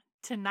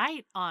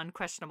tonight on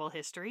Questionable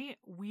History,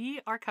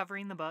 we are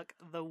covering the book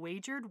The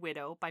Wagered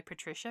Widow by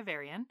Patricia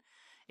Varian.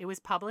 It was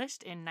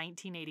published in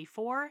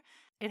 1984.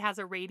 It has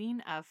a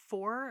rating of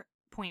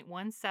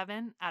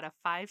 4.17 out of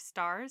 5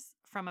 stars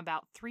from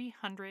about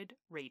 300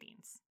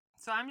 ratings.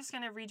 So I'm just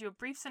going to read you a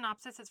brief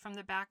synopsis. It's from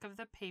the back of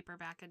the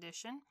paperback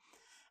edition.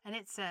 And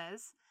it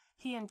says,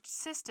 he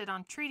insisted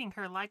on treating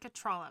her like a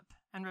trollop,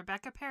 and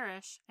Rebecca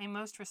Parrish, a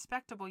most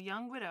respectable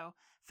young widow,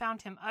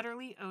 found him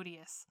utterly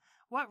odious.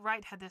 What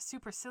right had the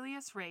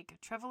supercilious rake,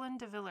 Trevelyan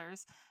de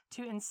Villers,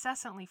 to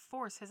incessantly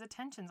force his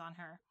attentions on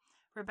her?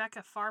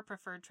 Rebecca far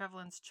preferred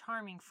Trevelyan's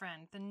charming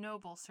friend, the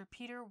noble Sir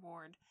Peter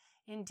Ward.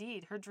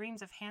 Indeed, her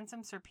dreams of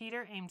handsome Sir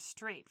Peter aimed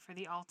straight for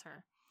the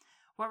altar.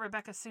 What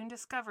Rebecca soon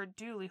discovered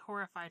duly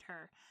horrified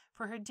her,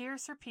 for her dear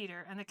Sir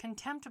Peter and the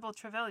contemptible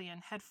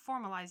Trevelyan had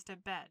formalized a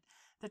bet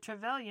that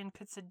Trevelyan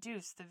could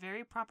seduce the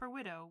very proper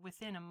widow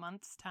within a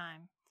month's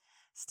time.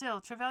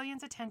 Still,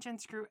 Trevelyan's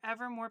attentions grew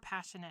ever more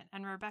passionate,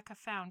 and Rebecca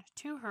found,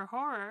 to her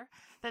horror,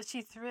 that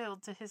she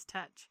thrilled to his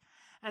touch.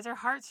 As her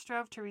heart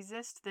strove to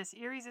resist this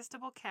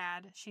irresistible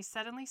cad, she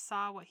suddenly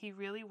saw what he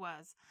really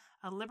was,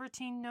 a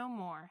libertine no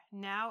more,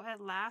 now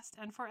at last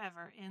and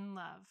forever in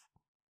love.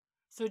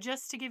 So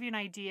just to give you an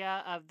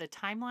idea of the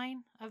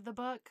timeline of the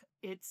book,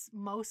 it's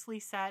mostly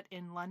set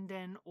in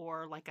London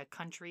or like a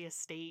country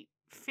estate,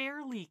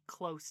 fairly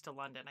close to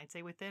London, I'd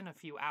say within a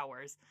few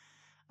hours,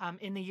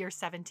 in the year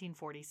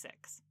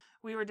 1746.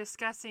 We were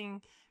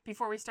discussing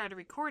before we started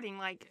recording,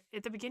 like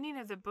at the beginning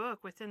of the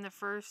book, within the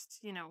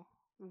first,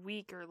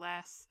 week or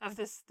less of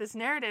this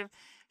narrative,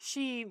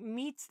 she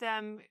meets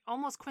them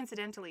almost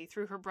coincidentally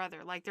through her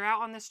brother. Like they're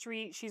out on the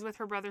street, she's with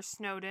her brother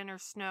Snowden, or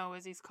Snow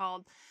as he's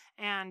called,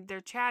 and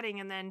they're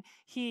chatting, and then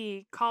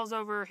he calls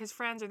over his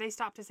friends, or they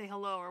stop to say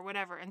hello or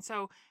whatever. And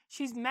so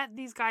she's met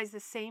these guys the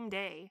same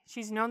day.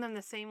 She's known them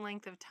the same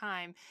length of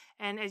time.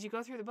 And as you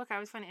go through the book, I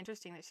always find it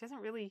interesting that she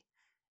doesn't really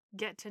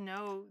get to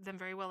know them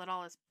very well at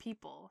all as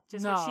people.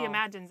 Just what she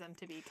imagines them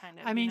to be, kind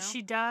of. I mean,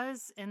 she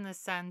does in the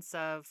sense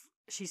of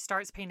she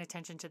starts paying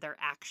attention to their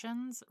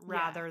actions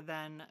rather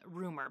than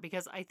rumor.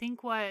 Because I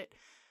think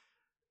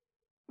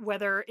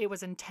whether it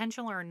was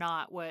intentional or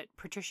not, what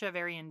Patricia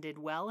Varian did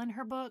well in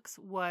her books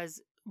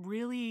was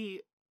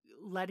really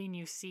letting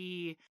you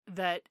see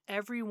that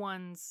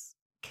everyone's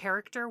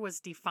character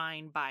was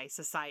defined by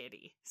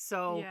society.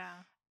 So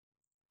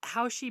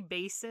how she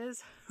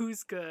bases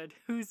who's good,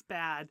 who's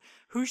bad,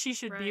 who she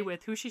should be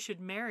with, who she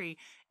should marry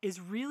is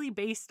really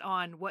based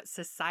on what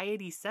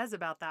society says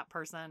about that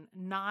person,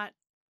 not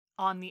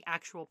on the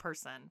actual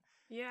person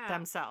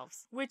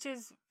themselves. Which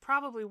is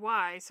probably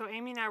why. So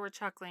Amy and I were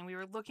chuckling. We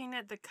were looking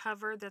at the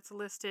cover that's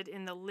listed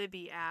in the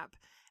Libby app,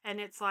 and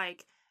it's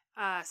like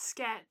a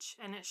sketch,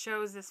 and it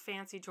shows this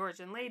fancy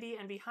Georgian lady,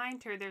 and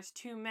behind her there's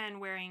two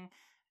men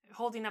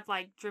holding up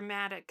like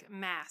dramatic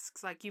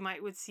masks like you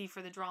would see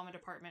for the drama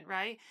department,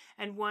 right?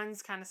 And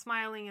one's kind of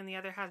smiling and the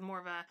other has more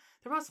of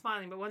they're both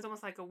smiling, but one's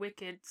almost like a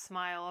wicked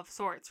smile of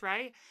sorts,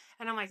 right?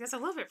 And I'm like, that's a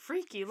little bit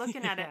freaky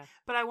looking at it.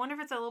 But I wonder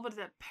if it's a little bit of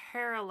that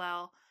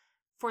parallel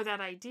for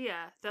that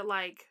idea that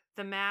like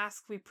the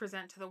mask we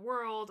present to the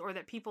world, or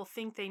that people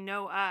think they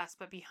know us,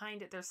 but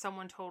behind it there's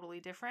someone totally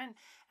different.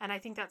 And I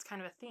think that's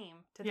kind of a theme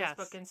to this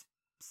book in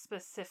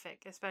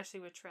specific, especially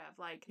with Trev.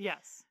 Like,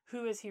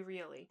 who is he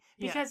really?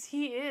 Because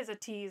he is a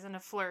tease and a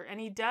flirt, and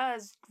he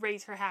does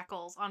raise her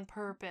hackles on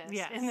purpose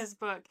in this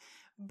book.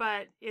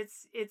 But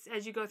it's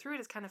as you go through it,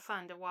 it's kind of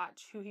fun to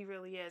watch who he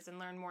really is and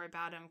learn more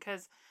about him.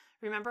 Because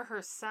remember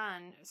her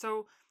son.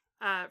 So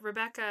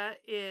Rebecca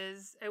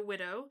is a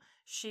widow.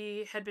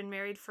 She had been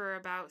married for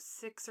about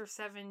 6 or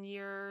 7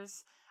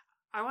 years.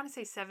 I want to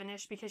say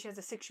 7-ish because she has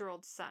a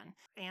 6-year-old son.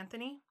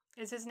 Anthony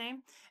is his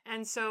name.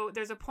 And so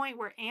there's a point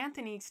where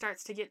Anthony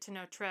starts to get to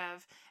know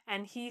Trev,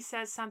 and he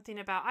says something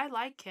about, I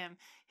like him.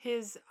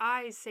 His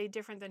eyes say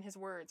different than his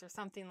words, or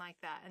something like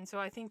that. And so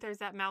I think there's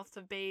that mouth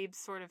of babes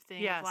sort of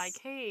thing of like,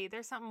 hey,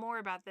 there's something more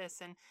about this.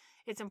 And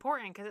it's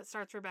important because it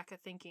starts Rebecca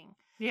thinking,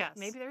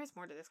 maybe there is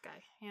more to this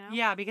guy,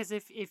 Yeah, because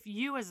if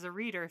you as the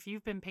reader, if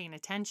you've been paying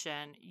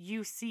attention,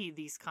 you see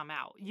these come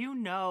out.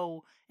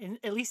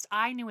 At least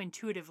I knew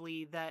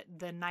intuitively that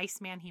the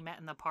nice man he met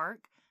in the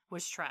park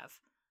was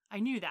Trev. I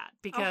knew that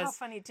because... Oh, how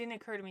funny. It didn't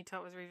occur to me till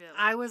it was revealed.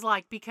 I was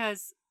like,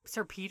 because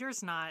Sir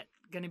Peter's not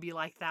going to be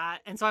like that.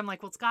 And so I'm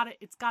like, well,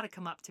 it's got to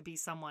come up to be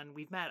someone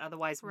we've met.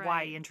 Otherwise,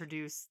 why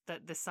introduce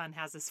that the son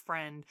has this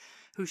friend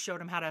who showed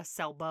him how to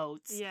sell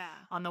boats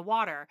on the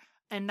water?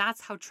 And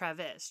that's how Trev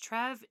is.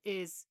 Trev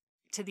is,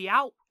 to the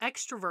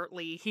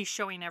extrovertly, he's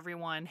showing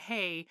everyone,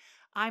 hey,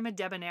 I'm a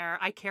debonair.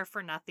 I care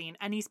for nothing.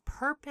 And he's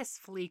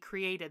purposefully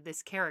created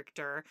this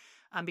character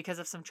because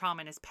of some trauma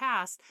in his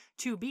past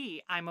to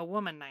be, I'm a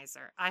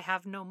womanizer. I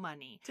have no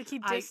money. To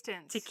keep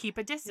distance. To keep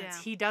a distance.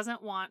 Yeah. He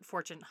doesn't want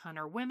fortune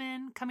hunter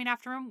women coming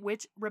after him,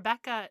 which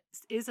Rebecca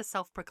is a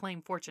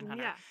self-proclaimed fortune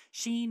hunter. Yeah.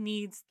 She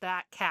needs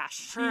that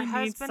cash. Her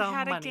husband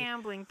had a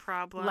gambling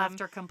problem. Left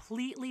her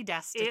completely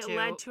destitute. It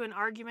led to an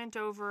argument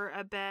over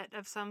a bet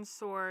of some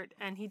sort,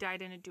 and he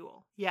died in a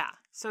duel. Yeah.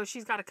 So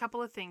she's got a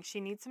couple of things.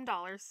 She needs some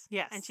dollars. Yeah.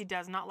 Yes. And she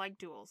does not like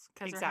duels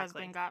because her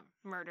husband got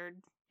murdered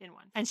in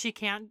one. And she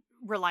can't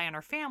rely on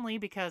her family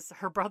because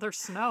her brother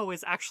Snow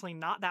is actually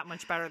not that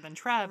much better than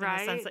Trev in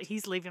the sense that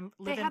he's living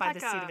by the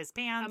seat of his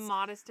pants. A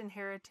modest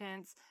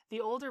inheritance. The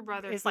older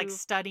brother is like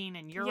studying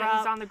in Europe. Yeah,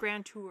 he's on the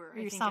Grand Tour.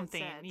 Or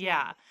something.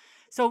 Yeah.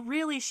 So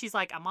really, she's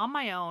like, I'm on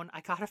my own.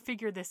 I got to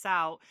figure this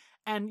out.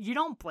 And you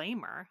don't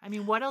blame her. I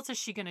mean, what else is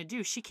she going to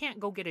do? She can't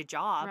go get a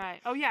job. Right.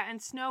 Oh, yeah.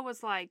 And Snow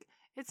was like,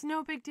 it's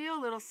no big deal,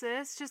 little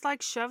sis. Just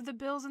like shove the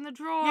bills in the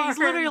drawer. Yeah, he's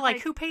literally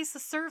like, who pays the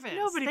servants?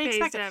 Nobody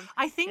pays them.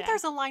 I think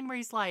there's a line where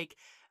he's like,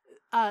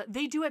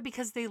 they do it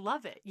because they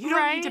love it. You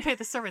don't need to pay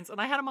the servants. And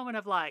I had a moment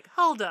of like,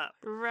 hold up.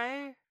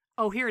 Right.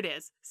 Oh, here it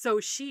is. So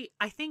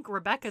I think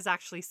Rebecca's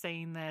actually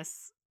saying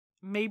this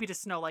maybe to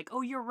Snow, like,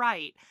 oh, you're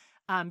right.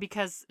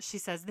 Because she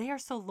says, they are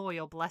so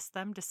loyal, bless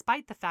them,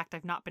 despite the fact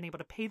I've not been able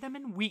to pay them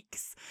in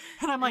weeks.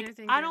 And I'm like,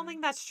 I don't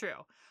think that's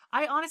true.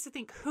 I honestly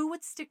think who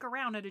would stick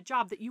around at a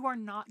job that you are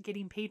not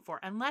getting paid for?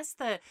 Unless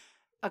the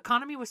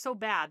economy was so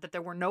bad that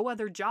there were no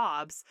other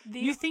jobs,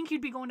 you think you'd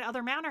be going to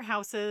other manor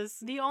houses.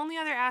 The only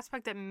other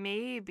aspect that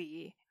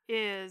maybe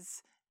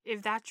is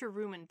if that's your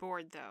room and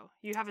board, though.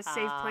 You have a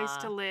safe place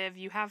to live.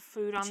 You have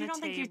food on the table. But you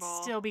don't think you'd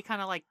still be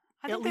kind of like,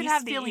 I think at they'd least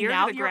have the feeling ear to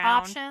out the your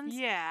ground. options.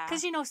 Yeah.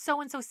 Because,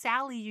 so-and-so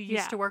Sally you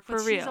used to work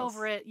with, for she's reals.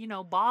 over at,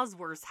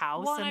 Bosworth's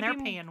house, and they're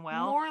paying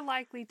well. More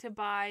likely to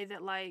buy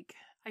that, like,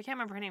 I can't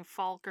remember her name,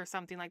 Falk or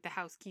something, like the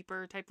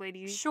housekeeper type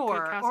lady.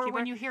 Sure. Or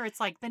when you hear it's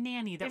like the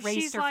nanny that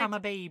raised her from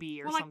a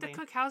baby or something. Like the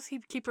cook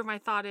housekeeper, my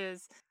thought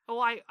is,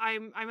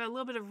 I'm a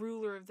little bit of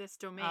ruler of this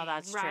domain. Oh,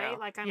 that's right? True.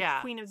 Like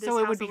I'm queen of this house.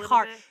 So it would be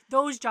hard.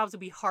 Those jobs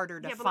would be harder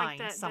to find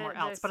like somewhere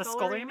else. But a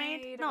scullery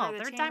maid? No,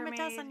 they're a dime a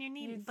dozen. You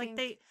need,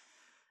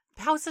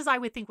 houses I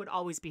would think would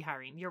always be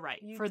hiring. You're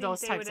right. For those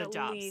types of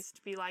jobs. At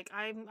least be like,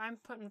 I'm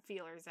putting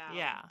feelers out.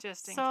 Yeah.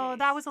 Just in case. So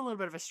that was a little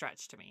bit of a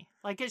stretch to me.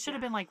 Like it should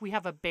have been like, we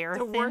have a bare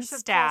thin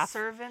staff. The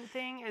worshipful servant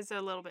thing is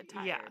a little bit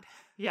tired.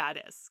 Yeah,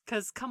 it is.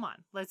 Because come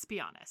on, let's be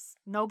honest.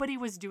 Nobody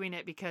was doing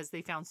it because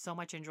they found so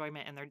much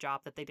enjoyment in their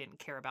job that they didn't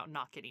care about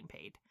not getting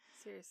paid.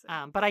 Seriously.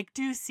 But I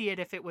do see it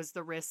if it was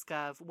the risk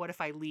of what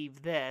if I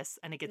leave this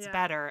and it gets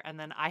better and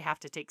then I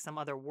have to take some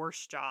other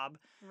worse job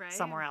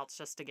somewhere else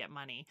just to get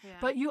money. Yeah.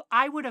 But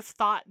I would have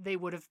thought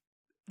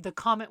the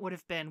comment would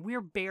have been,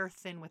 we're bare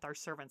thin with our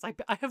servants. I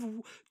have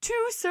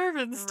 2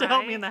 servants to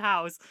help me in the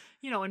house.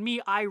 And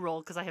me, I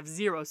roll because I have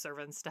 0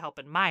 servants to help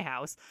in my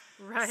house.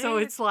 Right. So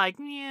it's like,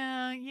 but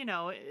you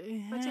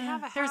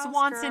have a house, there's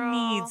wants girl. And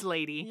needs,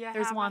 lady.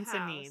 There's wants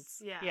and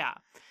needs. Yeah.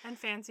 And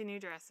fancy new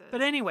dresses.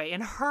 But anyway, in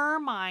her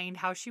mind,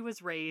 how she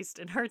was raised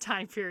in her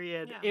time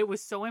period, it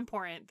was so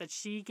important that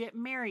she get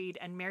married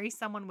and marry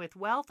someone with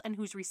wealth and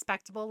who's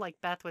respectable, like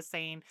Beth was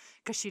saying,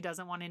 because she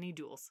doesn't want any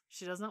duels.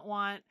 She doesn't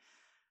want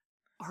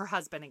her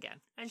husband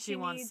again. And she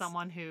wants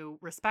someone who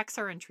respects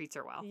her and treats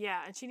her well.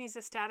 Yeah, and she needs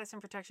the status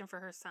and protection for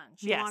her son.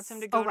 She wants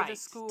him to go to the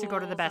schools, to go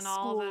to the best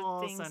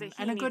schools,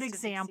 and a good needs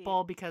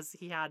example because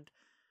he had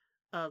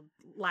a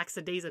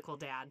lackadaisical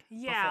dad.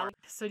 Yeah. Before.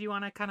 So do you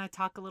want to kind of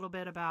talk a little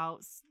bit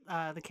about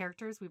the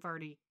characters? We've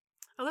already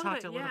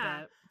talked a little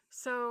bit.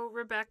 So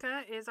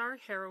Rebecca is our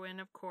heroine,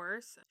 of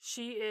course.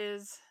 She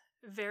is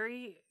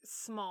very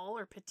small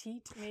or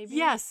petite, maybe.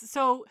 Yes.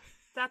 So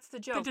that's the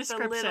joke.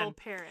 The little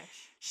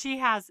parish. She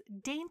has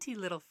dainty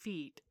little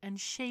feet and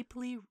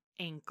shapely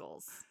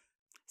ankles.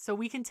 So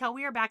we can tell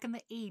we are back in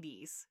the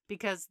 80s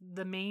because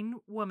the main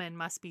woman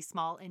must be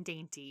small and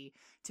dainty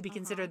to be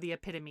considered the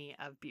epitome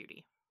of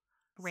beauty.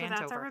 So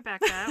that's our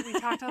Rebecca. We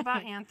talked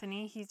about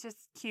Anthony. He's just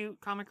cute,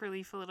 comic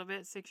relief a little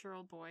bit,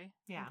 6-year-old boy.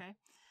 Yeah. Okay.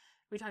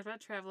 We talked about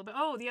Trev a little bit.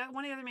 Oh,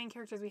 one of the other main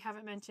characters we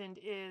haven't mentioned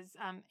is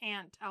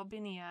Aunt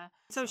Albinia.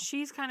 So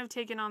she's kind of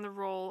taken on the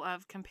role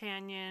of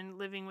companion,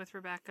 living with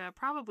Rebecca,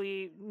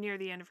 probably near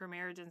the end of her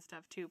marriage and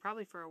stuff too,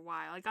 probably for a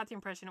while. I got the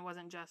impression it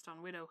wasn't just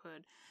on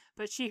widowhood.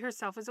 But she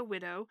herself is a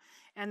widow,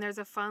 and there's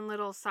a fun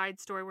little side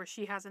story where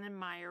she has an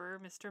admirer,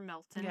 Mr.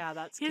 Melton. Yeah,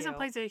 that's cute. He doesn't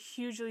play a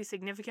hugely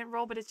significant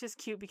role, but it's just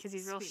cute because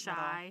he's real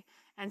shy.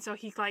 And so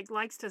he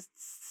likes to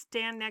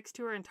stand next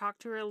to her and talk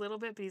to her a little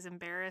bit, but he's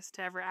embarrassed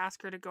to ever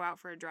ask her to go out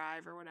for a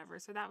drive or whatever.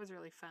 So that was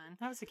really fun.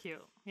 That was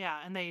cute. Yeah,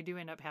 and they do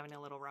end up having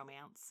a little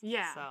romance.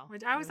 Yeah, so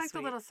which I always like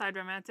the little side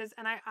romances.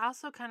 And I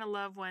also kind of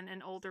love when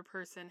an older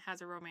person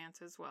has a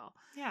romance as well.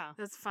 Yeah.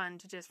 That's fun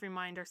to just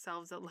remind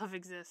ourselves that love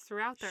exists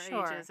throughout their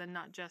ages and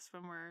not just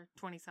when we're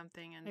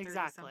 20-something and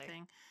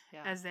 30-something,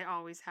 as they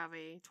always have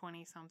a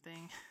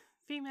 20-something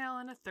female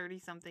and a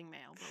 30-something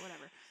male, but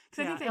whatever.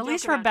 I think at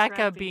least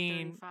Rebecca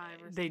being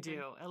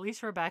at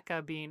least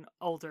Rebecca being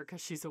older because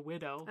she's a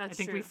widow. That's I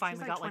think true. we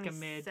finally got like a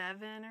 7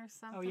 or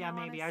something. Oh yeah,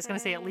 maybe. I was going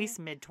to say at least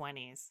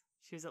mid-20s.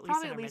 She was at least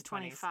probably in her at least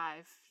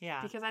 25.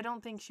 Yeah, because I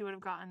don't think she would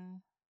have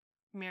gotten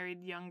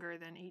married younger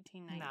than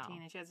 18,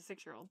 19, and she has a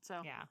 6-year-old.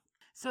 So yeah.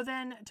 So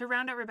then, to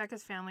round out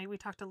Rebecca's family, we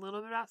talked a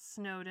little bit about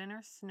Snowden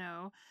or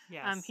Snow.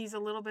 Yes. He's a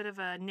little bit of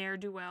a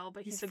ne'er-do-well,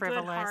 but he's a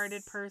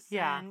good-hearted person.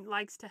 Yeah.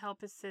 Likes to help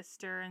his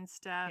sister and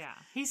stuff. Yeah.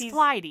 He's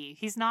flighty.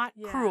 He's not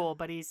cruel,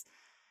 but he's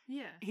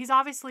Yeah. He's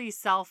obviously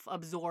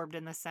self-absorbed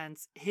in the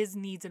sense his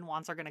needs and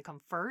wants are going to come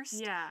first.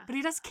 Yeah. But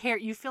he does care.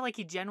 You feel like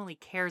he genuinely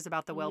cares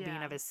about the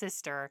well-being of his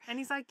sister. And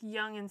he's like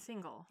young and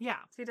single. Yeah.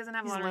 So he doesn't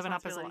have He's a lot of living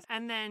up his responsibilities. life.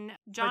 And then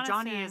But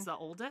Johnny is the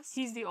oldest?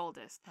 He's the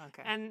oldest.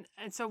 Okay. And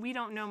so we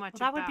don't know much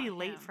that about would be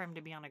late him. for him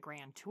to be on a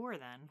grand tour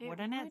then, It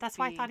wouldn't it? would That's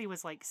why I be. thought he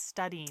was like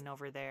studying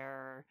over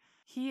there.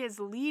 He is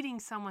leading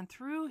someone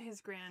through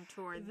his grand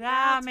tour. That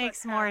That's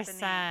makes what's more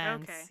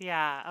happening. sense. Okay.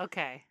 Yeah,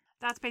 okay.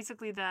 That's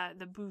basically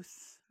the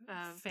Booth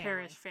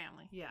parish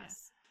family.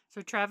 Yes.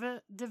 So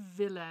Trevor de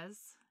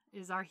Villiers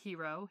is our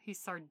hero. He's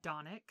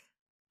sardonic.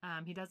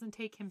 He doesn't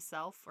take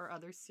himself or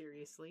others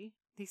seriously.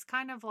 He's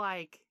kind of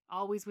like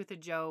always with a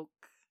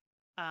joke,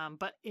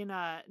 but in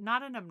a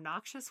not an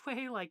obnoxious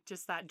way, like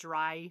just that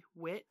dry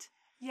wit.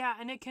 Yeah,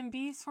 and it can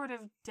be sort of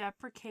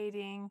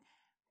deprecating,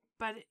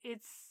 but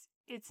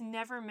it's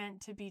never meant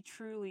to be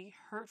truly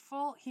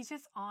hurtful. He's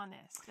just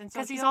honest. And so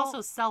because he's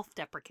also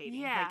self-deprecating.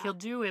 Yeah. Like he'll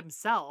do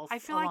himself. I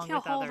feel like he'll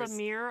hold others. a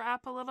mirror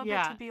up a little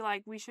bit to be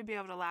like, we should be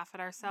able to laugh at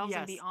ourselves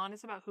and be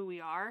honest about who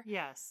we are.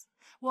 Yes.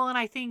 Well, and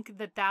I think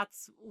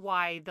that's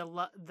why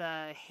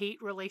the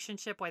hate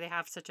relationship, why they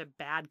have such a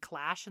bad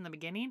clash in the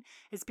beginning,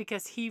 is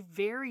because he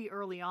very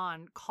early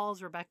on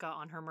calls Rebecca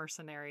on her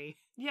mercenary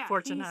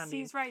fortune hunting.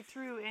 He sees right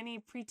through any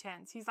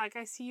pretense. He's like,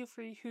 I see you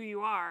for who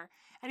you are.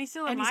 And he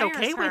still and admires he's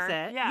okay her. with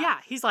it. Yeah.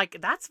 He's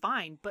like, that's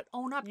fine, but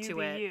own up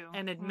to it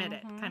and admit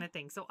it kind of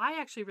thing. So I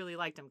actually really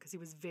liked him because he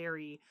was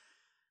very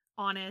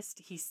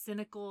honest. He's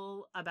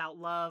cynical about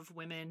love,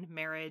 women,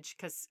 marriage,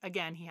 because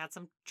again, he had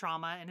some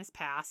trauma in his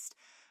past.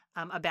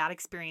 A bad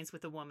experience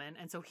with a woman.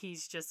 And so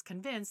he's just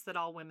convinced that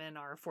all women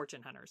are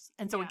fortune hunters.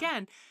 And so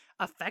again,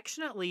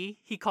 affectionately,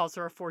 he calls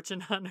her a fortune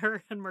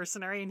hunter and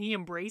mercenary, and he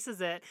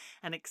embraces it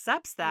and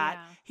accepts that.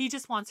 Yeah. He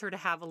just wants her to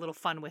have a little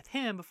fun with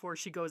him before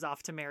she goes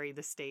off to marry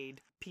the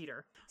staid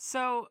Peter.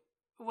 So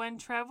when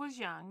Trev was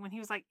young, when he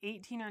was like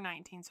 18 or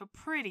 19, so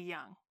pretty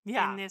young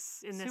in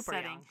this super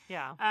setting.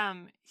 Young. Yeah.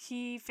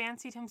 He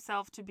fancied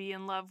himself to be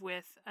in love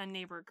with a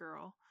neighbor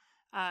girl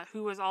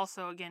who was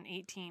also, again,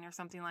 18 or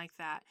something like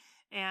that.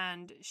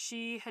 And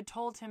she had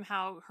told him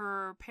how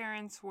her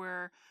parents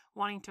were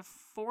wanting to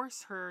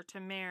force her to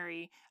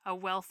marry a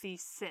wealthy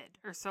Sid,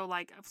 or so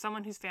like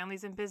someone whose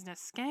family's in business.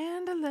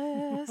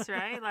 Scandalous,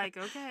 right? Like,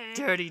 okay.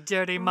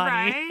 Dirty money.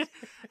 Right?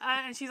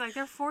 And she's like,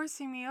 they're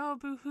forcing me. Oh,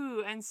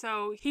 boo-hoo. And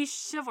so he's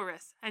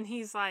chivalrous. And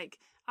he's like,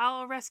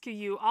 I'll rescue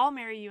you. I'll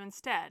marry you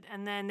instead.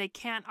 And then they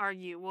can't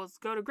argue. We'll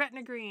go to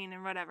Gretna Green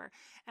and whatever.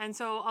 And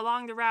so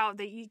along the route,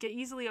 they get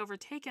easily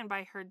overtaken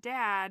by her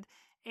dad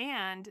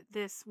and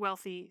this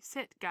wealthy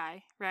Sit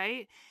guy,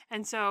 right?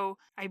 And so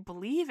I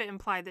believe it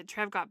implied that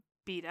Trev got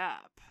beat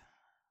up.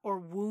 Or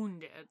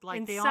wounded. Like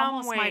in they some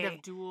almost way. Might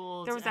have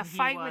dueled. There was a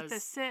fight with the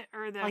Sit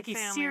or the like family.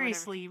 Like he's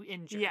seriously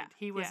injured. Yeah.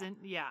 He wasn't,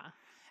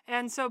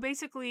 And so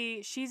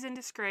basically she's in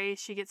disgrace.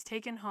 She gets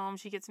taken home.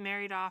 She gets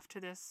married off to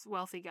this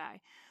wealthy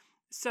guy.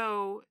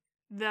 So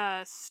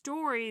the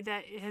story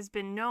that has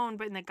been known,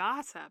 but in the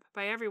gossip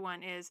by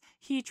everyone, is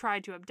he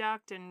tried to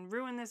abduct and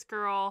ruin this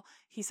girl.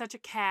 He's such a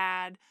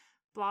cad.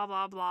 Blah,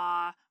 blah,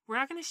 blah. We're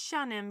not going to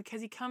shun him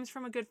because he comes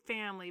from a good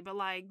family, but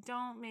like,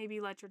 don't maybe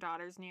let your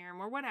daughters near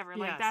him or whatever.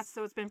 Like, that's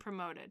what's been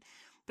promoted.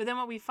 But then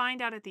what we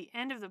find out at the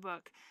end of the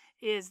book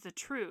is the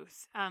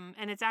truth. And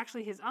it's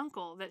actually his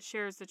uncle that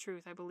shares the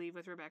truth, I believe,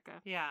 with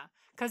Rebecca. Yeah.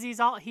 Because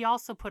he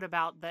also put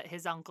about that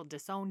his uncle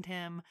disowned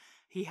him.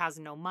 He has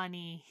no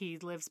money. He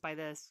lives by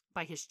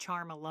his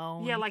charm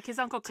alone. Yeah, like his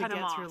uncle cut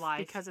him off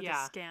life. because of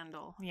the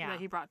scandal that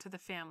he brought to the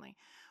family.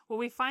 Well,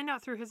 we find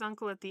out through his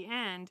uncle at the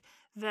end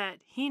that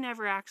he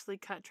never actually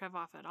cut Trev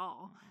off at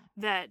all.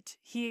 That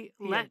he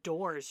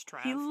adores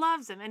Trev. He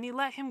loves him, and he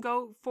let him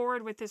go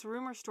forward with this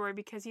rumor story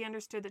because he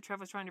understood that Trev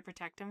was trying to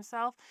protect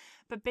himself.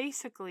 But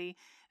basically,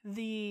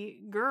 the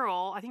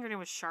girl, I think her name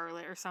was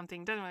Charlotte or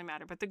something, doesn't really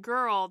matter, but the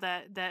girl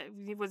that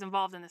was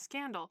involved in the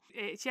scandal,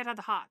 she had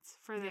the hots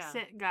for the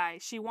Sit guy.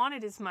 She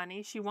wanted his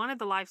money. She wanted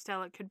the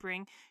lifestyle it could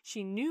bring.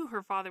 She knew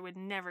her father would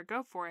never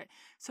go for it.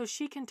 So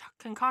she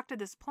concocted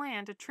this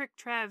plan to trick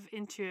Trev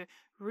into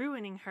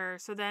ruining her,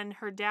 so then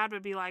her dad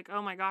would be like,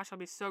 oh my gosh, I'll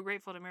be so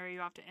grateful to marry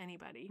you off to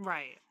anybody.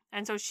 Right.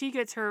 And so she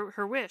gets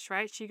her wish,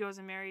 right? She goes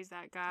and marries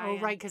that guy. Oh,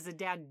 right, because the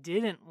dad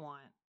didn't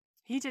want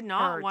He did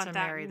not want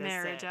that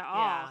marriage at all.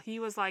 Yeah. He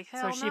was like,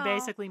 hell no. So she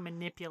basically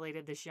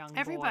manipulated this young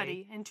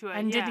boy into it.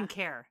 And didn't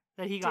care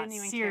that he got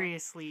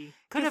seriously...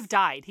 Could have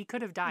died. He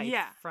could have died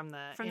from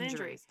the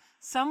injuries.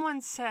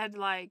 Someone said,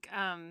 like...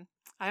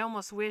 I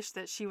almost wish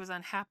that she was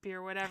unhappy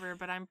or whatever,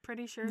 but I'm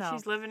pretty sure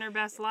she's living her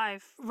best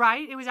life.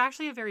 Right. It was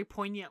actually a very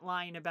poignant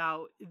line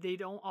about you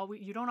don't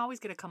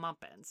always get a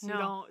comeuppance.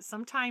 No.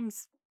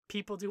 Sometimes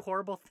people do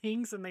horrible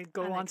things and they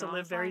go on to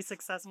live very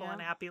successful and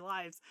happy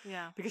lives.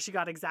 Yeah. Because she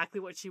got exactly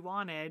what she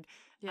wanted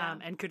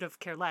and could have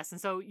cared less.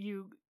 And so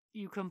you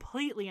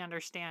completely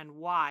understand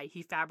why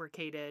he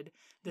fabricated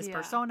this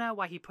persona,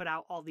 why he put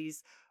out all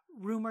these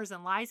rumors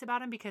and lies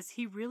about him, because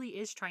he really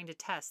is trying to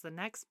test the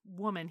next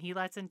woman he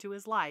lets into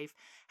his life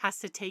has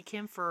to take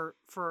him for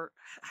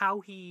how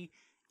he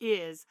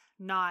is,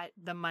 not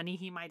the money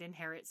he might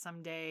inherit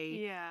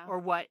someday or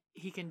what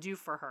he can do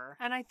for her.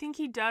 And I think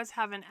he does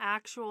have an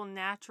actual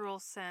natural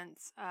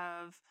sense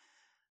of,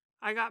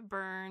 I got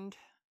burned.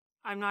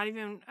 I'm not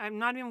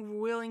even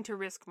willing to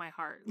risk my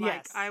heart.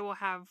 Like, I will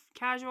have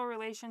casual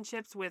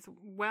relationships with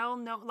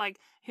like,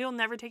 he'll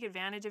never take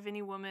advantage of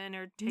any woman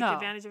or take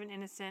advantage of an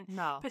innocent.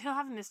 No. But he'll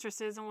have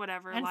mistresses and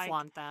whatever. And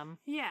flaunt them.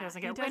 Yeah.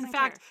 In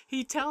fact,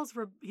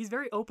 he's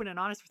very open and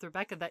honest with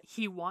Rebecca that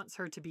he wants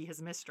her to be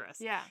his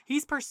mistress. Yeah.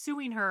 He's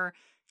pursuing her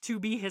to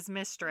be his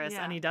mistress,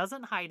 and he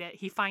doesn't hide it.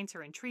 He finds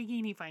her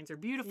intriguing. He finds her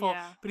beautiful,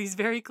 but he's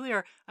very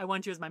clear, I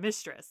want you as my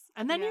mistress.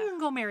 And then you can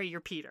go marry your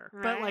Peter.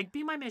 Right. But, like,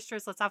 be my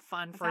mistress. Let's have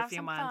fun for a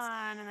few months.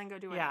 Fun and then go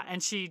do whatever. Yeah,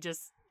 and she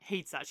just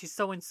hates that. She's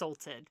so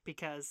insulted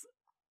because,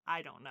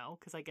 I don't know,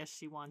 because I guess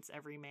she wants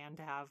every man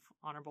to have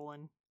honorable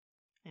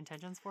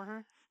intentions for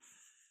her.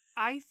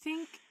 I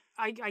think,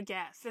 I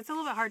guess. It's a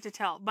little bit hard to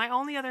tell. My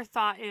only other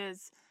thought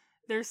is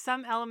there's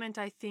some element,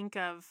 I think,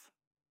 of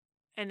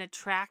an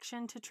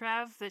attraction to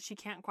Trev that she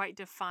can't quite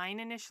define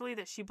initially,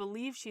 that she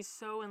believes she's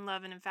so in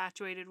love and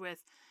infatuated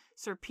with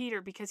Sir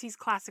Peter because he's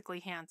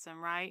classically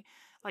handsome, right?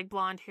 Like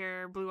blonde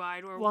hair,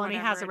 blue-eyed, or whatever. And he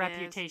has a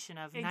reputation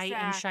of knight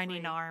in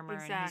shining armor,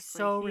 and he's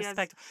so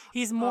respectable.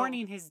 He's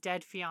mourning his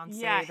dead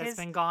fiancé that's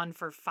been gone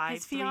for 5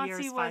 years. His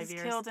fiancé was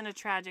killed in a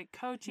tragic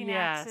coaching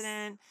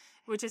accident,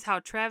 which is how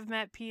Trev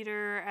met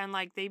Peter, and,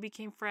 like, they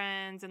became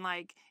friends, and,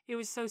 like, it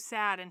was so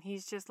sad, and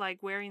he's just, like,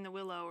 wearing the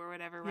willow or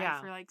whatever, right,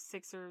 for, like,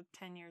 6 or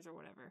 10 years or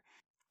whatever.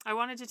 I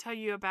wanted to tell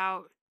you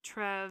about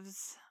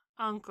Trev's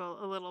uncle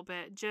a little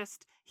bit.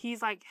 Just,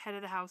 he's, like, head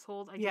of the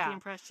household, I get the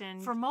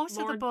impression. For most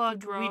of the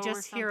book, we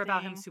just hear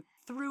about him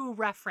through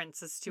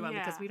references to him,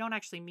 because we don't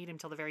actually meet him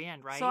till the very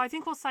end, right? So I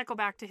think we'll cycle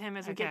back to him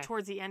as we get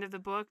towards the end of the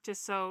book,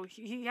 just so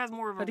he has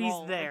more of a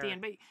role at the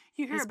end. But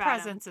you hear about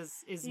his presence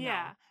is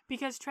known.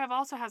 Because Trev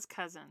also has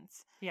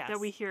cousins that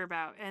we hear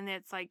about, and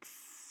it's like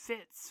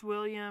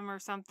Fitzwilliam or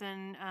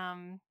something.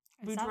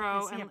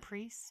 Boudreaux, is he a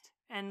priest?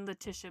 And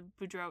Letitia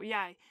Boudreaux.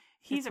 Yeah,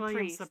 he's a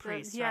priest. The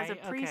priest. He has a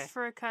priest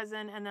for a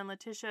cousin, and then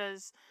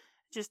Letitia's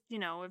just,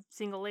 a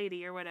single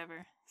lady or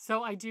whatever.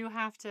 So I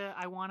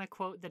want to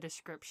quote the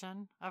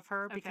description of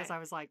her, because I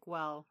was like,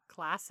 well,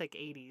 classic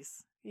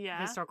 80s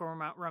historical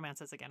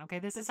romances again. Okay,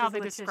 this is how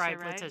they describe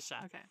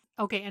Letitia.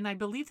 Okay, and I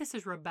believe this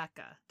is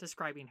Rebecca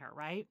describing her,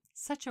 right?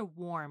 Such a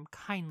warm,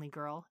 kindly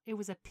girl. It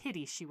was a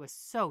pity she was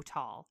so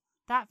tall.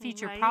 That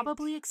feature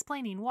probably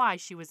explaining why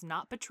she was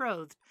not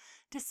betrothed,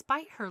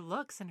 despite her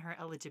looks and her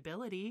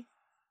eligibility.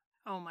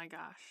 Oh my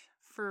gosh.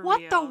 For what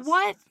reals. The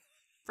what?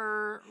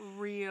 For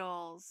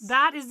reals.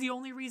 That is the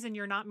only reason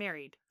you're not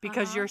married,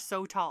 because you're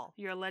so tall.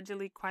 You're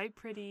allegedly quite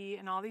pretty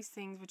and all these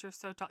things, which are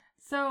so tall.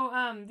 So,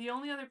 the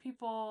only other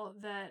people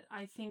that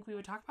I think we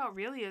would talk about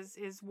really is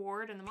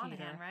Ward and the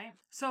Monahan, right?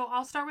 So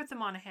I'll start with the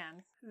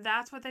Monahan.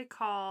 That's what they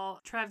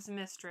call Trev's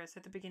mistress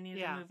at the beginning of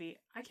the movie.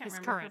 I can't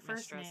remember her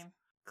first name.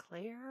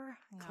 Claire?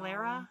 No.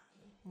 Clara?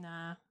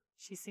 Nah.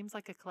 She seems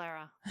like a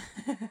Clara.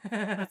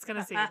 Let's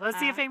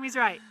see if Amy's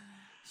right.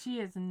 She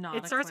is not.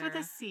 It starts with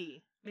a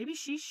C. Maybe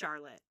she's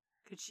Charlotte.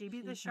 Could she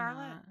be the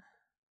Charlotte?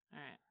 Not.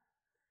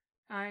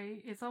 All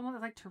right. It's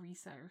almost like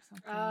Teresa or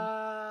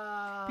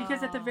something.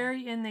 Because at the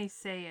very end they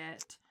say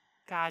it.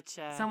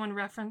 Gotcha. Someone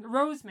referenced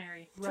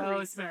Rosemary.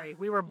 Rosemary.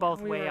 We were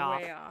both way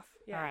off.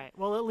 Yeah. All right.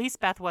 Well, at least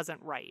Beth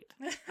wasn't right.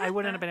 I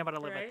wouldn't have been able to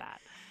live with that.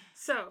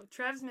 So,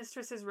 Trev's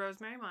mistress is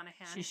Rosemary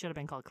Monahan. She should have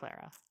been called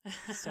Clara.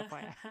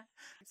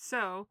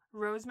 So,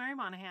 Rosemary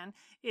Monahan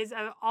is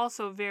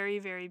also very,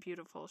 very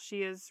beautiful.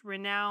 She is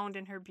renowned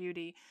in her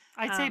beauty.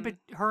 I'd say but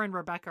her and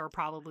Rebecca are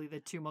probably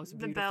the two most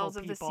beautiful people. The belles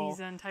of the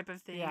season type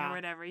of thing or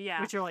whatever,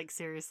 Which are like,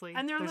 seriously?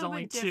 And they're There's a little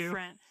only bit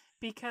different.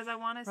 Because I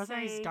want to say...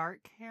 Rosemary's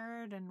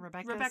dark-haired and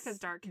Rebecca's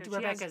dark-haired.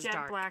 She has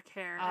jet black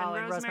hair.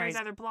 And Rosemary's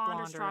either blonde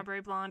or strawberry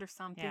blonde or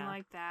something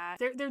like that.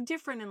 They're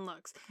different in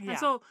looks. And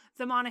so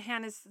the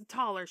Monahan is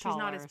taller. She's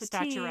not as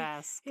petite.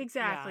 Statuesque.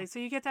 Exactly. So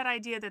you get that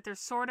idea that there's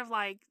sort of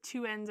like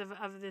two ends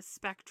of this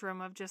spectrum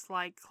of just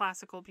like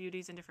classical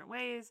beauties in different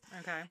ways.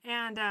 Okay.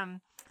 And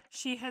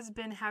she has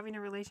been having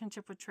a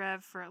relationship with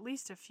Trev for at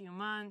least a few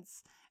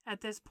months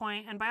at this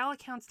point, and by all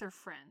accounts they're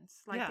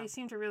friends. Like they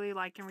seem to really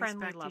like and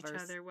respect each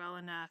other well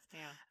enough.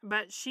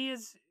 But she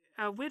is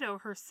a widow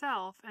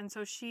herself, and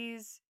so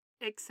she's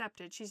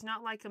accepted. She's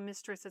not like a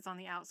mistress that's on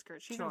the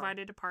outskirts. She's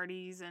invited to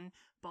parties and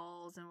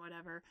balls and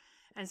whatever,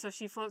 and so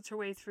she floats her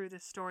way through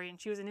this story. And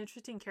she was an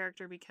interesting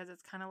character because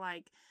it's kind of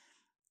like,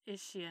 is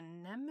she a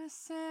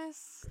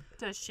nemesis?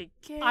 Does she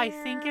care? I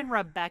think in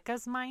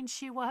Rebecca's mind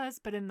she was,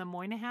 but in the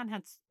Monahan?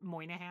 I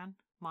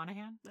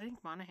think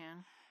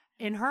Monahan.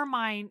 In her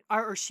mind,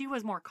 or she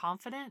was more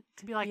confident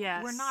to be like,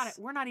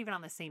 we're not even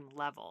on the same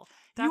level.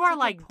 That's you are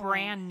like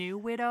brand new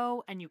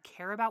widow, and you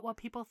care about what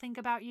people think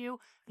about you.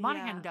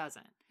 Monahan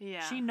doesn't.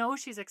 Yeah. She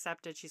knows she's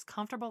accepted. She's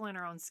comfortable in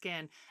her own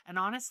skin. And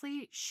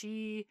honestly,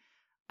 she,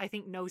 I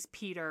think, knows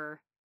Peter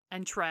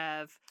and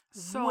Trev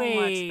so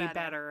way much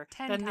better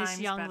than this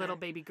young little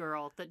baby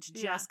girl that's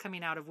just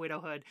coming out of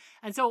widowhood.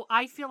 And so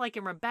I feel like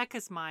in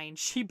Rebecca's mind,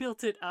 she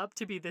built it up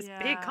to be this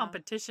big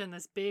competition,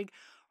 this big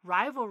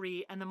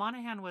rivalry. And the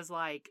Monahan was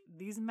like,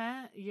 these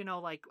men, you know,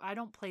 like, I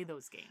don't play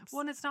those games.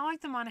 Well, and it's not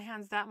like the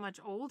Monahan's that much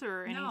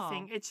older or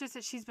anything. It's just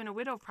that she's been a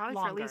widow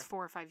probably for at least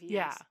 4 or 5 years.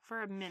 Yeah.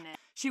 For a minute.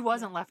 She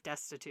wasn't left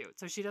destitute,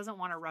 so she doesn't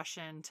want to rush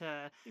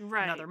into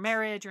another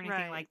marriage or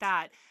anything like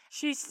that.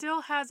 She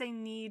still has a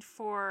need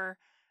for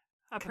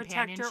a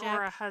protector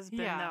or a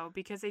husband, though,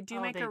 because they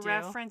do make a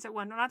reference at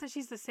one. Not that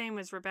she's the same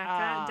as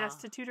Rebecca,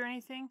 destitute or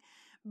anything,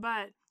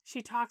 but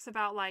she talks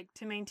about, like,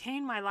 to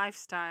maintain my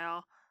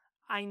lifestyle,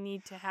 I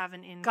need to have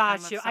an income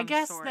of some I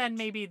guess sort. then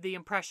maybe the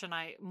impression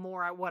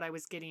what I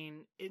was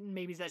getting,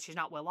 maybe that she's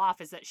not well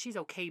off, is that she's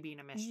okay being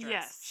a mistress.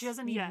 Yes. She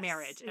doesn't need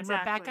marriage. And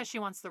exactly. Rebecca, she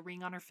wants the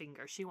ring on her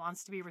finger. She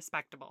wants to be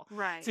respectable.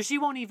 Right. So she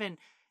won't even...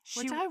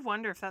 Which I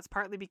wonder if that's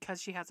partly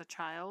because she has a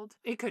child.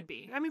 It could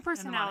be. I mean,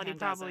 personality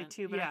probably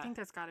too, but I think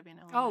that's got to be an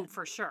element. Oh,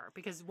 for sure.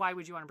 Because why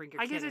would you want to bring your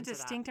kid into that? I get a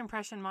distinct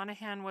impression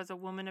Monahan was a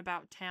woman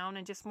about town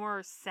and just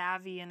more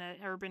savvy in an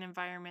urban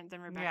environment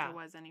than Rebecca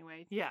was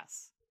anyway.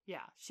 Yes.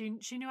 Yeah,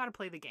 she knew how to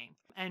play the game.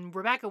 And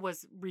Rebecca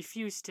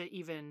refused to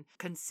even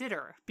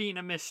consider being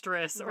a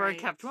mistress or a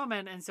kept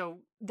woman. And so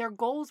their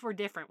goals were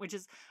different, which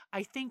is,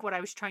 I think, what I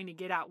was trying to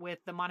get at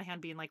with the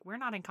Monahan being like, we're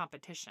not in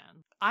competition.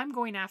 I'm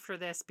going after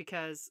this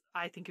because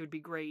I think it would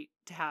be great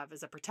to have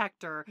as a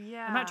protector.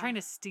 Yeah. I'm not trying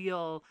to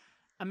steal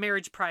a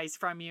marriage prize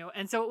from you.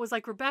 And so it was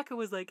like, Rebecca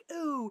was like,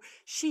 oh,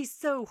 she's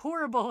so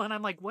horrible. And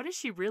I'm like, what has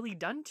she really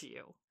done to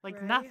you?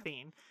 Like,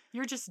 nothing.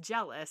 You're just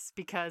jealous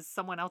because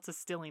someone else is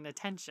stealing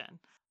attention.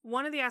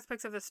 One of the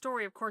aspects of the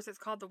story, of course, it's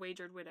called the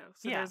Wagered Widow.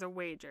 So there's a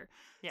wager.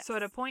 Yes. So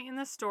at a point in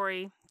the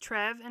story,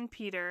 Trev and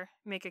Peter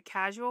make a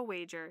casual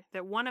wager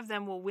that one of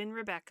them will win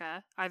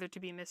Rebecca, either to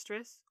be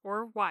mistress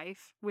or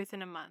wife,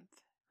 within a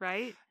month,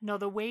 right? No,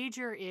 the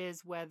wager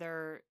is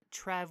whether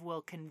Trev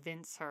will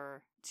convince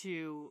her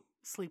to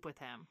sleep with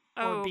him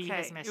or be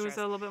his mistress. It was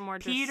a little bit more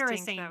Peter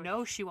is saying,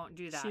 no, she won't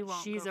do that.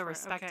 She's a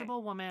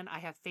respectable woman. I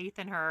have faith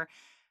in her.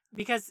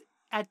 Because...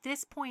 at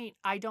this point,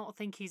 I don't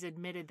think he's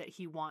admitted that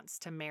he wants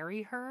to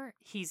marry her.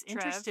 He's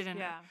interested in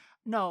her.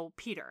 No,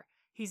 Peter.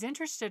 He's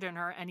interested in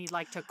her and he'd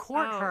like to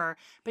court her,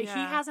 but he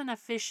hasn't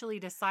officially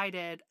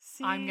decided,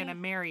 I'm going to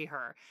marry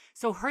her.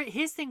 So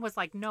his thing was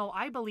like, no,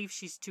 I believe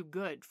she's too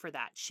good for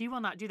that. She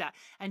will not do that.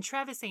 And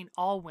Trev is saying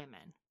all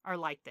women are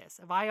like this.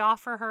 If I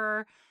offer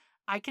her,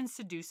 I can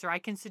seduce her. I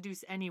can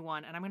seduce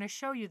anyone. And I'm going to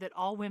show you that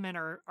all women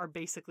are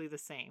basically the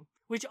same,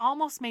 which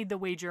almost made the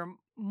wager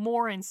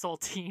more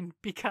insulting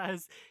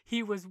because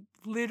he was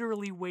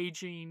literally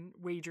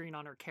wagering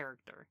on her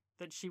character,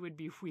 that she would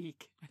be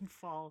weak and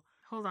fall.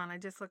 Hold on, I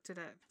just looked it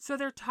up. So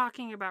they're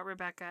talking about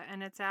Rebecca,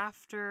 and it's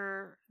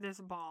after this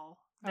ball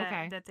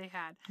that they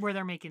had. Where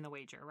they're making the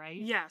wager,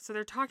 right? Yeah, so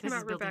they're talking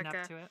about Rebecca.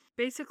 Building up to it.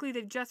 Basically,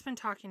 they've just been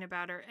talking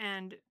about her,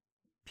 and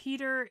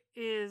Peter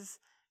is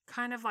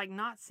kind of like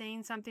not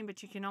saying something,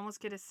 but you can almost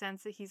get a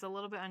sense that he's a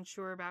little bit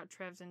unsure about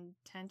Trev's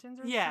intentions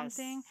or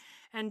something.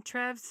 And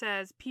Trev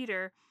says,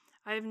 Peter,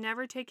 I have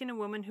never taken a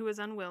woman who is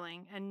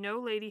unwilling, and no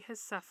lady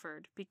has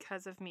suffered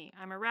because of me.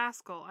 I'm a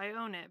rascal, I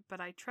own it, but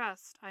I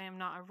trust I am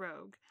not a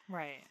rogue.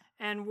 Right.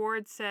 And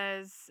Ward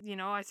says,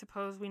 I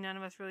suppose none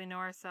of us really know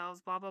ourselves,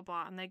 blah, blah,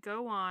 blah. And they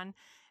go on.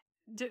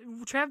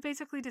 Trev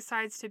basically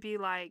decides to be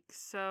like,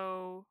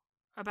 so...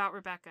 about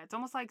Rebecca. It's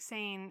almost like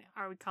saying,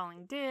 are we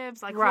calling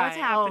dibs? Like, what's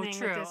happening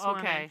with this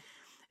woman?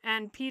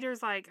 And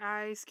Peter's like,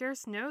 I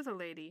scarce know the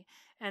lady.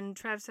 And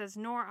Trev says,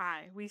 nor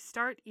I. We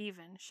start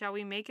even. Shall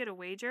we make it a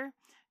wager?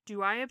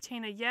 Do I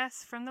obtain a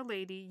yes from the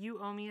lady, you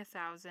owe me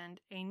 1,000,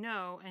 a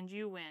no, and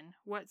you win.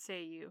 What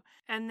say you?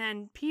 And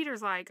then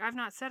Peter's like, I've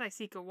not said I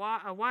seek a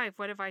wife.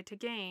 What have I to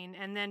gain?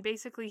 And then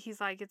basically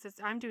he's like,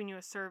 I'm doing you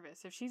a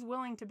service. If she's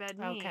willing to bed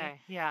me,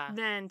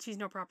 then she's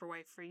no proper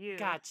wife for you.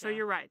 Gotcha. So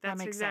you're right.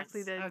 That's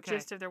exactly sense. the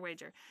gist of their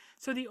wager.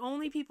 So the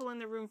only people in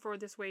the room for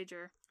this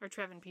wager are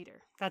Trev and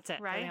Peter. That's it.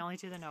 Right? They're the only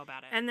two that know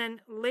about it. And then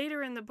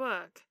later in the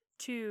book,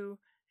 to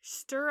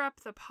stir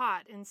up the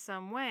pot in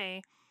some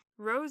way,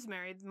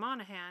 Rosemary,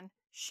 Monahan,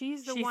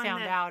 she's the one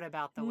found that out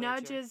about the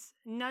wager.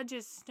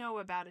 nudges Snow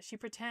about it. She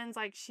pretends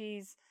like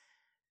she's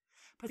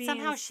But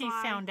somehow she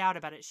found out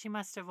about it. She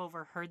must have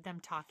overheard them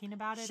talking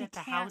about it at the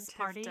house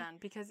party.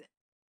 Because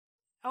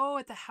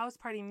at the house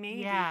party,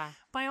 maybe. Yeah.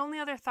 My only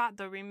other thought,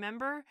 though,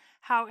 remember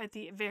how at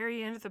the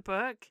very end of the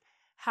book,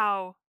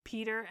 how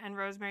Peter and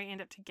Rosemary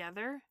end up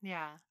together?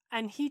 Yeah.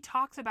 And he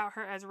talks about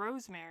her as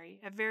Rosemary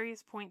at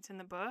various points in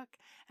the book.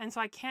 And so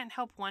I can't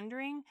help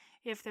wondering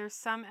if there's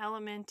some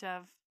element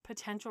of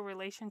potential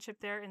relationship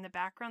there in the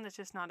background that's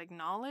just not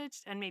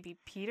acknowledged, and maybe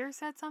Peter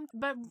said something.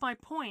 But my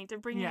point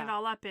of bringing it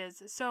all up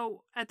is,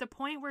 so at the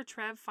point where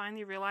Trev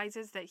finally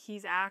realizes that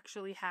he's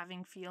actually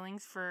having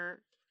feelings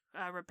for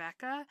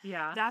Rebecca,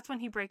 that's when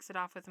he breaks it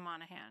off with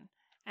Monahan.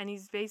 And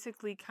he's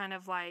basically kind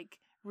of like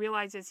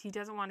realizes he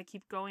doesn't want to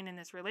keep going in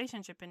this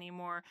relationship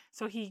anymore,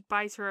 so he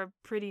buys her a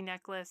pretty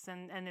necklace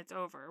and it's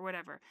over, or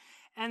whatever.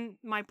 And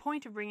my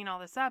point of bringing all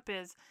this up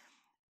is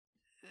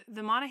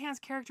the Monahan's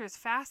character is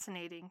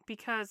fascinating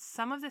because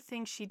some of the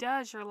things she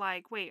does, you're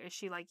like, wait, is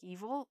she like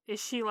evil? Is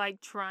she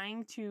like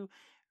trying to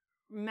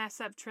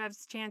mess up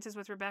Trev's chances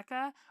with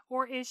Rebecca?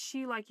 Or is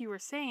she, like you were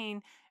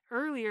saying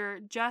earlier,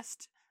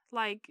 just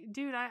like,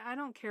 dude, I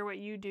don't care what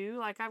you do.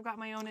 Like, I've got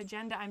my own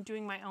agenda. I'm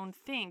doing my own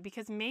thing.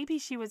 Because maybe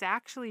she was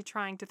actually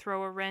trying to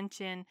throw a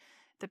wrench in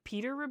the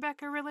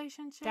Peter-Rebecca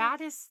relationship.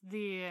 That is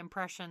the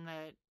impression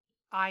that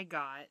I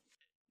got.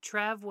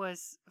 Trev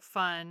was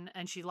fun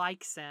and she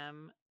likes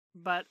him,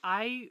 but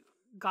I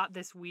got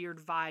this weird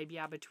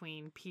vibe,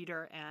 between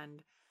Peter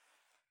and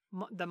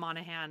the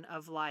Monahan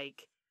of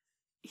like,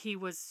 he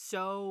was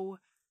so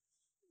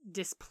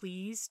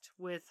displeased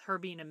with her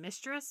being a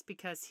mistress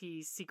because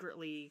he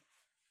secretly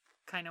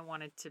kind of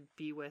wanted to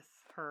be with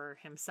her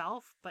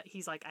himself, but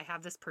he's like, I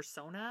have this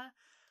persona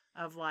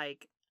of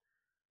like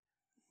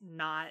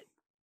not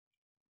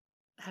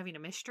having a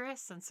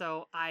mistress, and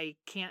so I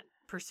can't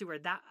pursue her.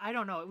 That, I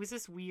don't know, it was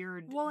this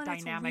weird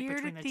dynamic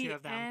between the two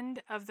of them. At the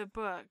end of the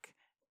book,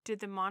 did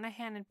the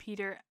Monahan and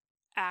Peter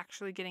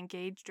actually get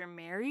engaged or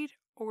married,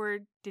 or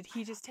did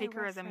he just take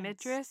her as a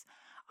mistress?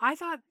 I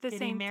thought the same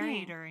thing.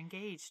 Married or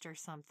engaged or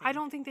something. I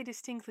don't think they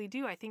distinctly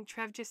do. I think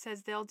Trev just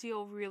says they'll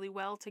deal really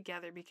well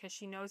together because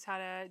she knows how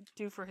to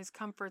do for his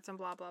comforts and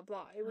blah, blah,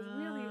 blah. It was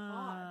really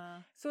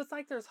odd. So it's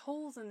like there's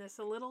holes in this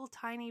a little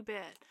tiny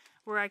bit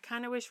where I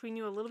kind of wish we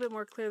knew a little bit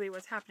more clearly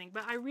what's happening.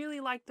 But I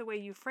really like the way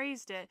you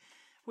phrased it,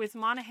 with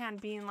Monahan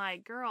being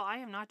like, girl, I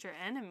am not your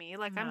enemy.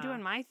 Like, I'm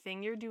doing my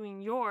thing. You're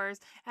doing yours.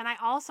 And I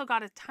also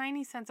got a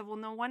tiny sense of, well,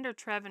 no wonder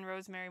Trev and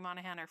Rosemary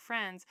Monahan are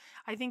friends.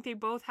 I think they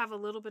both have a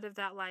little bit of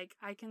that, like,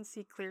 I can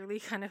see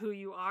clearly kind of who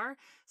you are.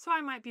 So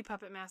I might be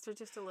puppet master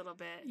just a little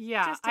bit.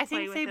 Yeah, I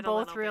think they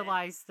both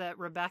realized that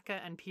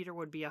Rebecca and Peter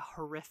would be a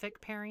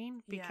horrific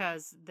pairing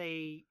because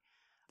they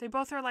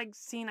both are like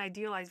seeing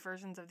idealized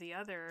versions of the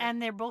other.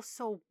 And they're both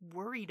so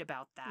worried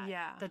about that.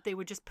 Yeah. That they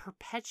would just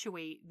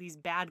perpetuate these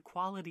bad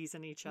qualities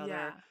in each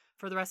other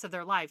for the rest of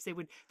their lives. They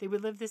would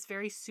live this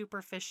very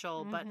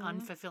superficial but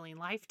unfulfilling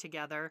life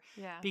together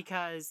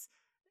because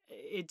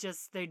it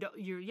just, they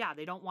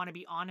don't want to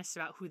be honest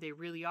about who they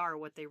really are or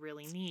what they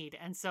really need.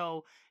 And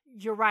so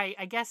you're right.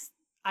 I guess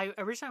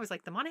originally I was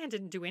like, the Monahan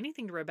didn't do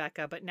anything to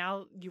Rebecca, but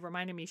now you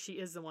reminded me she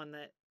is the one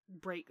that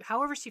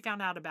however she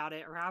found out about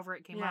it or however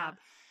it came up.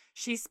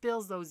 She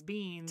spills those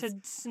beans to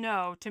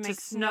Snow to make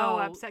Snow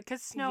upset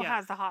because Snow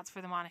has the hots for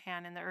the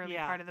Monahan in the early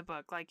part of the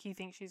book. Like, he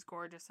thinks she's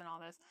gorgeous and all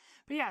this,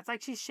 but it's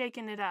like she's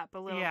shaking it up a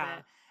little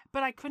bit.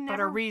 But I could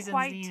never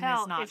quite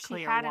tell if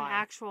she had an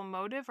actual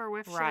motive or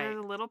if there's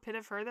a little bit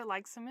of her that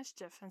likes some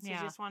mischief and she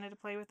just wanted to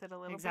play with it a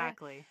little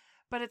bit.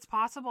 But it's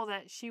possible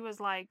that she was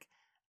like,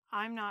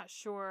 I'm not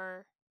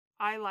sure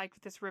I like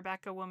this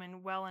Rebecca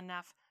woman well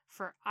enough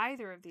for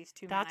either of these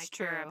two men I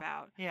care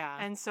about. Yeah.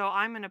 And so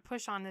I'm going to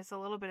push on this a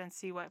little bit and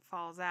see what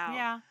falls out.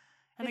 Yeah.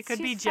 And it could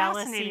be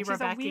jealousy,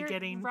 Rebecca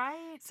getting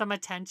some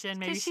attention.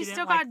 Maybe she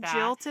didn't like that. She still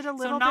got jilted a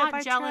little bit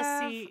by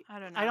jealousy. Trev. I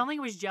don't know. I don't think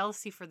it was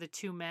jealousy for the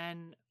two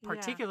men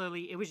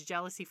particularly. It was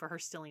jealousy for her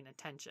stealing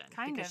attention.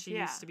 Because she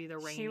used to be the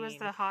reigning. She was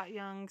the hot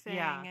young thing.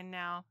 Yeah. And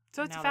now.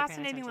 So it's a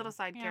fascinating little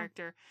side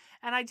character.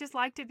 And I just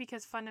liked it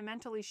because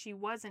fundamentally she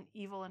wasn't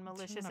evil and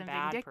malicious and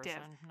vindictive.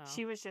 No.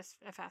 She was just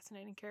a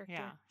fascinating character.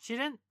 Yeah. She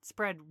didn't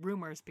spread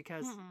rumors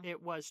because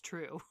it was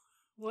true.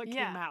 What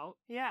came out.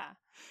 Yeah.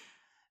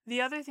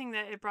 The other thing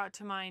that it brought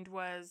to mind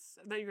was,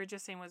 that you were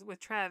just saying, was with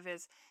Trev,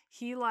 is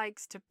he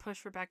likes to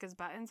push Rebecca's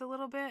buttons a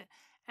little bit.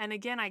 And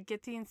again, I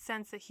get the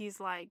sense that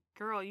he's like,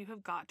 girl, you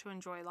have got to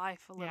enjoy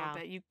life a little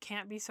bit. You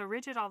can't be so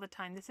rigid all the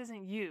time. This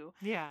isn't you.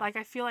 Yeah. Like,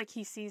 I feel like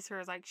he sees her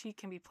as like, she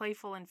can be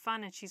playful and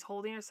fun, and she's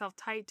holding herself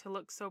tight to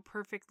look so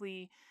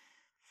perfectly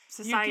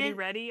society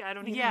ready. I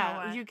don't even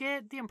know what. You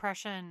get the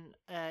impression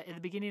in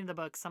the beginning of the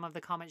book, some of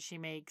the comments she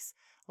makes,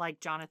 like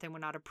Jonathan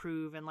would not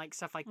approve and like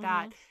stuff like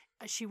that.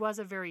 She was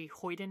a very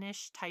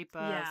hoydenish type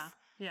of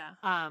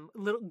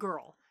little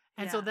girl.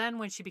 And so then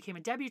when she became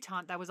a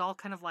debutante, that was all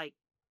kind of like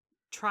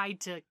tried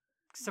to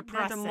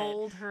suppress it. You have to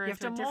mold her. You have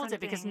to mold it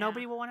because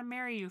nobody will want to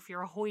marry you if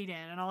you're a hoyden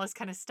and all this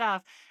kind of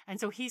stuff. And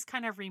so he's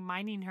kind of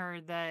reminding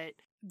her that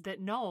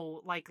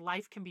no, like,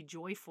 life can be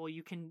joyful.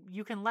 You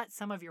can let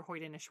some of your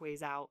hoydenish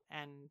ways out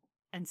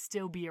and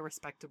still be a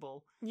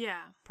respectable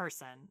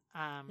person.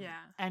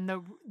 And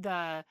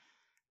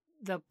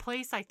the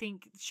place I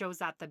think shows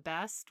that the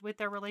best with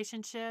their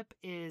relationship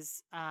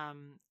is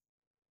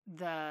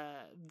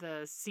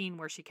the scene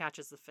where she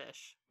catches the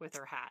fish with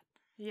her hat.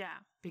 Yeah.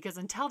 Because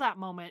until that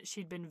moment,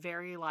 she'd been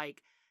very,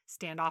 like,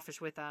 standoffish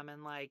with them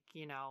and, like,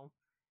 you know,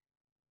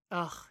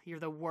 ugh, you're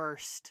the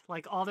worst.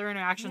 Like, all their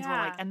interactions were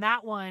like, and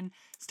that one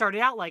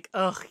started out like,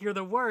 ugh, you're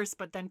the worst,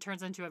 but then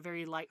turns into a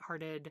very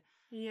lighthearted,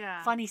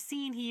 funny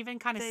scene. He even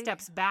kind of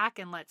steps back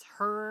and lets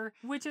her.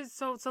 Which is,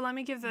 so let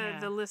me give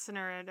the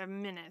listener a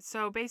minute.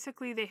 So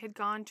basically they had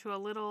gone to a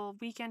little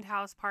weekend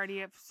house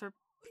party at Sir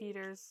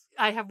Peter's.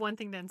 I have one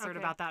thing to insert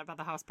about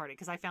the house party,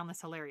 because I found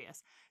this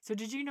hilarious. So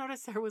did you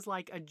notice there was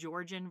like a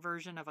Georgian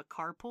version of a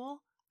carpool?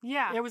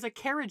 Yeah. There was a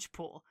carriage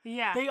pool.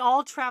 Yeah. They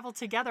all traveled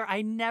together.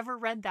 I never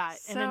read that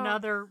in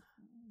another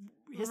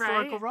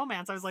historical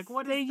romance. I was like,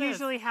 what is They this?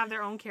 usually have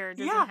their own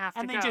carriages and have to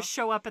and go. they just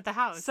show up at the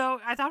house. So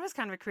I thought it was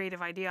kind of a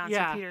creative idea on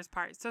Sir Peter's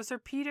part. So Sir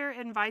Peter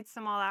invites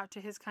them all out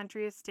to his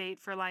country estate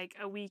for like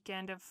a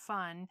weekend of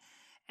fun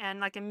and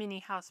like a mini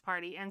house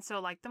party. And so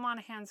like the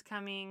Monaghan's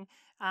coming,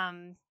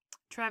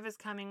 Trev is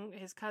coming,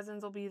 his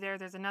cousins will be there.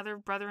 There's another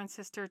brother and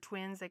sister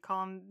twins. They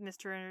call them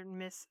Mr. and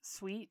Miss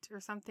Sweet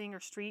or something, or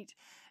Street.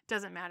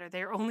 Doesn't matter.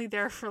 They're only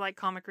there for like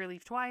comic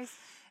relief twice.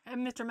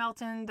 And Mr.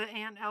 Melton, the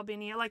Aunt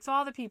Albinia, like, so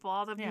all the people,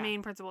 all the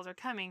main principals are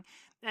coming.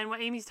 And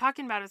what Amy's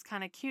talking about is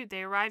kind of cute.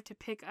 They arrive to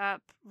pick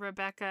up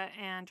Rebecca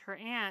and her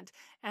aunt,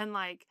 and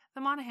like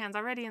the Monaghan's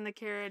already in the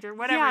carriage or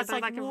whatever. Yeah, it's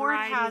like a Ward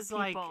variety has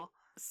of people. like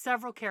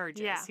several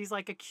carriages. Yeah. He's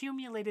like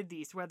accumulated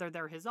these, whether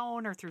they're his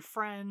own or through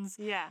friends.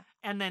 Yeah.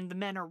 And then the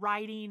men are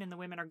riding and the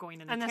women are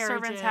going in the carriages. And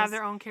the servants have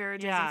their own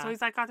carriages. Yeah. And so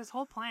he's like got this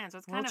whole plan. So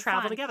it's kind of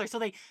travel fun. together. So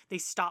they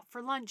stop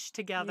for lunch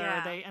together.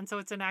 Yeah. And so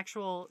it's an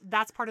actual,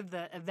 that's part of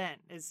the event,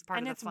 is part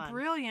of the fun. And it's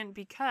brilliant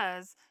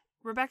because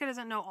Rebecca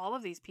doesn't know all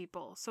of these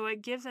people. So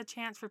it gives a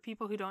chance for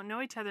people who don't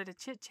know each other to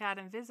chit chat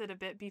and visit a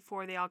bit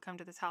before they all come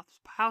to this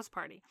house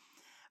party.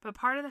 But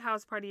part of the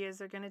house party is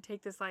they're going to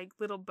take this like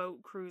little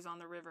boat cruise on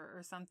the river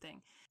or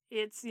something.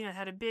 It's,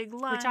 had a big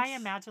lunch. Which I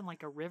imagine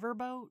like a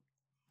riverboat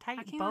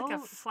type boat. Like a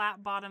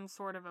flat bottom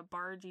sort of a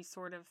bargey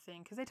sort of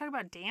thing. Because they talk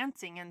about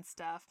dancing and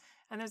stuff.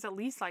 And there's at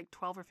least like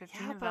 12 or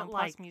 15 of them,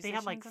 plus musicians they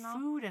had like and all.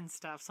 food and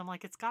stuff. So I'm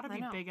like, it's got to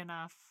be big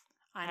enough.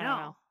 I don't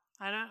know.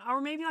 Or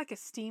maybe like a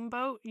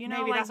steamboat, maybe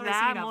like that's what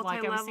that, I was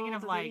thinking of. Like, I was thinking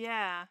of like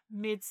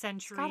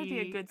mid-century. It's got to be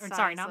a good size.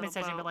 Sorry, not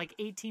mid-century, but like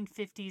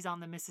 1850s on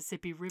the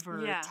Mississippi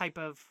River type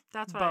of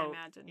That's what boat. I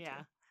imagined. Yeah.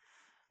 Too.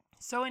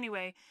 So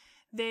anyway,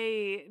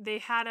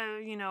 they had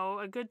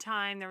a good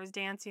time. There was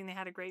dancing. They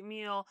had a great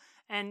meal,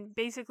 and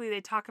basically they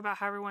talk about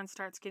how everyone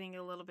starts getting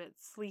a little bit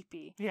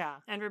sleepy. Yeah.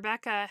 And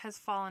Rebecca has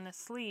fallen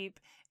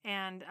asleep,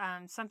 and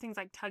something's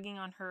like tugging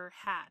on her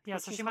hat. Yeah,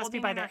 so she must be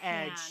by the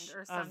edge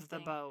of the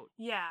boat.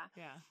 Yeah.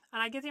 Yeah.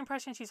 And I get the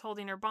impression she's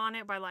holding her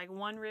bonnet by like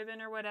one ribbon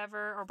or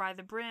whatever, or by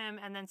the brim,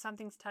 and then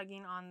something's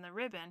tugging on the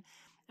ribbon.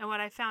 And what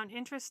I found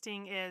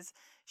interesting is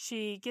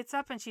she gets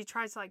up and she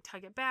tries to like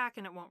tug it back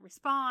and it won't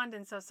respond.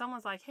 And so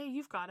someone's like, hey,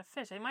 you've got a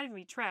fish. It might even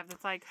be Trev.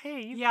 It's like,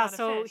 hey, you've got a fish.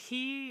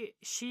 So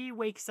she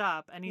wakes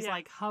up and he's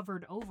like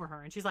hovered over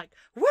her and she's like,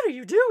 what are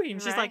you doing?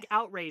 She's like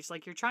outraged.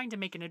 Like, you're trying to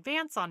make an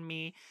advance on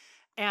me.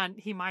 And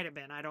he might have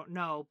been, I don't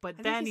know. But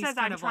then he says,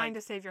 I'm trying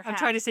to save your hat. I'm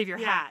trying to save your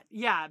hat.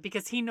 Yeah,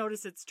 because he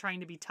noticed it's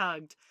trying to be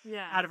tugged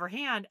out of her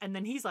hand. And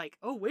then he's like,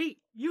 oh, wait,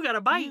 you got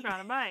a bite. You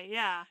got a bite,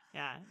 yeah.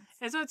 Yeah.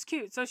 And so it's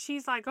cute. So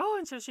she's like, oh,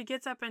 and so she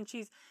gets up and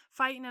she's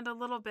fighting it a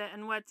little bit.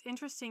 And what's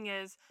interesting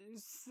is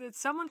that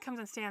someone comes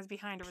and stands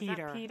behind her. Was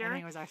that Peter? I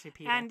think it was actually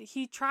Peter. And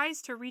he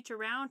tries to reach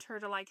around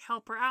her to like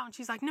help her out. And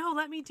she's like, no,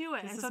 let me do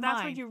it. And so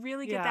that's where you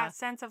really get that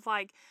sense of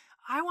like,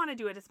 I want to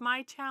do it. It's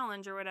my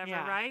challenge or whatever,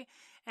 right?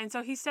 And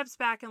so he steps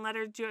back and let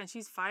her do it, and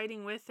she's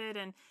fighting with it,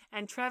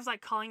 and Trev's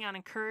like calling out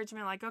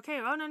encouragement, like, okay,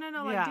 oh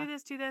no, like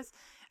do this,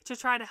 to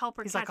try to help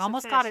her. He's catch like,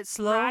 almost the fish, got it,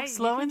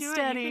 slow and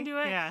steady. You can do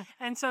it. Yeah.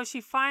 And so she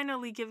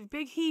finally gives a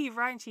big heave,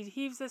 right? And she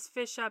heaves this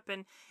fish up,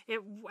 and it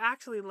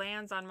actually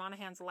lands on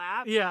Monaghan's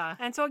lap. Yeah.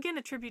 And so again,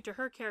 a tribute to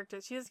her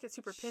character. She doesn't get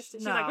super pissed.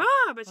 She's No. like,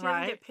 but she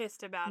doesn't get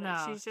pissed about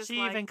it. She's just she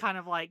like, even kind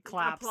of like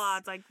claps,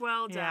 applauds, like,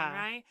 well done,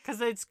 right? Because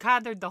it's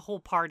gathered the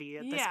whole party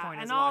at this point.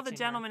 And all the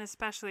gentlemen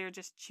especially are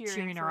just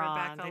cheering for her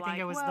Rebecca. on. They like, think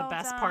it was well the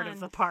best done. part of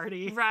the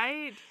party,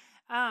 right?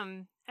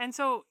 And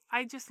so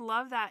I just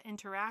love that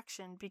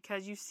interaction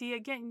because you see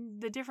again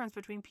the difference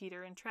between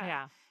Peter and Trev.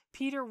 Yeah.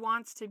 Peter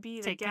wants to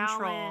be the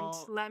gallant,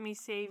 let me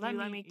save you,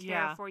 let me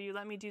care for you,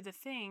 let me do the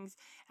things.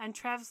 And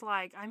Trev's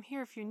like, I'm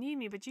here if you need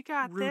me, but you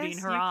got rooting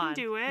this. her you on.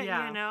 can do it,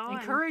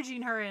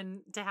 encouraging her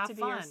and to have to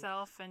fun. be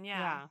herself. And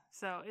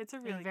so it's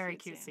a really very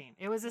cute scene.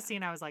 It was a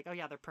scene I was like, oh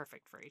yeah, they're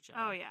perfect for each other.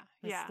 Oh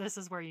yeah, This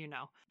is where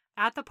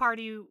At the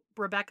party,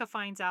 Rebecca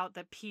finds out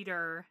that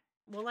Peter.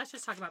 Well, let's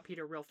just talk about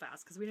Peter real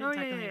fast because we didn't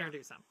technically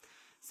introduce him.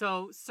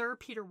 So Sir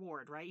Peter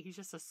Ward, right? He's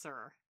just a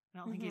sir. I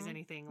don't think he's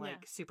anything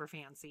like super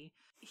fancy.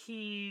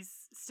 He's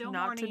still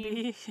not mourning. to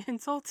be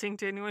insulting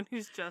to anyone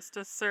who's just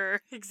a sir.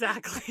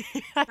 Exactly.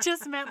 I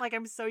just meant like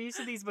I'm so used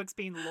to these books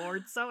being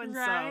Lord so and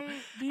so,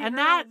 and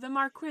that the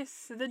Marquis,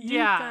 the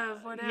Duke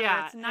of whatever.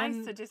 Yeah, it's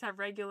nice to just have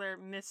regular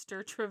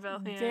Mr.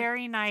 Trevelyan.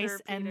 Very nice,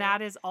 and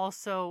that is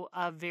also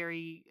a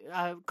very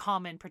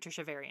common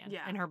Patricia variant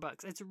in her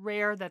books. It's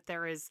rare that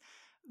there is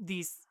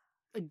these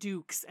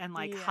dukes and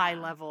like high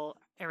level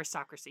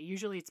aristocracy.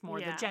 Usually it's more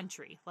the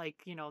gentry, like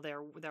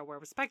they're well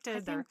respected. I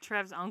think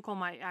Trev's uncle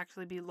might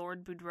actually be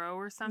Lord Boudreaux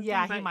or something.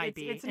 Yeah, but he might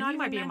be. It's and not he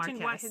might even be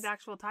mentioned what his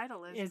actual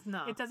title is.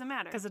 No, it doesn't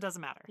matter because it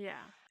doesn't matter. Yeah.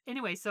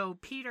 Anyway, so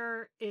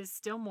Peter is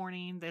still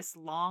mourning this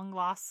long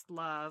lost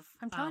love.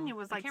 I'm telling you, it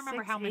was like I can't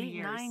remember how many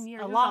years. 9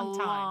 years. A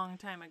long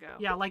time ago.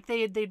 Yeah, like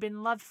they'd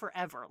been loved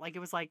forever. Like it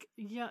was like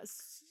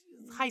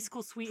high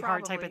school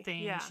sweetheart type of Probably,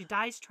 thing. yeah. She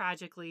dies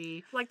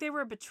tragically. Like they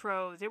were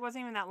betrothed. It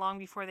wasn't even that long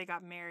before they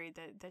got married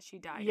that she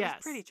died. Yes. It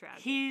was pretty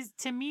tragic. He,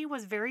 to me,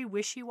 was very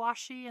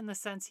wishy-washy in the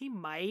sense he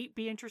might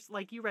be interested,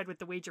 like you read with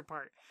the wager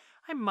part.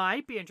 I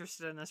might be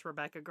interested in this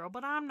Rebecca girl,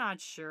 but I'm not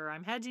sure.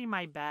 I'm hedging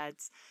my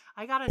bets.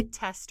 I gotta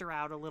test her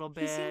out a little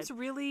bit. He seems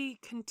really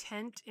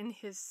content in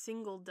his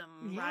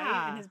singledom, right?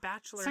 Yeah. In his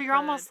bachelorhood. So you're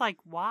almost like,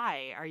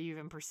 why are you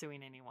even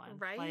pursuing anyone?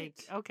 Right.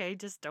 Like, okay,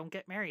 just don't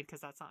get married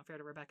because that's not fair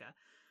to Rebecca.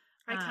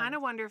 I kind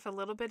of wonder if a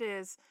little bit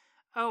is,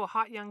 oh,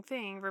 hot young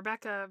thing.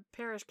 Rebecca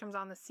Parrish comes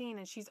on the scene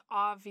and she's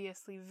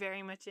obviously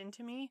very much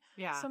into me.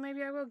 Yeah. So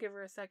maybe I will give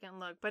her a second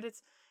look. But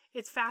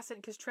it's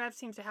fascinating because Trev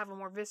seems to have a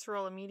more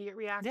visceral, immediate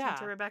reaction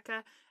to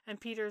Rebecca. And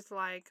Peter's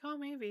like, oh,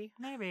 maybe.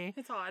 Maybe.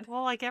 It's odd.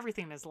 Well, like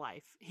everything in his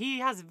life. He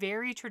has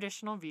very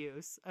traditional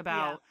views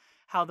about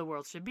how the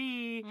world should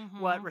be,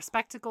 what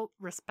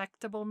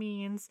respectable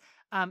means.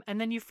 And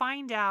then you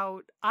find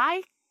out,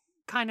 I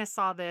kind of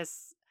saw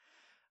this,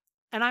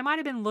 and I might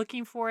have been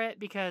looking for it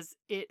because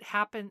it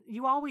happened.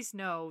 You always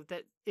know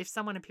that if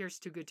someone appears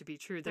too good to be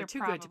true, they're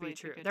too good to be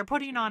true. They're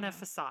putting on a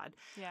facade.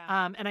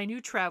 Yeah. And I knew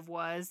Trev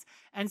was.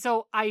 And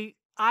so I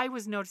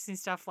was noticing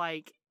stuff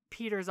like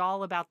Peter's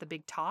all about the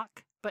big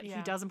talk, but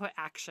he doesn't put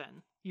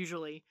action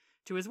usually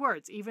to his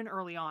words, even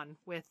early on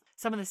with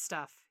some of the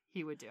stuff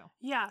he would do.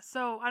 Yeah,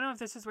 so I don't know if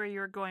this is where you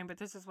were going, but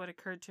this is what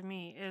occurred to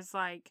me, is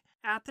like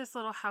at this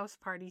little house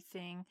party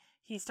thing,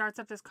 he starts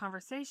up this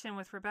conversation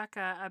with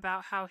Rebecca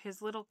about how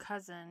his little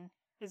cousin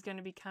is going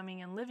to be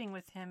coming and living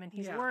with him, and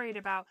he's worried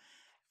about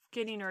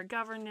getting her a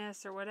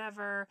governess or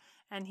whatever,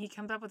 and he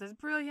comes up with this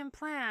brilliant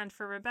plan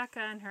for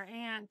Rebecca and her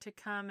aunt to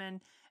come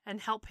and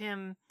help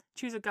him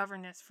choose a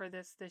governess for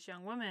this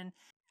young woman.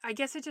 I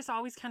guess it just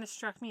always kind of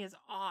struck me as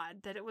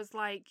odd that it was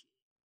like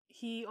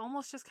he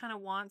almost just kind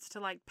of wants to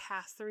like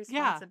pass the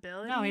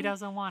responsibility. No, he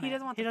doesn't want it. He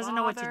doesn't want He the doesn't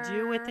know what to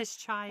do with bother. this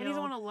child. He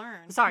doesn't want to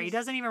learn. Sorry, he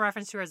doesn't even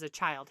reference to her as a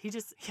child. He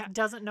just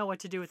doesn't know what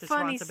to do with this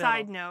Funny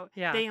responsibility. side note,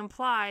 Yeah. they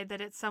imply that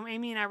it's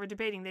Amy and I were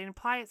debating, they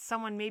imply it's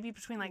someone maybe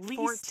between like At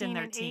least 14 in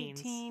their and teens.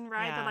 18,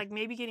 right? Yeah. But like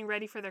maybe getting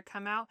ready for their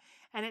come out,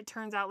 and it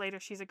turns out later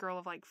she's a girl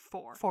of like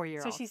 4.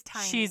 4-year-old. So she's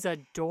tiny. She's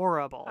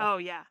adorable. Oh,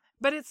 yeah.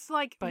 But it's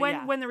like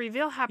when the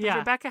reveal happens,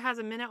 Rebecca has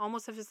a minute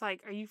almost of just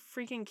like, are you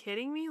freaking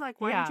kidding me? Like,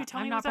 why didn't you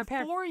tell me it was a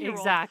 4-year-old?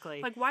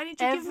 Exactly. Like, why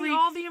didn't you give me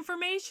all the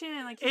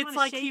information? Like, it's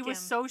like he was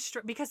so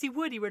because he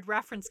would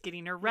reference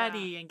getting her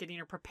ready and getting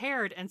her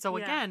prepared. And so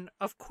again,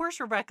 of course,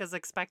 Rebecca's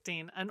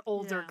expecting an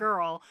older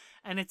girl,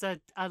 and it's a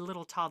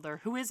little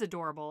toddler who is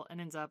adorable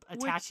and ends up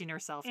attaching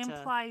herself to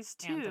implies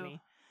too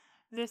Anthony.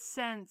 This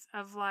sense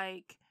of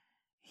like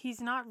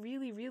he's not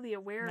really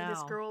aware of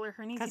this girl or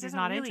her needs. He doesn't he's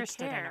not really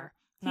interested care. in her.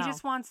 He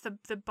just wants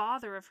the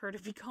bother of her to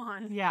be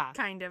gone. Yeah.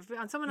 Kind of.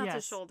 On someone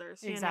else's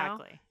shoulders. You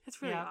exactly. know?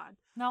 It's really odd.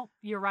 No,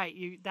 you're right.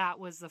 That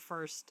was the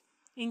first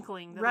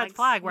inkling. That red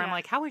flag where I'm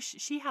like, how is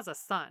she has a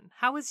son?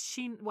 How is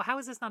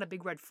this not a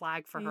big red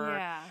flag for her?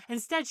 Yeah.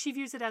 Instead, she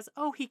views it as,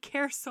 oh, he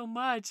cares so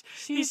much.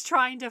 He's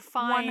trying to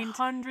find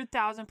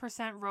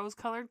 100,000%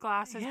 rose-colored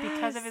glasses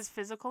because of his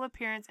physical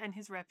appearance and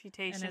his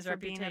reputation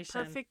being a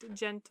perfect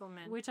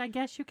gentleman. Which I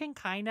guess you can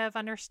kind of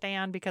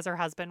understand because her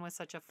husband was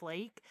such a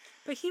flake.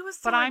 But he was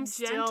but I'm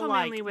still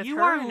like, with you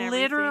her are and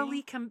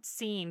literally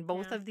seeing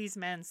both of these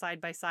men side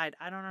by side.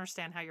 I don't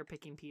understand how you're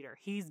picking Peter.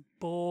 He's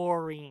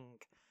boring.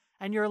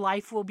 And your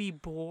life will be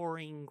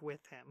boring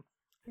with him.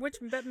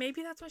 But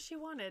maybe that's what she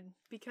wanted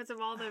because of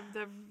all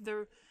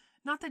the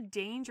not the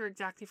danger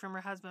exactly from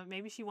her husband.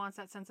 Maybe she wants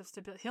that sense of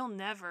stability. He'll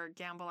never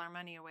gamble our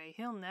money away.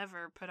 He'll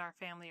never put our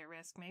family at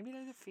risk. Maybe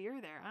there's a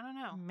fear there. I don't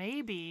know.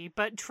 Maybe,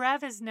 but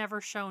Trev has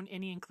never shown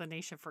any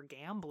inclination for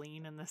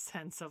gambling in the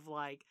sense of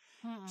like,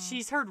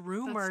 she's heard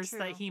rumors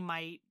that he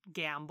might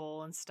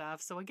gamble and stuff.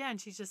 So again,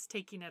 she's just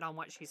taking it on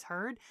what she's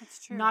heard.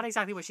 That's true. Not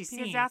exactly what she's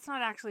because seen. That's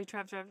not actually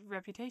Trev's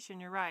reputation.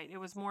 You're right. It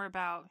was more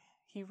about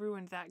he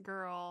ruined that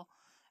girl.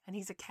 And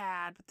he's a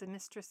cad, but the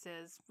mistress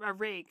is a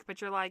rake.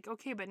 But you're like,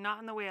 okay, but not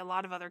in the way a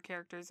lot of other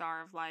characters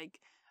are of like,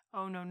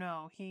 oh,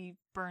 no, he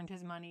burned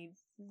his money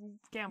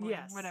gambling,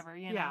 whatever,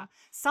 you know.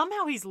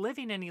 Somehow he's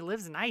living and he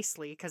lives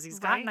nicely because he's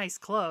got nice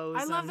clothes.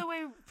 I love the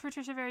way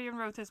Patricia Varian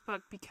wrote this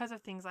book because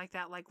of things like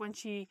that. Like when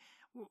she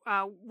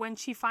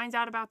finds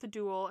out about the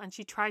duel and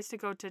she tries to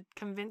go to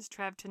convince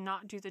Trev to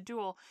not do the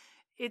duel,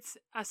 it's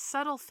a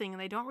subtle thing.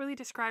 They don't really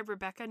describe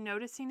Rebecca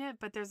noticing it,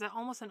 but there's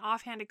almost an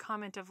offhanded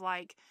comment of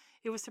like,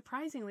 it was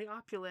surprisingly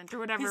opulent or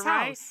whatever, his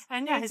right? House.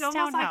 And yeah, it's his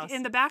almost townhouse. like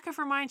in the back of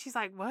her mind, she's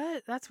like,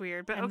 what? That's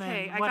weird. But and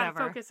okay, I whatever.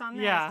 gotta focus on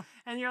this. Yeah.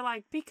 And you're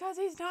like, because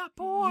he's not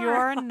poor.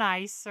 You're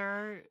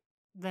nicer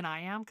than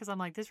I am because I'm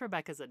like, this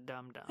Rebecca's a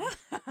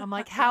dum-dum. I'm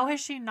like, how has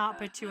she not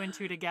put 2 and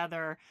 2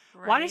 together?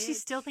 Right? Why does she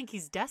still think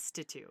he's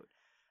destitute?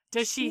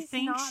 Does she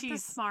think not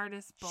she's the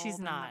smartest bulb she's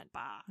in not. the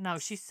box. No,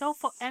 she's so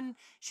and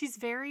she's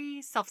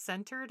very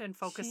self-centered and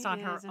focused on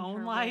her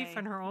own life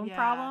and her own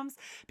problems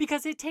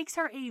because it takes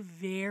her a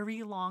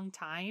very long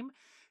time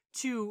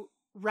to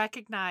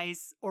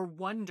recognize or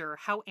wonder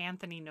how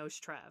Anthony knows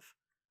Trev.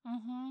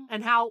 Mm-hmm.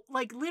 And how,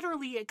 like,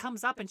 literally it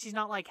comes up and she's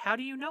not like, how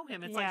do you know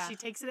him? It's like she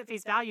takes it at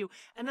face value.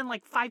 And then,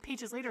 like, 5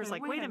 pages later, it's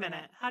like, wait a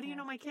minute. How do you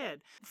know my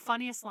kid?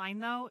 Funniest line,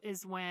 though,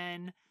 is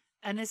when,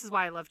 and this is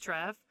why I love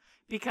Trev,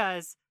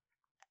 because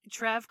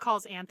Trev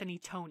calls Anthony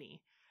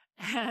Tony.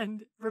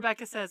 And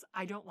Rebecca says,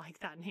 I don't like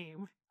that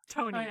name,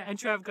 Tony. Oh, yeah. And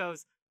Trev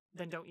goes,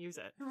 then don't use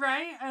it.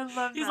 Right? I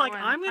love He's that like,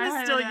 one. I'm going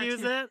to still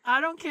use it.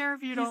 I don't care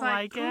if you don't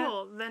like it.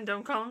 Cool, then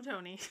don't call him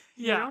Tony.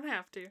 Yeah. You don't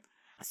have to.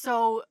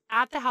 So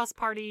at the house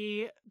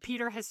party,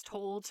 Peter has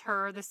told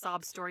her the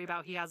sob story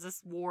about he has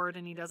this ward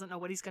and he doesn't know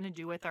what he's going to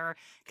do with her,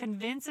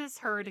 convinces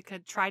her to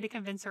try to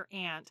convince her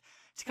aunt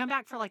to come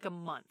back for like a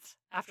month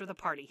after the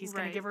party. He's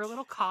going to give her a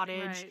little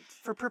cottage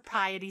for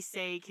propriety's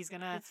sake. He's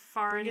going to It's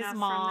far bring enough his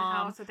mom from the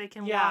house that they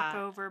can walk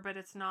over, but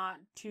it's not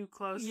too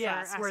close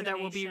for where there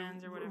will be or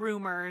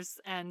rumors,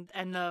 and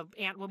the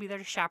aunt will be there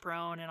to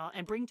chaperone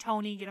and bring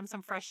Tony, get him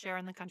some fresh air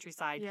in the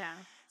countryside. Yeah.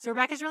 So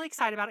Rebecca's really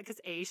excited about it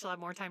because A, she'll have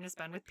more time to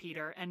spend with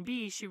Peter, and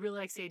B, she really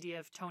likes the idea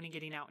of Tony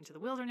getting out into the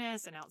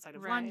wilderness and outside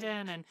of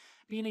London and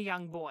being a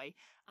young boy.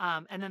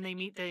 And then they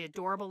meet the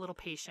adorable little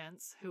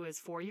Patience, who is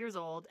 4 years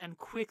old and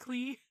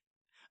quickly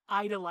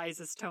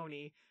idolizes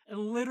Tony and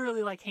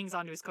literally like hangs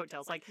onto his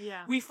coattails. Like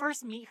we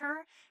first meet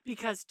her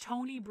because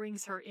Tony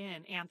brings her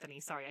in.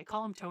 Anthony, sorry, I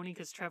call him Tony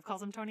because Trev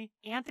calls him Tony.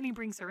 Anthony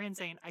brings her in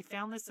saying, I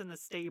found this in the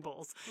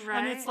stables.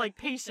 And it's like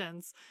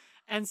Patience.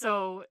 And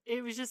so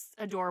it was just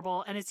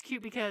adorable. And it's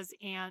cute because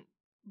Aunt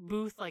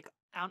Booth, like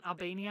Aunt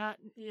Albania,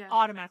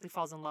 automatically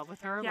falls in love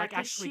with her. Like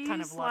actually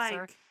kind of loves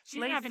her. She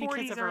didn't have any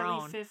kids of her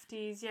own. Early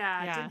 50s,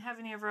 didn't have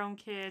any of her own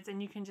kids,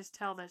 and you can just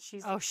tell that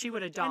she's... Oh, she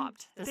would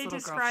adopt this little girl. They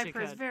describe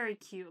her as very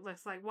cute.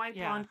 Looks like white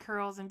blonde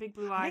curls and big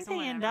blue eyes. I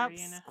think they end up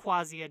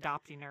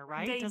quasi-adopting her,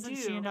 right? Doesn't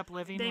she end up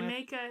living They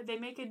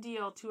make a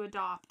deal to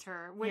adopt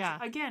her, which,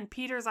 again,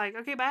 Peter's like,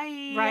 okay,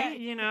 bye. Right?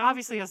 You know?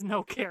 Obviously has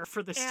no care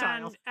for this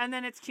child. And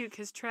then it's cute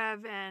because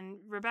Trev and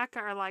Rebecca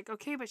are like,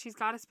 okay, but she's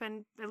got to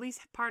spend at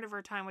least part of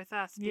her time with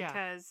us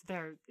because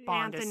their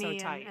bond Anthony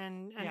is so tight.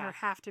 And her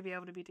have to be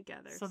able to be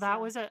together. So that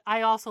was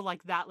I also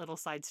like that little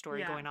side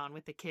story going on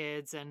with the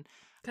kids. And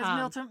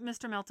because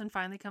Mr. Milton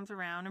finally comes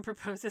around and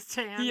proposes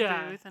to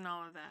Aunt Booth and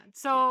all of that.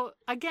 So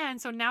again,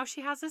 now she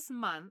has this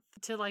month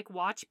to like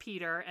watch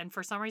Peter, and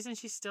for some reason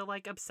she's still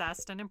like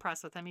obsessed and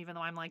impressed with him, even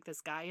though I'm like,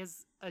 this guy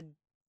is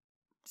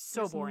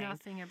so boring.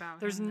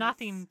 There's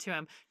nothing to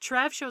him.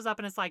 Trev shows up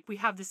and it's like, we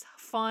have this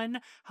fun,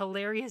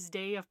 hilarious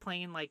day of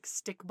playing like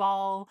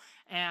stickball,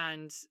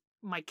 and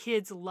my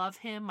kids love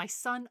him. My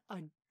son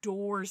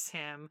adores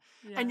him.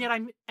 And yet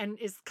and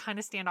is kind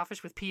of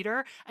standoffish with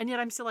Peter. And yet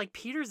I'm still like,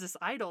 Peter's this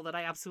idol that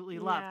I absolutely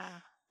love.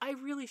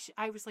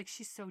 I was like,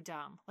 she's so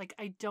dumb. Like,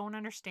 I don't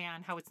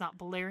understand how it's not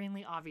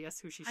blaringly obvious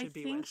who she should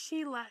be with. I think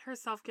she let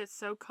herself get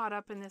so caught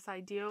up in this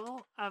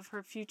ideal of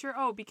her future.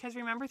 Oh, because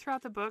remember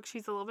throughout the book,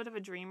 she's a little bit of a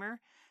dreamer.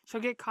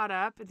 She'll get caught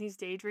up in these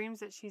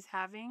daydreams that she's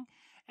having.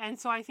 And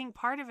so I think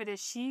part of it is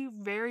she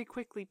very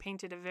quickly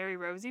painted a very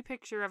rosy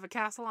picture of a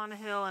castle on a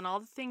hill and all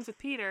the things with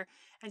Peter.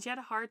 And she had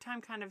a hard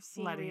time kind of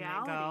seeing letting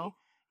reality. It go.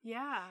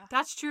 Yeah.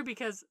 That's true,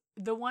 because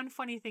the one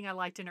funny thing I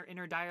liked in her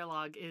inner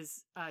dialogue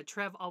is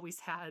Trev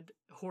always had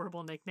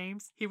horrible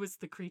nicknames. He was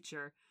the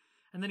creature,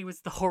 and then he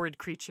was the horrid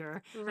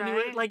creature.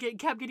 Right. And it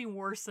kept getting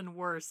worse and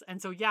worse.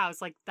 And so, yeah, it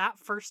was like that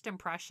first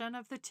impression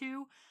of the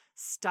two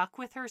stuck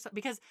with her. So,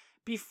 because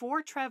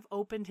before Trev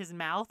opened his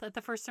mouth at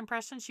the first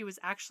impression, she was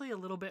actually a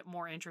little bit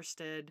more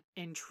interested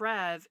in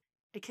Trev.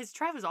 Because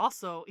Trev is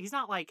also, he's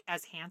not like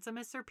as handsome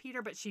as Sir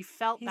Peter, but she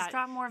felt he's that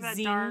got more of that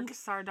zing, dark,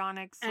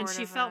 sardonic sort and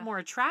she felt more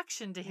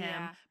attraction to him.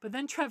 Yeah. But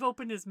then Trev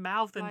opened his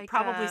mouth and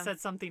probably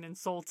said something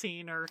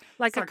insulting or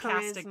like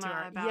sarcastic to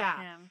her. About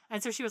him.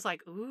 And so she was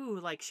like, ooh,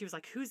 like she was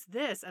like, who's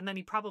this? And then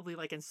he probably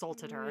like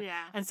insulted her.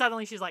 Yeah. And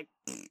suddenly she's like,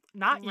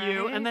 not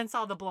you. And then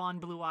saw the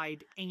blonde,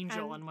 blue-eyed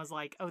angel and was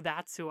like, oh,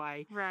 that's who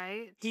I.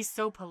 Right. He's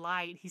so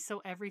polite. He's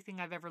so everything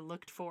I've ever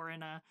looked for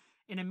in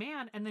a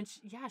man. And then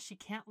she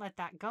can't let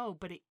that go.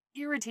 But it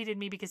irritated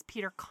me because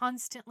Peter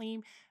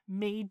constantly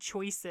made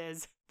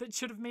choices that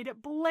should have made it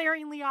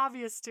blaringly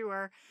obvious to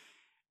her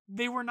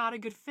they were not a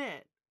good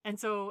fit. And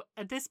so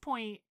at this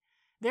point,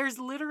 there's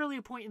literally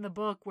a point in the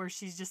book where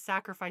she's just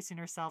sacrificing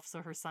herself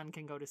so her son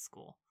can go to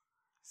school.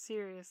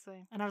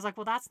 Seriously. And I was like,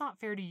 well, that's not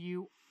fair to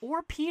you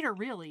or Peter,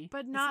 really.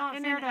 But not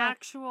in an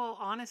actual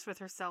honest with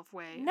herself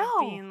way. No.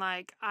 Of being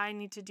like, I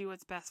need to do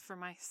what's best for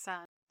my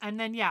son. And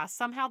then,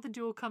 somehow the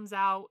duel comes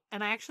out.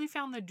 And I actually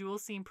found the duel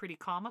scene pretty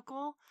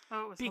comical.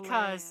 Oh, it was because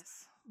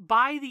hilarious.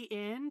 By the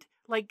end,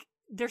 like,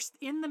 they're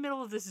in the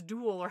middle of this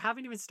duel or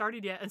haven't even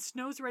started yet. And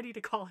Snow's ready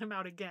to call him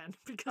out again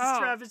because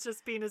Trev is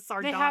just being as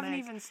sardonic. They haven't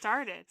even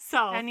started.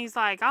 And he's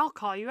like, I'll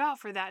call you out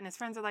for that. And his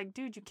friends are like,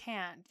 dude, you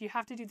can't. You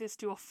have to do this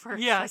duel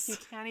first. Yes. Like,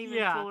 you can't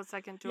even pull a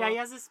second duel. Yeah, he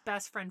has this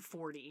best friend,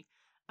 40.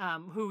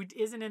 Who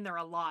isn't in there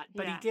a lot,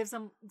 but he gives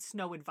him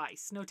Snow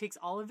advice. Snow takes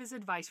all of his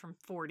advice from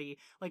 40.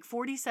 Like,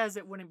 40 says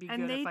it wouldn't be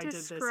good if I did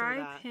this or that. And they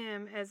describe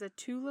him as a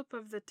tulip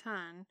of the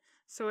tongue.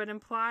 So it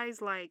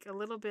implies, like, a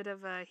little bit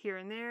of a here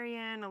and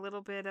there-ian, a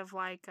little bit of,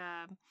 like,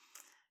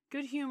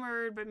 good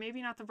humored, but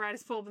maybe not the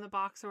brightest bulb in the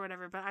box or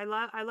whatever. But I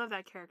love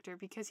that character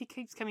because he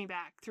keeps coming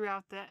back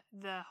throughout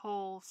the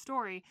whole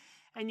story,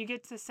 and you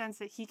get the sense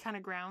that he kind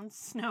of grounds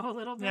Snow a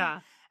little bit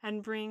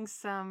and brings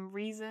some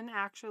reason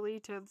actually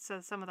to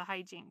some of the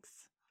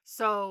hijinks.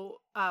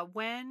 So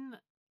when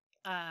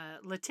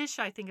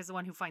Letitia, I think, is the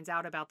one who finds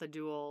out about the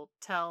duel,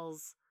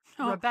 tells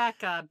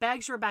Rebecca,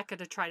 begs Rebecca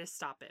to try to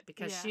stop it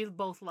because she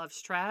both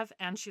loves Trev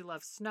and she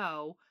loves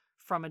Snow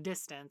from a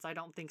distance. I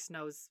don't think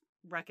Snow's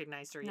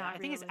recognized her yet. I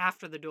think it's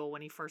after the duel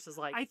when he first is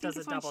like, does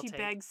a double take. I think it's when she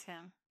begs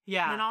him.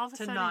 Yeah. And then all of a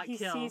sudden he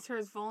sees her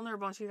as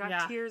vulnerable and she's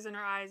got tears in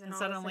her eyes and all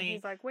suddenly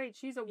he's like, wait,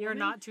 she's a woman? You're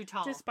not too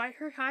tall. Despite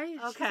her height,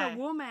 she's a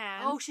woman.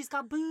 Oh, she's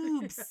got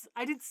boobs.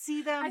 I didn't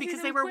see them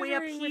because they were way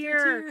up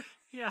here.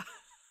 Yeah.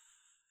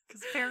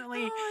 Because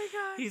apparently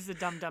he's a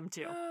dum-dum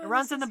too. It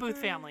runs in the Booth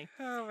family.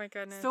 Oh my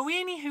goodness. So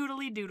weenie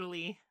hoodly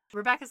doodly.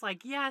 Rebecca's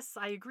like, yes,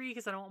 I agree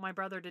because I don't want my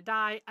brother to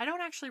die. I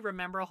don't actually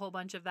remember a whole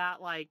bunch of that.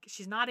 Like,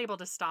 she's not able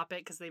to stop it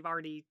because they've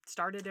already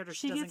started it or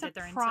she doesn't get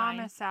there in time.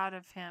 She gets a promise out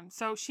of him.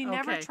 So she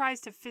never tries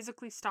to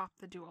physically stop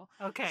the duel.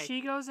 Okay.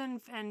 She goes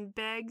in and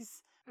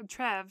begs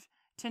Trev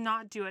to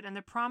not do it. And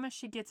the promise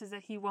she gets is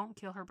that he won't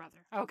kill her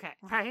brother. Okay.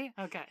 Right?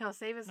 Okay. He'll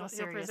save his life.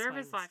 He'll preserve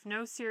his life.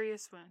 No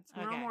serious wounds.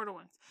 No mortal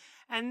wounds.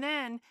 And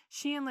then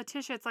she and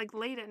Letitia, it's like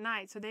late at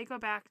night. So they go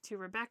back to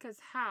Rebecca's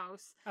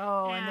house.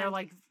 Oh, and they're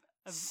like...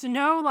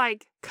 Snow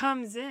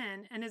comes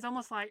in and is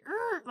almost like,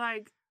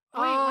 wait,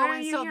 why are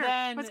you here?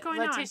 Then what's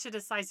going on? Letitia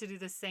decides to do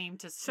the same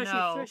to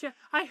Snow. So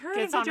I heard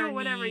her do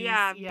whatever,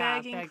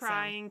 begging,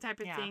 crying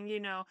type of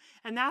thing,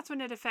 and that's when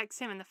it affects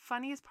him. And the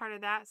funniest part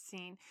of that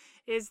scene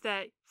is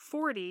that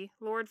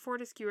Lord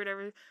Fortescue or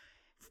whatever,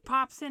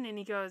 pops in and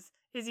he goes,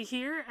 is he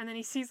here? And then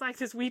he sees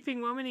this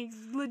weeping woman. He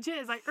legit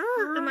is like,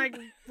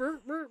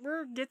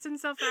 and gets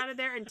himself out of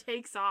there and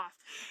takes off.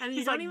 And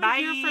you don't even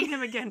hear from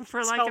him again for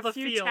a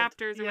few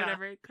chapters or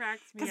whatever. It cracks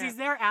me up. Because he's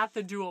there at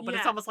the duel, but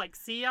it's almost like,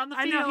 see you on the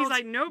field. I know. He's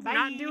like, nope,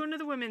 not doing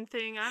the women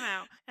thing. I'm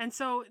out. And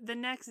so the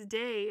next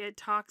day it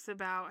talks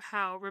about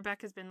how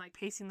Rebecca's been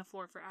pacing the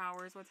floor for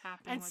hours. What's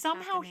happening? And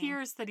somehow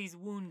hears that he's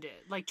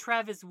wounded. Like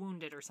Trev is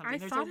wounded or something.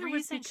 There's a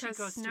reason she goes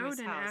to his house.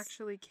 Snowden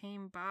actually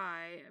came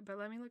by, but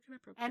let me look it up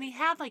real quick. And he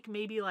had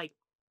maybe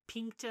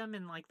pinked him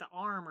in the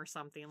arm or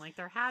something.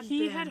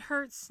 He had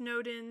hurt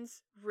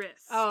Snowden's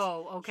wrist.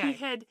 Oh, okay. He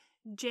had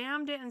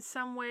jammed it in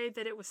some way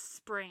that it was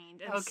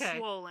sprained and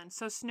swollen.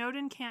 So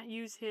Snowden can't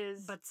use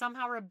his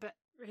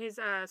his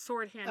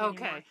sword hand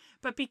anymore.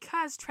 But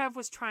because Trev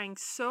was trying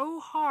so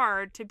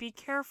hard to be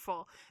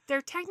careful,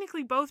 they're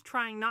technically both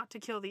trying not to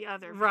kill the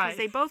other. Because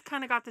they both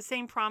kind of got the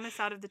same promise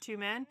out of the two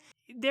men.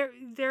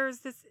 There's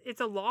this,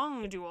 it's a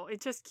long duel. It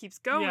just keeps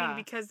going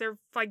because they're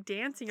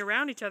dancing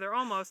around each other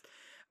almost.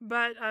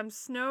 But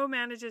Snow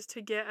manages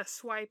to get a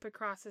swipe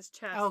across his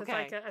chest.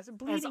 Okay. It's a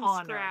bleeding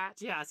scratch.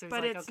 Yeah, so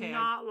but it's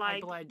not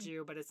I bled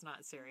you, but it's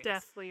not serious.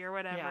 Deathly or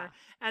whatever. Yeah.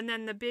 And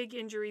then the big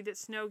injury that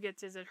Snow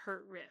gets is a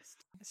hurt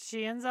wrist.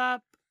 She ends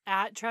up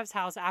at Trev's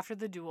house after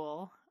the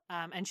duel,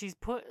 and she's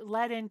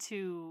led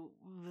into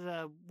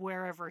the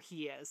wherever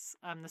he is.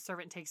 The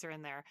servant takes her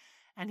in there,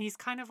 and he's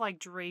kind of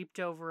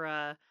draped over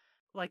a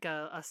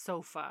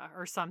sofa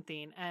or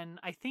something. And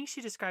I think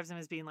she describes him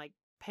as being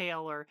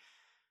pale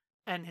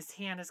and his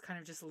hand is kind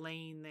of just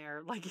laying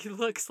there. He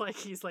looks like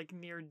he's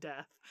near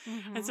death.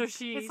 Mm-hmm. And so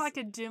it's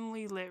a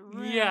dimly lit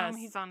room. Yes.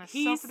 He's on a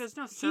sofa. There's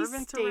no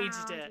servants around. He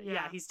staged it.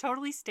 Yeah, he's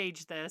totally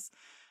staged this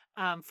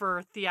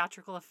for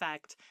theatrical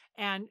effect.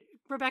 And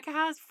Rebecca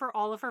for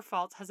all of her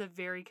faults, has a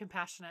very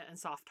compassionate and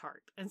soft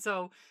heart. And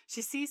so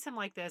she sees him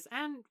like this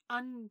and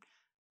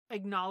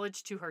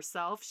unacknowledged to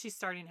herself, she's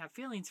starting to have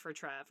feelings for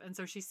Trev. And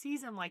so she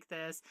sees him like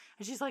this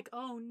and she's like,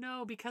 oh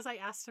no, because I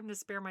asked him to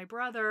spare my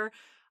brother,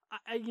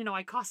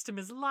 I cost him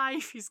his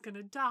life. He's going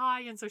to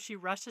die. And so she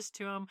rushes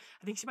to him.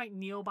 I think she might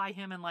kneel by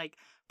him and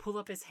pull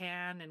up his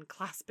hand and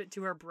clasp it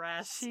to her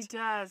breast. She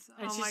does.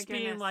 And she's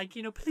being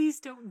please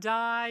don't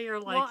die.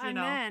 Or and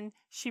then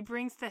she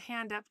brings the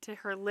hand up to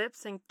her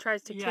lips and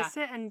tries to kiss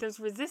it. And there's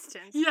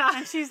resistance. Yeah.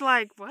 And she's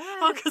like, what?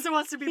 Oh, because it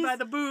wants to be by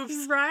the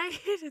boobs. Right?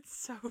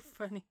 It's so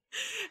funny.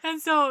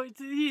 And so,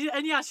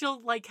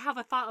 she'll have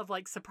a thought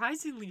of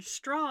surprisingly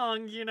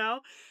strong,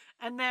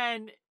 And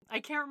then I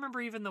can't remember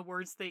even the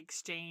words they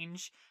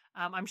exchange.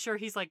 I'm sure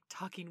he's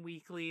talking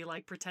weakly,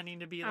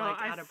 pretending to be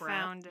out of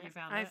breath.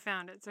 I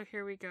found it. So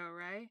here we go,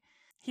 right?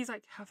 He's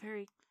like, how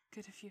very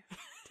good of you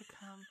to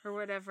come or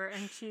whatever.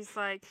 And she's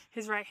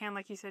his right hand,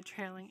 like you said,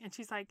 trailing. And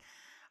she's like,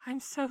 I'm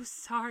so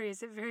sorry.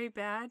 Is it very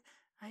bad?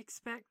 I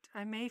expect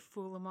I may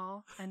fool them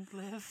all and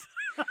live.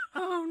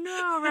 Oh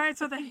no, right?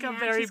 So then a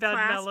very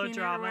bad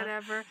melodrama or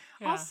whatever.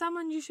 Yeah. Oh,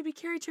 someone, you should be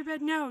carried to your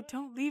bed. No,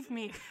 don't leave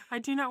me. I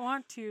do not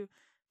want to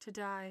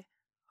die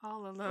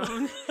all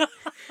alone.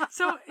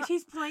 So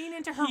he's playing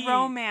into her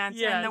romance,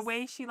 and the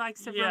way she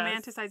likes to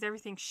romanticize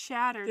everything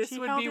shattered. This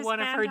would be one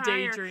of her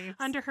daydreams.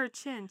 Under her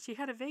chin. She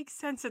had a vague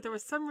sense that there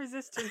was some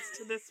resistance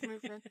to this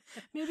movement.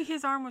 Maybe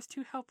his arm was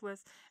too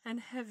helpless and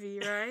heavy,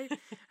 right?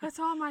 That's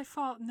all my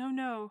fault.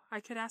 No. I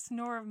could ask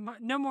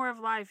no more of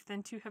life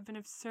than to have been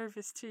of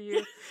service to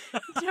you.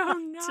 No.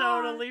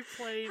 Totally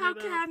playing How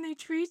can they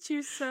treat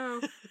you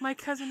so? My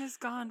cousin is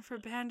gone for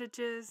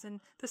bandages, and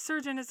the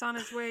surgeon is on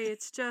his way.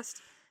 It's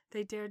just...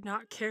 they dared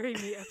not carry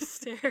me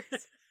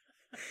upstairs.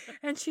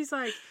 And she's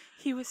like,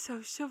 he was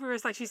so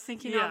chivalrous. Like, she's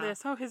thinking all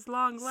this. Oh, his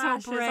long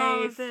lashes, so brave.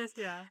 all of this.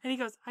 Yeah. And he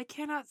goes, I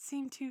cannot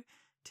seem to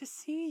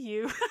see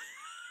you.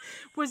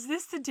 Was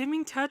this the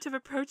dimming touch of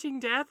approaching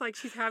death? Like,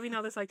 she's having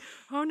all this, like,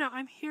 oh, no,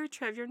 I'm here,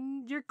 Trev.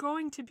 You're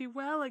going to be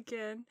well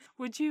again.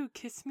 Would you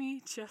kiss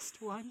me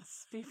just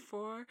once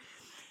before?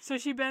 So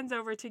she bends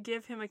over to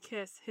give him a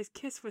kiss. His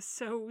kiss was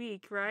so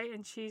weak, right?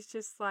 And she's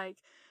just like...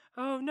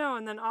 oh no,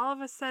 and then all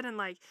of a sudden,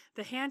 like,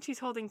 the hand she's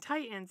holding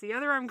tightens, the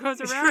other arm goes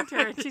around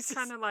her, and she's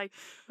kind of like,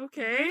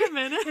 okay. Wait a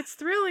minute. It's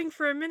thrilling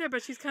for a minute,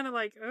 but she's kind of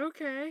like,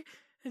 okay.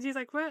 And she's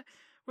like,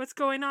 what's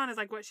going on is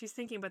like what she's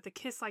thinking, but the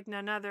kiss like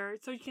none other.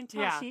 So you can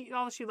tell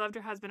she loved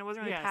her husband. It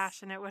wasn't really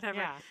passionate, whatever.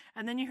 Yeah.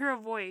 And then you hear a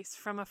voice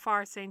from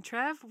afar saying,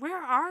 Trev,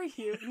 where are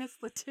you? And it's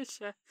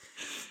Letitia.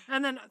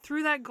 And then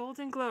through that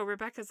golden glow,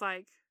 Rebecca's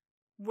like,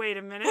 wait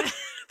a minute.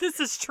 This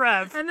is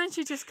Trev. And then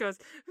she just goes,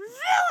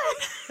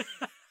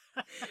 villain!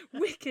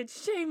 Wicked,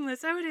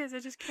 shameless. Oh, it is.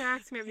 It just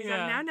cracks me up. He's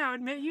like, now,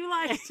 admit you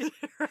liked it.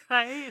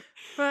 Right?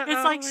 But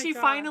it's like she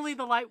finally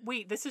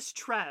wait, this is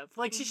Trev.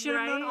 Like, she should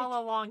have known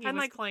all along he was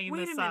like, playing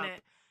wait this a up.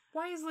 minute.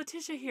 Why is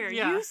Letitia here?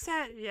 Yeah. You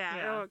said,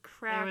 oh, it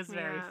cracked me up. It was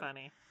very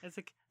funny.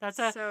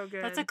 That's so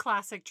good. That's a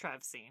classic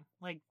Trev scene.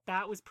 Like,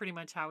 that was pretty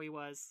much how he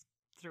was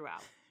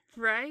throughout.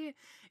 Right?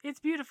 It's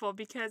beautiful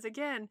because,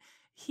 again,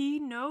 he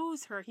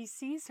knows her. He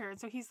sees her. And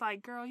so he's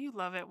like, girl, you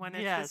love it when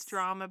it's this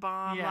drama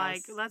bomb. Yes.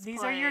 Like, let's These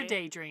play. are your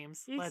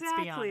daydreams. Exactly.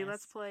 Let's be honest.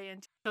 Let's play.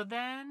 So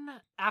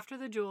then, after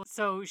the duel,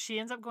 so she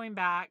ends up going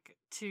back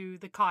to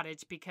the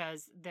cottage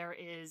because there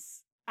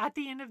is, at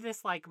the end of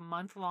this, like,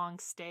 month-long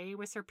stay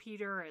with Sir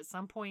Peter, at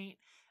some point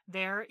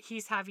there,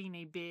 he's having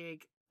a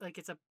big... like,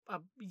 it's a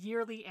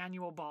yearly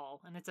annual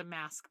ball, and it's a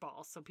mask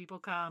ball. So people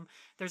come.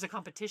 There's a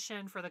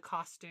competition for the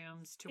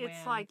costumes to win.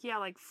 It's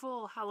like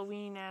full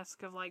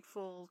Halloween-esque of, like,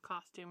 full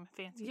costume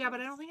fancy. Yeah,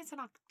 but I don't think it's in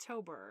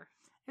October.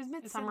 It was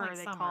midsummer,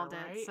 they called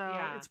right? it. So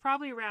it's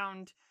probably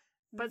around...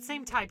 But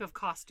same type of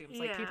costumes.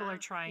 Like, people are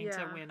trying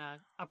to win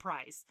a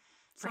prize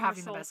for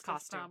having the best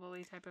costume.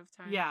 Probably type of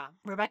time. Yeah.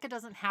 Rebecca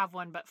doesn't have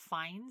one, but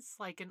finds,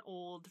 like, an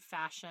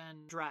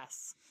old-fashioned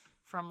dress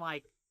from,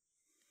 like,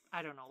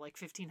 I don't know, like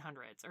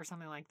 1500s or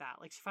something like that.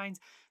 Like, she finds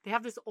they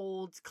have this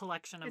old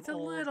collection of it's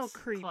old a little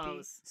creepy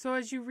clothes. So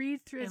as you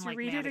read through, as you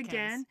read it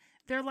again,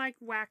 they're like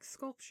wax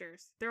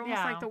sculptures. They're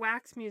almost like the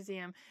wax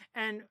museum.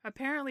 And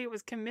apparently it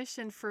was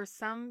commissioned for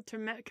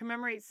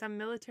commemorate some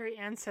military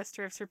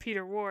ancestor of Sir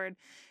Peter Ward.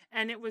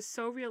 And it was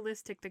so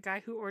realistic. The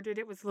guy who ordered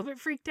it was a little bit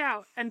freaked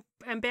out and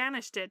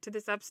banished it to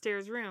this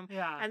upstairs room.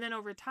 Yeah. And then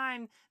over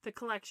time, the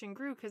collection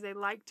grew because they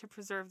liked to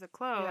preserve the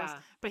clothes. Yeah.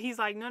 But he's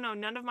like, no,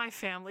 none of my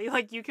family.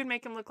 Like, you can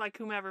make him look like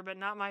whomever, but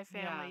not my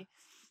family.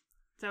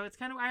 Yeah. So it's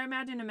kind of, I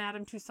imagine a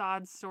Madame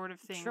Tussauds sort of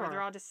thing where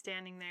they're all just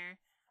standing there.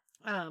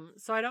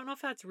 So I don't know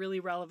if that's really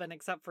relevant,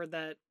 except for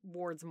that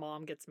Ward's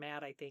mom gets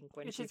mad, I think,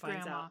 when she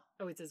finds out.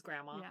 Oh, it's his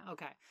grandma? Yeah.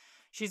 Okay.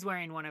 She's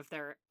wearing one of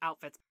their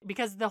outfits.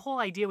 Because the whole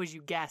idea was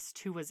you guessed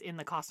who was in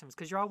the costumes,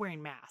 because you're all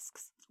wearing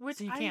masks. Which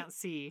so you can't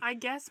see. I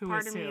guess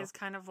part of me is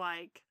kind of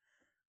like,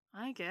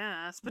 I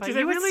guess. But do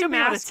they really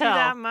mask you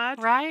that much?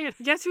 Right?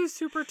 Guess who's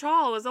super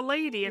tall is a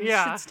lady and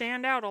should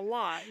stand out a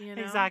lot, you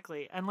know?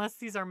 Exactly. Unless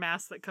these are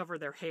masks that cover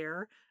their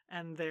hair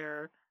and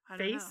their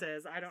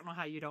faces. I don't know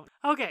how you don't.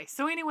 Okay,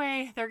 so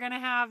anyway, they're going to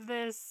have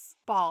this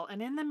ball.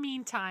 And in the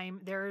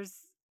meantime, there's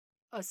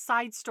a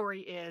side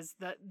story is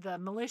that the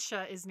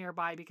militia is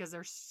nearby because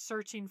they're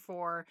searching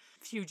for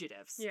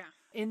fugitives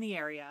in the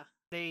area.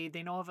 They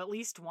know of at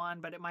least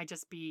one, but it might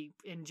just be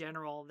in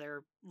general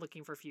they're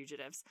looking for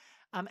fugitives.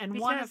 And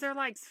because they're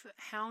like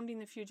hounding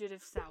the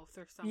fugitives south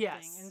or something.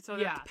 Yes. And so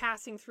they're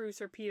passing through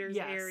Sir Peter's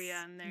area.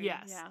 And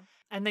they're,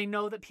 and they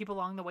know that people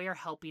along the way are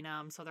helping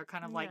them. So they're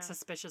kind of like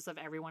suspicious of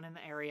everyone in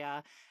the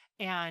area.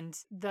 And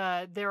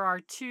there are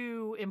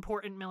two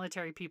important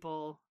military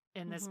people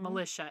in this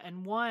militia.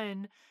 And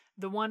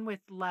the one with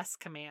less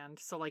command,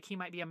 so like he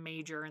might be a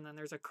major, and then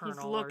there's a colonel.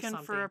 He's looking or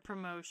something. For a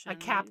promotion, a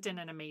captain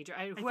and a major.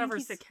 I think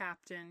he's a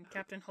captain.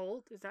 Captain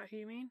Holt, is that who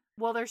you mean?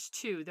 Well, there's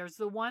two. There's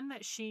the one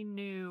that she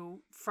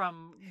knew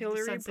from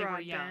Hillary since they were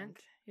Broadbent. young.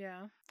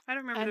 Yeah, I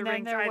don't remember the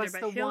ranks either,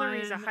 but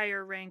Hillary's a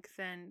higher rank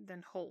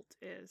than Holt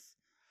is.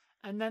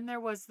 And then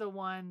there was the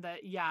one that,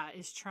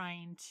 is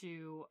trying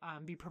to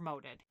be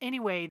promoted.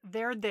 Anyway,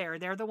 they're there.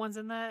 They're the ones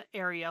in the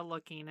area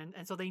looking,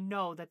 and so they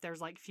know that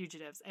there's like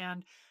fugitives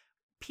and.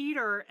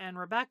 Peter and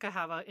Rebecca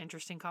have an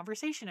interesting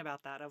conversation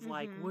about that of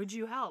like, Mhm. would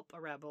you help a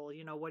rebel?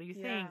 You know, what do you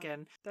think?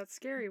 And That's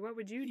scary. What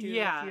would you do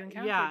yeah, if you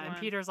encountered yeah. one? And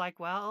Peter's like,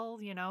 well,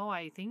 you know,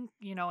 I think,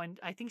 you know, and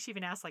I think she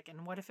even asked like,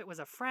 and what if it was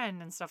a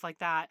friend and stuff like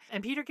that?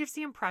 And Peter gives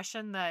the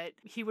impression that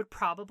he would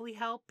probably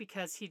help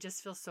because he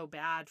just feels so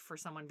bad for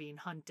someone being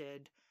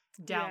hunted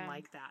down Yeah.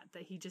 like that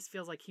he just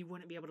feels like he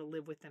wouldn't be able to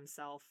live with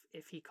himself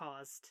if he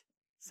caused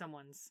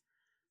someone's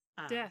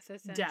Death,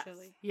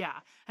 essentially. Yeah.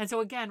 And so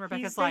again,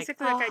 Rebecca's He's like,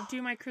 basically like, I'd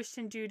do my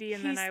Christian duty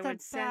and then he's I the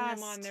would send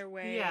them on best. their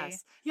way.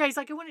 Yes. Yeah, he's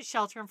like, I wouldn't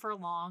shelter him for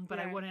long, but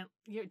I Right.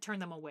 wouldn't turn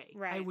them away. I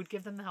Right. would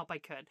give them the help I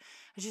could.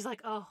 And she's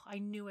like, oh, I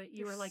knew it. You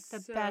You're were like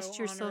the so best.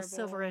 You're so honorable.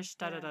 silverish.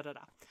 Da da Yeah. da da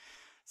da.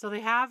 So they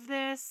have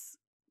this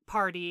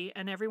party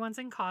and everyone's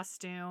in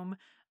costume,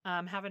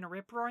 having a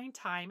rip roaring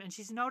time. And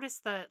she's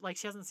noticed that like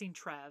she hasn't seen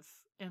Trev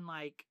in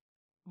like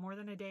more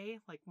than a day,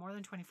 like more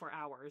than 24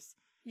 hours.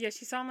 Yeah,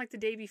 she saw him like the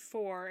day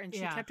before, and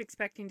she Yeah. kept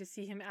expecting to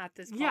see him at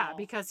this ball. Yeah,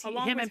 because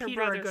Along him with and her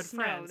Peter are brother good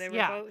Snow. friends. They were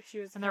Yeah. both. She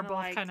was And they're kinda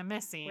both like, kind of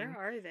missing. Where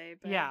are they?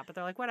 But Yeah, but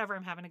they're like, whatever,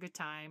 I'm having a good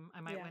time.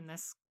 I might Yeah. win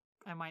this.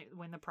 I might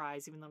win the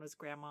prize, even though his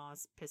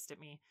grandma's pissed at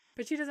me.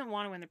 But she doesn't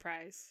want to win the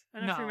prize. I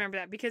don't know if you No. remember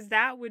that, because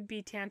that would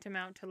be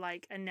tantamount to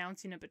like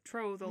announcing a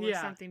betrothal or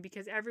Yeah. something,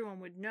 because everyone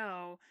would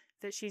know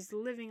that she's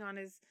living on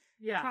his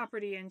Yeah.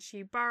 property and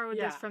she borrowed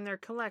Yeah. this from their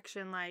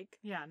collection. Like,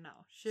 Yeah,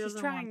 no. She she's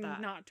doesn't trying want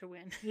that. not to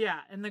win.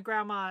 Yeah, and the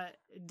grandma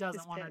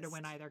doesn't Is want her to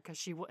win pissed. either because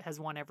she has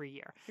won every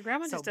year. The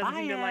grandma So just doesn't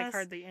seem to like bias.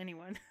 hardly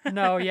anyone.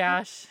 No,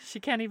 yeah, she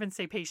can't even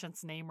say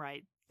Patient's name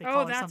right. They call Oh,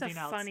 her that's something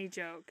a else. funny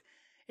joke.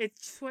 It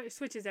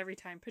switches every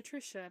time.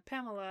 Patricia,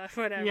 Pamela,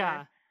 whatever.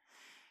 Yeah.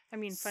 I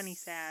mean, funny,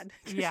 sad.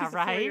 'Cause Yeah, she's a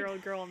right?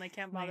 4-year-old girl and they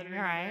can't bother to Like,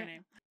 remember her right.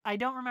 name. I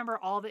don't remember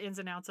all the ins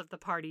and outs of the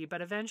party,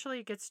 but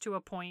eventually it gets to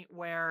a point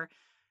where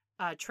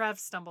Trev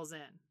stumbles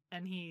in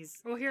and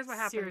he's Well, here's what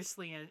happens.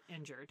 seriously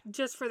injured.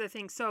 Just for the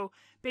thing. So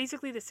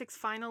basically, the 6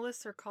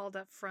 finalists are called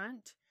up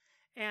front,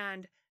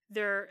 and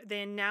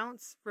they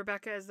announce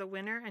Rebecca as the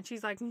winner, and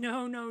she's like,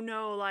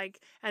 no, like,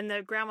 and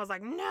the grandma's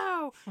like,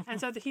 no, and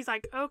so he's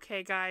like,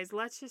 okay, guys,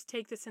 let's just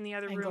take this in the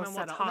other And room go and we'll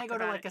settle. talk And they go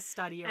to about like it. a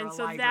study or And a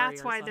so library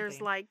that's or why there's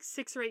something. like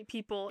 6 or 8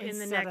 people in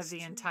the Instead next of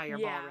the entire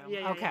yeah, ballroom.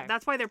 Yeah, Okay.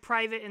 That's why they're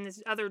private in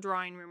this other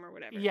drawing room or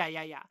whatever.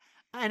 Yeah.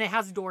 And it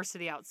has doors to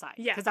the outside.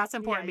 Yeah. Because that's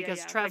important Yeah, because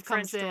yeah. Trev Like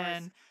French comes doors.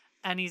 in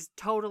and he's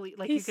totally,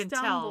 like He you can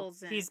tell,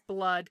 stumbles in. he's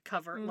blood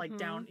covered, like Mhm.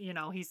 down, you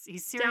know, he's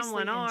seriously Down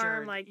one injured.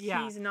 arm, like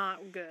he's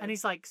not good. And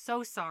he's like,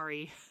 so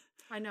sorry.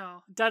 I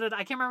know. I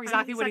can't remember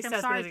exactly He's what like, he I'm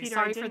says, sorry, but he's Peter,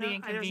 sorry I for didn't the know- I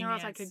inconvenience. didn't know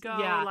if I could go,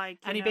 Yeah. like,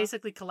 and you he know.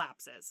 basically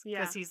collapses Yeah.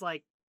 because he's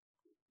like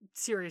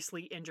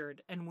seriously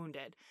injured and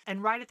wounded.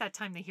 And right at that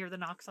time, they hear the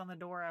knocks on the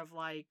door of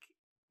like,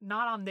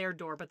 not on their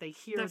door, but they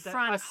hear The that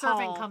front a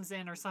servant hall. comes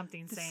in or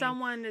something saying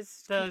Someone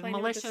is the complaining with the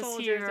militia's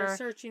soldiers. here, They're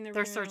searching the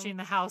they're room. searching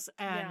the house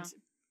Yeah.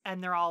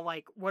 and they're all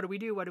like, what do we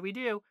do? What do we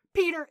do?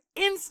 Peter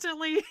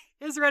instantly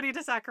is ready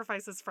to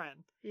sacrifice his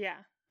friend. Yeah.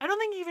 I don't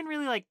think he even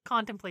really like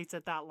contemplates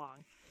it that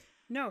long.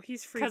 No,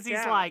 he's freaked out. Because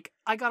he's like,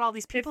 I got all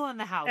these people in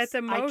the house. At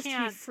the most, I he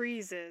can't,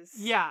 freezes.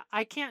 yeah,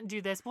 I can't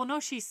do this. Well,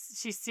 no, she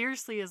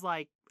seriously is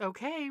like,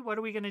 okay, what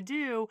are we gonna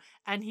do?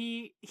 And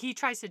he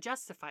tries to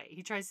justify it.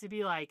 He tries to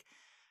be like,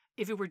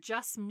 if it were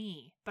just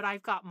me, but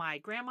I've got my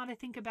grandma to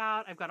think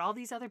about, I've got all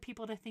these other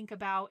people to think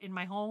about in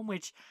my home,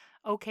 which,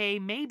 okay,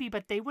 maybe,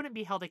 but they wouldn't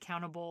be held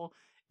accountable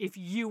if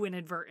you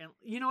inadvertently,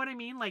 you know what I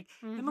mean? Like,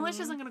 the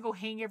militia isn't going to go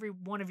hang every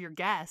one of your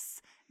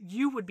guests.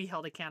 You would be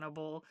held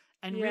accountable.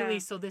 And Yeah. really,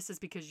 so this is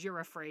because you're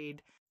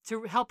afraid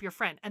to help your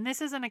friend. And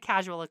this isn't a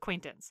casual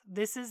acquaintance.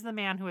 This is the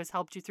man who has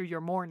helped you through your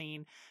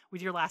mourning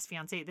with your last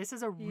fiancé. This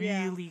is a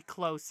really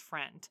close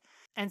friend.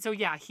 And so,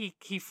 yeah, he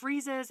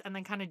freezes and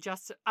then kind of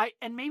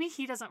and maybe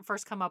he doesn't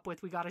first come up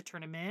with, we got to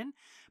turn him in,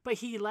 but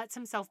he lets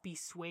himself be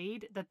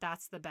swayed that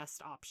that's the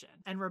best option.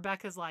 And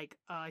Rebecca's like,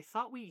 I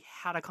thought we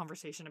had a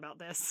conversation about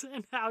this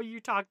and how you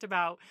talked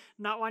about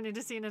not wanting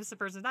to see an innocent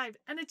person die.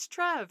 And it's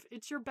Trev.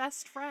 It's your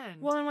best friend.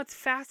 Well, and what's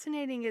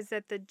fascinating is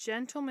that the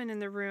gentlemen in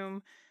the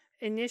room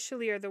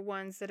initially are the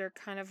ones that are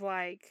kind of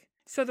like,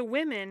 so the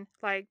women,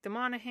 like the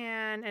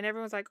Monahan and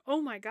everyone's like,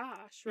 oh my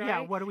gosh, right? Yeah,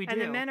 what do we do?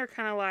 And the men are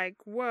kind of like,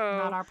 whoa.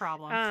 Not our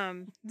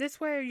problem. This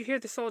way you hear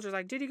the soldiers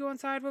like, did he go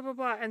inside? Blah, blah,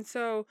 blah. And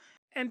so,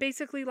 and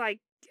basically like,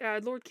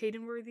 Lord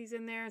Cadenworthy's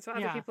in there. And so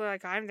other people are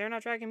like, they're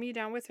not dragging me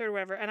down with her or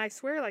whatever. And I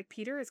swear like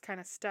Peter is kind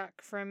of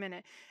stuck for a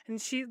minute. And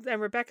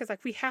Rebecca's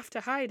like, we have to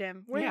hide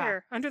him. Where?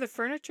 Yeah. Under the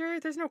furniture?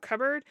 There's no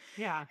cupboard.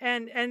 Yeah.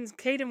 And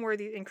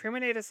Cadenworthy,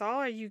 incriminate us all?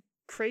 Are you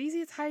crazy?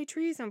 It's high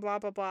treason, blah,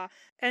 blah, blah.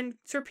 And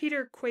Sir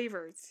Peter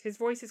quavers. His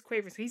voice is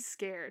quavers. He's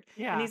scared.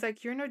 Yeah. And he's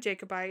like, you're no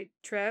Jacobite,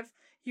 Trev.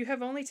 You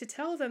have only to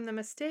tell them the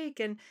mistake.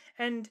 And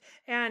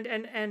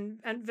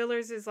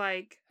Villers is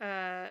like,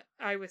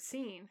 I was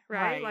seen,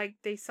 right? Like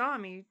they saw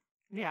me.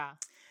 Yeah.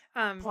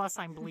 Plus,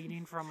 I'm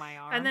bleeding from my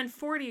arm. And then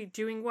 40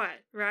 doing what,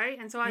 right?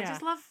 And so I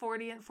just love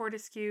 40 and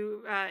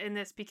Fortescue in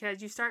this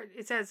because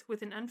it says,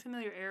 with an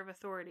unfamiliar air of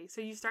authority.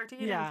 So you start to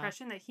get an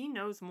impression that he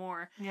knows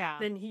more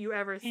than you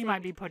ever think. He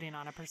might be putting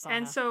on a persona.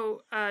 And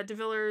so De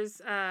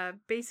Villers,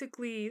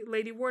 basically,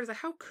 Lady Ward is like,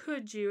 how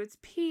could you? It's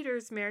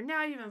Peter's mare.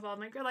 Now you've involved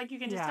my girl. Like, you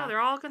can just tell they're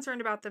all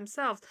concerned about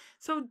themselves.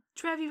 So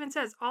Trev even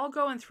says, I'll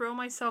go and throw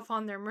myself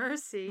on their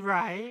mercy.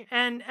 Right.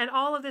 And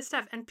all of this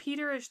stuff. And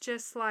Peter is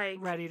just like...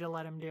 ready to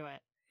let him do it.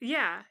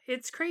 Yeah,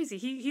 it's crazy.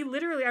 He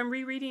literally, I'm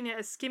rereading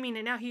it, skimming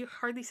it now, he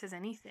hardly says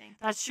anything.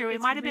 That's true.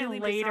 It might have been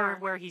later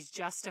where he's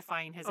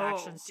justifying his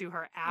actions to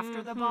her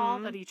after the ball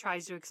that he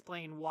tries to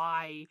explain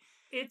why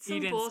he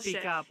didn't bullshit.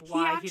 Speak up.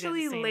 Why he actually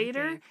didn't say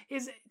later anything.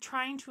 is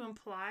trying to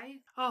imply,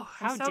 I'm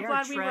How so dare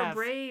glad we were Trev.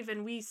 brave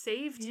and we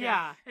saved him.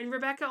 Yeah. And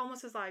Rebecca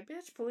almost is like,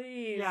 bitch,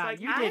 please. Yeah,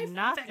 like, you did I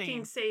nothing.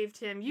 fucking saved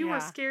him. You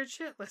were scared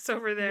shitless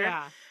over there.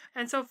 Yeah.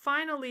 And so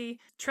finally,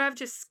 Trev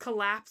just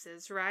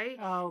collapses, right?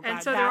 Oh, God.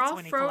 And so they're all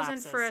when he frozen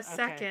collapses. for a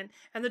second,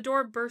 and the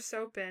door bursts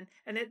open,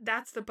 and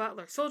that's the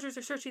butler. Soldiers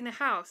are searching the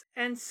house.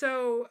 And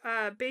so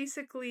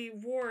basically,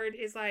 Ward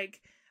is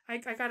like, I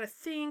gotta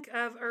think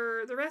of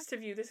the rest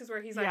of you. This is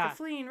where he's like, a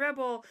fleeing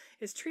rebel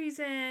is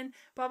treason,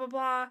 blah, blah,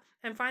 blah.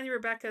 And finally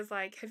Rebecca's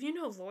like, have you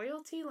no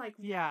loyalty? Like,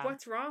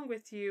 what's wrong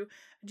with you?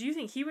 Do you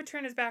think he would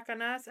turn his back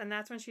on us? And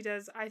that's when she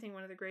does, I think,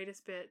 one of the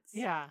greatest bits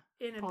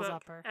in a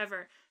book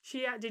ever.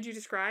 Did you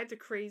describe the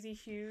crazy,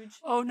 huge?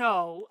 Oh,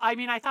 no. I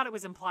mean, I thought it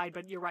was implied,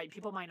 but you're right.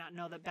 People might not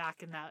know that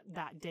back in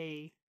that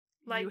day,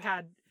 like,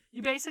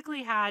 you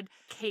basically had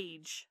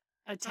cage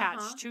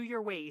attached to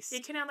your waist.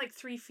 It can have like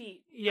 3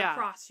 feet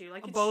across you,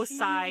 like both huge.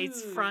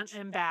 Sides, front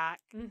and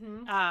back.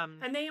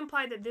 And they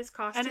implied that this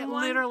costume, and it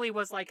literally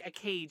was like a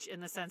cage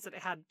in the sense that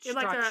it had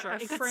structure.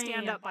 Like it could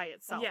stand up by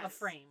itself. Yes. A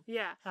frame.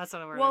 Yeah, that's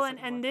what it was. Well,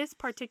 and this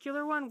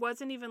particular one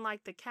wasn't even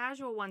like the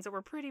casual ones that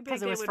were pretty big.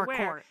 Because it was for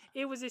court.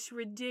 It was this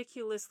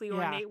ridiculously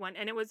ornate one,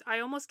 and it was. I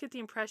almost get the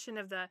impression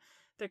of the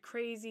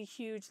crazy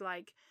huge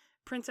like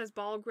princess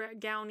ball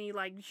gowny,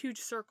 like huge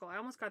circle. I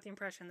almost got the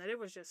impression that it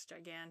was just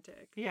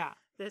gigantic. Yeah.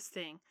 This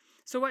thing.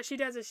 So what she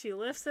does is she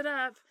lifts it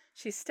up,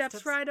 she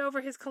steps right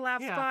over his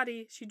collapsed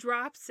body, she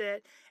drops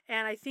it,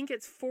 and I think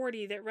it's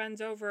 40 that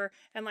runs over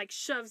and like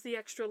shoves the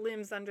extra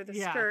limbs under the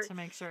skirt to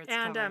make sure it's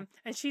covered.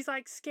 And she's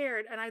like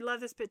scared, and I love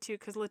this bit too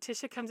because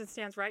Letitia comes and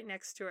stands right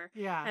next to her.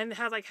 Yeah. And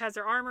has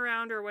her arm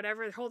around her or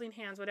whatever, holding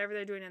hands, whatever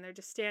they're doing, and they're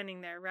just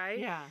standing there, right?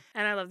 Yeah.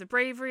 And I love the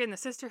bravery and the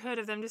sisterhood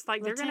of them just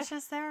like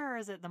Letitia's there, or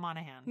is it the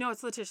Monahan? No,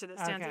 it's Letitia that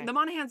stands there. The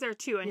Monahan's there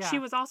too, and she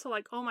was also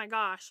like, oh my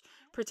gosh,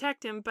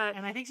 protect him, but...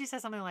 And I think she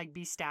says something like,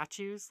 be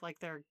statues, like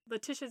they're...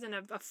 Letitia's in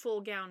a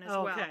full gown as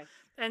well.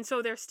 And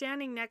so they're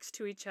standing next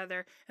to each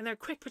other, and they're,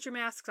 quick, put your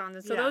masks on.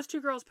 And so those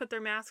two girls put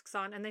their masks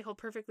on, and they hold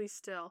perfectly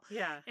still.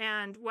 Yeah.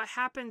 And what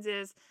happens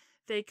is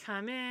they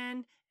come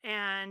in,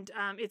 and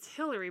it's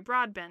Hillary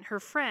Broadbent, her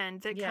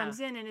friend, that comes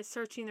in and is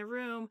searching the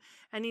room,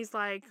 and he's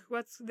like,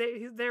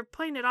 they're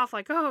playing it off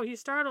like, oh, you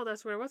startled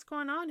us, what's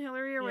going on,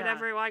 Hillary, or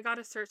whatever. Well, I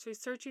gotta search. So he's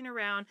searching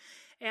around,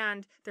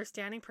 and they're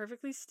standing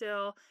perfectly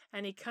still,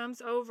 and he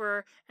comes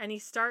over, and he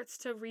starts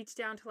to reach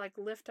down to like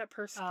lift up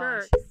her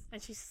skirt,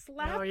 and she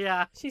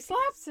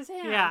slaps his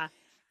hand,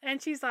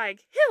 and she's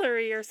like,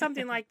 Hillary, or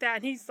something like that,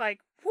 and he's like,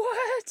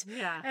 what?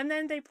 Yeah. And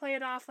then they play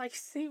it off like,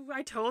 see,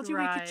 I told you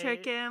we could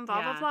trick him,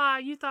 blah, blah, blah.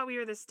 You thought we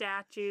were the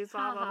statues,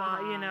 blah, blah,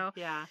 blah, you know.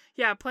 Yeah.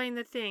 Yeah, playing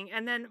the thing.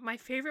 And then my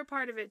favorite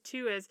part of it,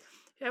 too, is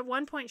at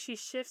one point she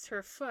shifts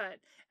her foot,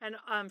 and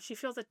she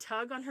feels a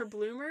tug on her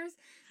bloomers.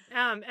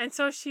 And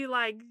so she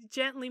like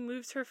gently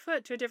moves her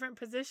foot to a different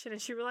position,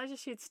 and she realizes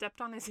she had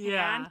stepped on his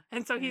hand.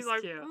 And so he's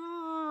like,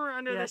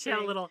 under the she had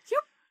a little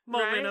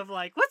moment of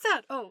like, what's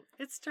that? Oh,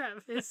 it's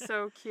Trev. It's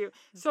so cute.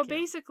 So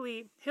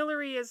basically,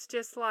 Hillary is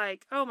just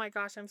like, oh my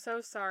gosh, I'm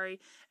so sorry.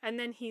 And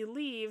then he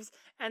leaves,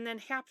 and then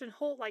Captain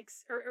Holt, like,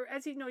 or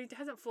as he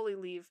doesn't fully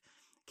leave.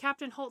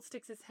 Captain Holt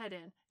sticks his head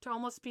in to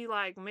almost be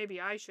like,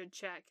 maybe I should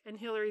check. And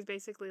Hillary's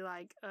basically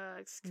like,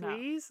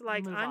 excuse? No,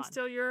 like, I'm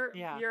still your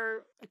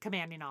a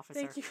commanding officer.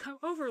 Thank you.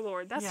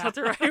 Overlord. That's not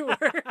the right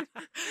word.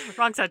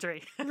 Wrong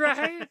century.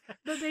 Right?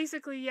 But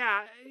basically,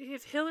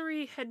 if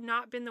Hillary had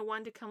not been the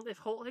one to come, if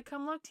Holt had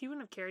come looked, he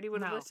wouldn't have cared. He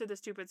would have lifted the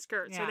stupid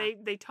skirt. So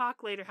they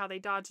talk later how they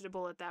dodged a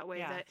bullet that way.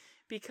 That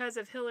because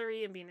of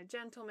Hillary and being a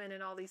gentleman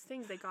and all these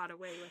things, they got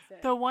away with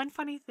it. The one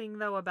funny thing,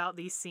 though, about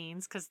these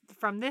scenes, because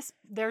from this,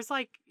 there's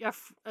like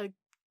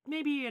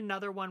maybe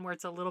another one where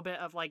it's a little bit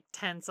of like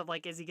tense of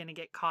like, is he going to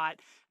get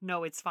caught?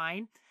 No, it's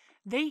fine.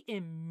 They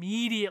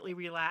immediately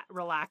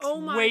relax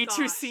way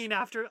too soon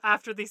after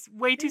these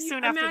way too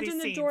soon after these scenes.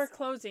 Imagine the door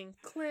closing.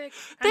 Click.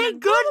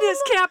 Thank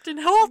goodness Captain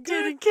Holt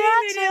didn't catch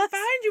us. They didn't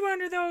find you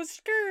under those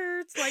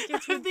skirts. Like,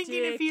 it's I'm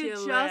thinking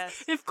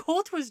if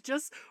Colt was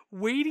just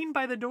waiting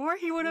by the door,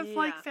 he would have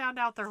like found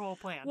out their whole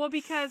plan. Well,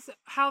 because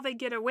how they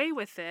get away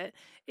with it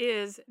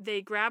is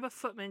they grab a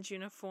footman's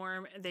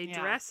uniform, they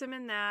dress him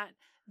in that.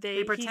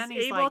 They pretend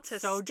he's able to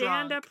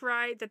stand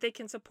upright, that they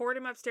can support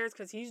him upstairs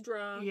because he's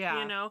drunk.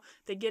 Yeah. You know,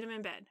 they get him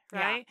in bed,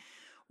 right?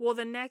 Yeah. Well,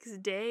 the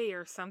next day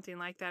or something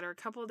like that, or a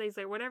couple of days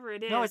later, whatever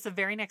it is. No, it's the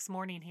very next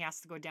morning he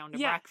has to go down to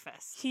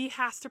breakfast. He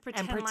has to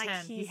pretend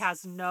like he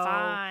has no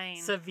fine.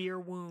 severe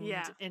wound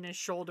in his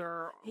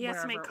shoulder. He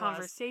has to make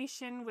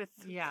conversation with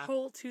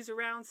Holt, who's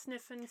around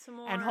sniffing some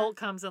more. And Holt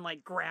comes and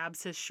like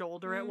grabs his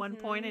shoulder at one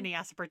point, and he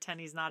has to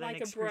pretend he's not in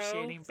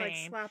excruciating pain.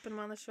 Like slapping him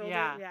on the shoulder.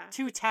 Yeah.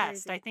 To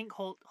test. Crazy. I think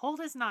Holt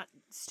is not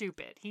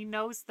stupid. He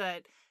knows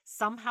that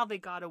somehow they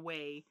got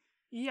away.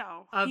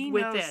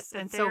 With this.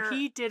 And so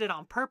he did it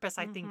on purpose,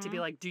 I think, to be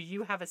like, do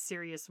you have a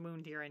serious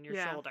wound here in your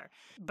shoulder?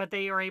 But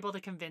they are able to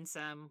convince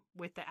him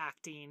with the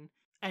acting.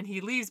 And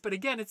he leaves, but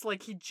again, it's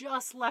like he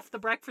just left the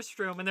breakfast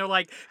room, and they're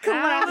like,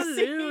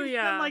 hallelujah,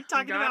 and like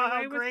talking about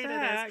how great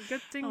it is.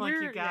 Good thing like,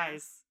 you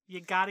guys, you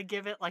got to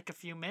give it like a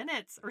few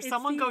minutes, or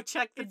someone go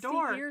check the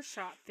door. It's the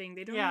earshot thing.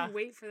 They don't even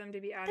wait for them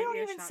to be out of earshot. They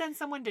don't even send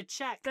someone to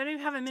check. They don't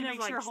even have a minute to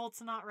make sure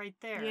Holt's not right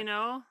there. You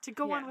know, to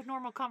go on with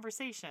normal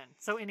conversation.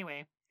 So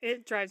anyway.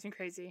 It drives me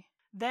crazy.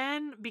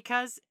 Then,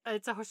 because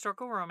it's a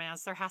historical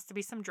romance, there has to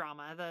be some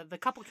drama. The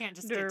couple can't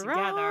just get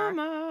together.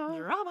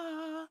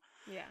 Drama.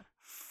 Yeah.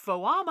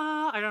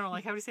 Foama. I don't know,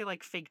 like, how do you say,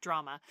 like, fake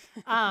drama?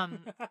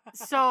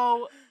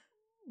 So,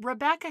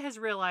 Rebecca has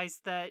realized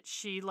that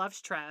she loves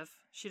Trev.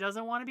 She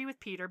doesn't want to be with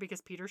Peter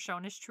because Peter's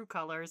shown his true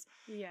colors.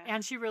 Yeah.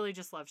 And she really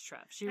just loves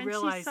Trev. She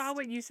saw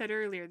what you said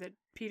earlier, that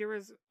Peter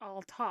was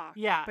all talk.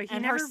 Yeah. But he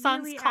and never her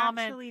son's really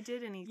comment, actually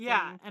did anything.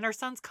 Yeah. And her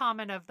son's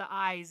comment of the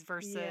eyes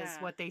versus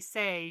what they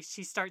say,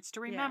 she starts to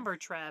remember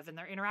Trev and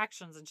their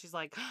interactions. And she's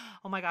like,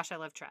 oh my gosh, I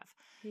love Trev.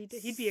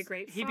 He'd be a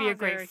great father. He'd be a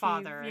great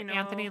father.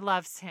 Anthony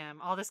loves him.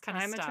 All this kind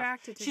of stuff. I'm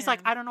attracted to him. She's like,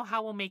 I don't know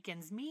how we'll make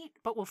ends meet,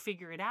 but we'll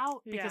figure it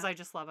out because I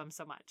just love him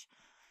so much.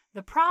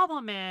 The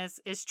problem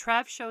is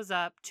Trev shows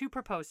up to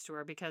propose to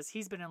her because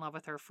he's been in love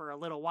with her for a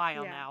little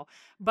while now.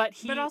 But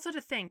also to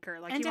thank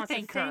her. Like, and he wants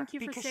to thank you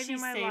for saving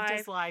my life.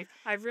 His life.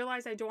 I've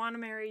realized I don't want to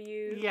marry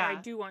you. Yeah. I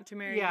do want to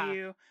marry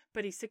you.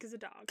 But he's sick as a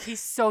dog. He's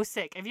so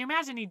sick. If you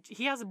imagine,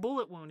 he has a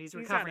bullet wound he's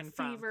recovering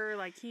from. Fever.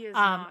 Like, he is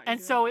not and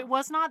so it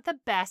was not the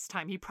best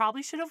time. He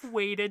probably should have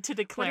waited to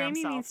declare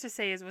himself. What Amy means to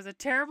say is it was a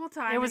terrible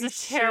time. It was a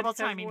terrible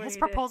timing. His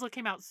proposal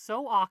came out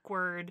so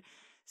awkward.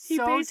 He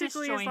so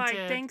basically disjointed. is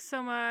like, thanks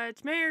so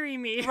much, marry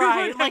me.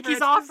 Right, like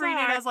he's offering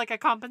it as like a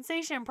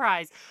compensation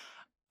prize.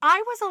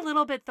 I was a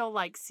little bit, though,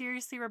 like,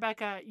 seriously,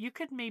 Rebecca, you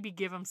could maybe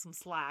give him some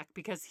slack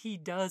because he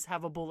does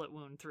have a bullet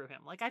wound through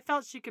him. Like, I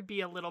felt she could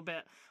be a little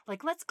bit,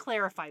 like, let's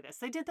clarify this.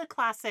 They did the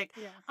classic,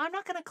 I'm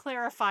not going to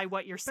clarify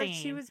what you're saying. But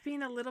she was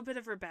being a little bit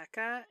of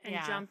Rebecca and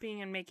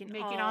jumping and making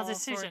all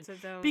decisions. Sorts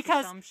of those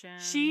because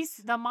assumptions.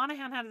 The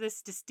Monahan had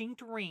this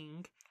distinct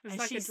ring. It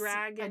was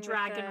like a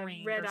dragon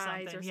ring red or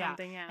eyes or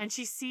something, And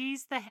she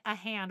sees a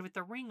hand with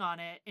the ring on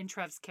it in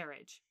Trev's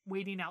carriage,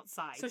 waiting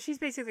outside. So she's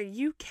basically,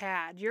 you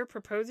cad, you're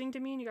proposing to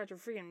me and you got your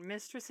freaking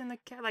mistress in the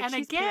cad. Like, and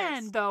she's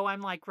again, pissed. though,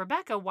 I'm like,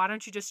 Rebecca, why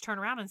don't you just turn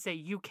around and say,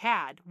 you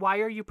cad? Why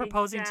are you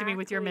proposing to me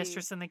with your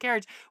mistress in the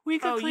carriage? We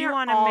could clear you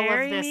all of this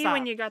marry me up.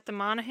 when you got the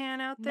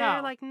Monahan out there?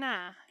 No. Like,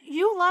 nah.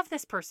 You love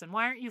this person.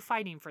 Why aren't you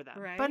fighting for them?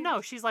 Right. But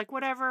no, she's like,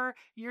 whatever,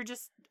 you're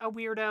just a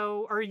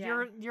weirdo, or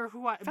you're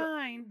who I...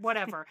 Fine.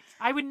 Whatever.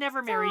 I would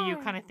never marry you,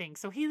 kind of thing.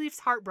 So he leaves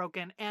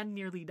heartbroken and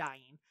nearly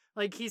dying.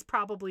 Like, he's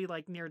probably,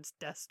 like, near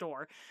death's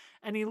door.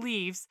 And he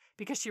leaves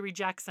because she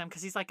rejects him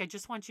because he's like, I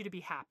just want you to be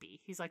happy.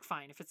 He's like,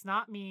 fine. If it's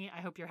not me,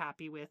 I hope you're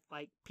happy with,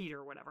 like, Peter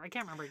or whatever. I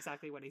can't remember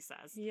exactly what he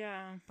says.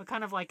 Yeah. But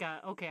kind of like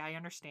okay, I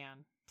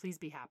understand. Please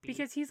be happy.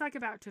 Because he's, like,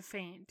 about to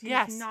faint.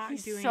 He's not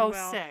doing so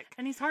well. sick.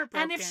 And he's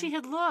heartbroken. And if she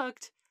had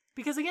looked...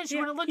 Because, again, she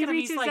wouldn't look at him.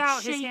 He's, like,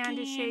 out, shaking. His hand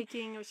is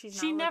shaking. Or she's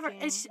not she never...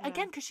 looking.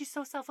 Again, because she's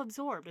so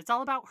self-absorbed. It's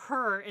all about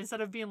her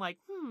instead of being like,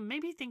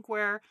 maybe think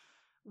where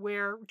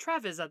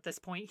Trev is at this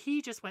point.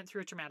 He just went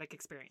through a traumatic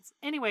experience.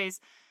 Anyways,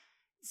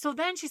 so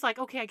then she's like,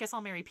 okay, I guess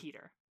I'll marry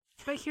Peter.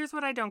 But here's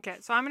what I don't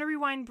get. So I'm going to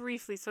rewind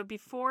briefly. So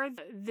before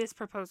this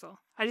proposal,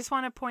 I just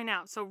want to point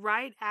out. So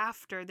right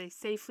after they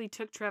safely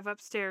took Trev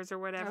upstairs or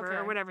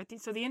whatever.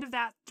 So the end of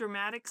that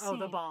dramatic scene. Oh,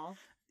 the ball.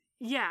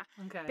 Yeah.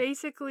 Okay.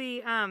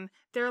 Basically,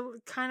 they're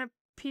kind of,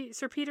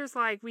 Sir Peter's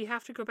like, we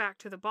have to go back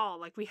to the ball.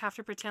 Like, we have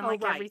to pretend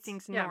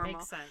everything's normal. Yeah,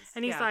 makes sense.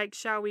 And he's like,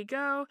 shall we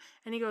go?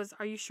 And he goes,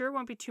 are you sure it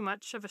won't be too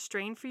much of a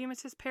strain for you,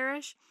 Mrs.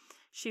 Parrish?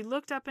 She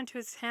looked up into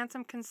his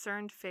handsome,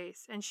 concerned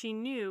face, and she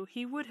knew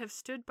he would have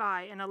stood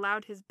by and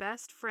allowed his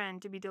best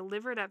friend to be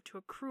delivered up to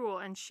a cruel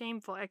and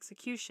shameful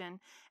execution,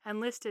 and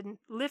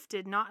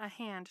lifted not a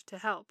hand to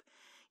help.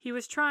 He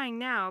was trying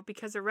now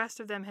because the rest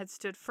of them had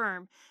stood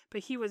firm,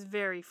 but he was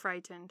very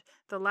frightened.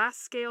 The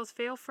last scales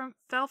fell from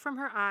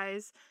her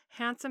eyes.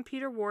 Handsome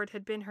Peter Ward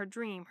had been her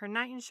dream, her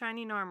knight in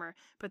shining armor,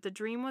 but the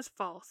dream was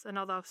false, and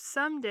although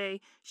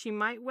someday she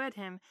might wed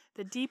him,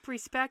 the deep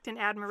respect and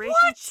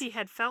admiration she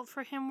had felt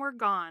for him were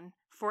gone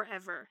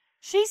forever.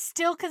 She's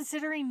still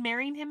considering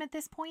marrying him at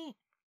this point?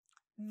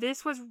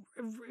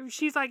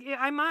 She's like,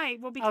 I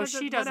might. Well, because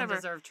she doesn't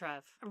deserve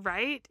Trev.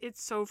 Right?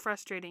 It's so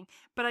frustrating.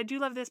 But I do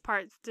love this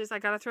part. Just, I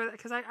gotta throw that,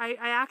 because I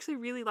actually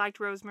really liked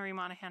Rosemary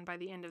Monahan by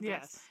the end of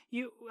this.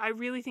 I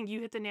really think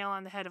you hit the nail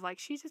on the head of, like,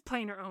 she's just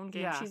playing her own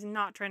game. Yeah. She's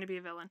not trying to be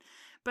a villain.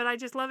 But I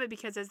just love it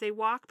because as they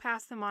walk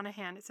past them on a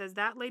hand, it says,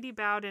 that lady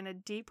bowed in a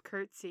deep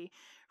curtsy.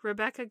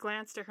 Rebecca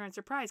glanced at her in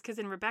surprise, because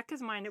in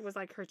Rebecca's mind, it was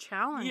like her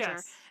challenger.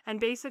 Yes. And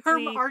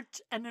basically, Her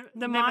arch and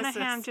the nemesis.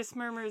 Monahan just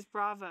murmurs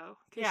bravo.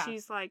 Because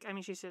she's like, I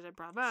mean, she said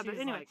bravo, She's but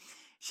anyway, like,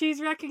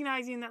 she's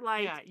recognizing that,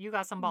 like, yeah, you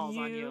got some balls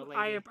on you, lady.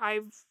 I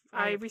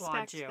applaud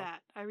respect you. that.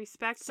 I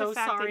respect So the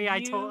fact sorry that I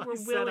you were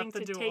set willing up the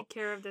to duel. take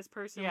care of this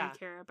person Yeah. we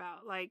care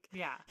about. Like,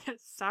 Yeah.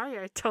 sorry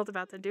I told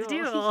about the duel.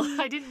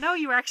 I didn't know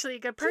you were actually a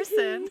good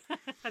person.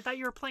 I thought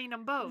you were playing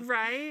them both.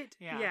 Right?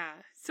 Yeah.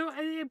 So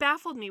it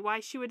baffled me why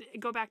she would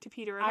go back to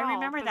Peter at all. I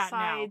remember that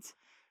now. besides-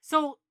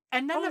 So,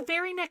 and then the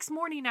very next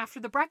morning after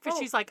the breakfast,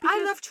 she's like, I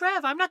because- love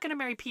Trev. I'm not going to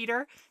marry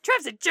Peter.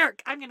 Trev's a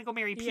jerk. I'm going to go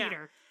marry Yeah.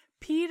 Peter.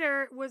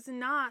 Peter was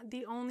not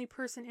the only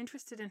person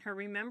interested in her.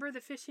 Remember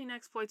the fishing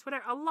exploits,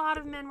 whatever. A lot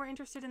of men were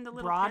interested in the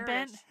little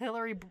Broadbent,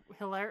 parish.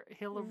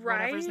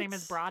 whatever his name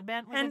is,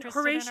 Broadbent was and interested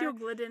Horatio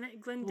in her.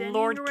 Glendinning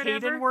Lord or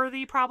whatever.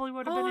 Cadenworthy probably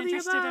would have All been the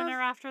interested in above.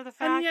 her after the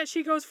fact. And yet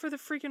she goes for the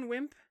freaking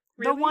wimp.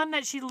 Really? The one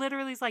that she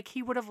literally is like,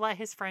 he would have let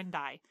his friend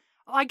die.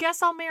 Oh, I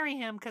guess I'll marry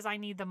him because I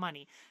need the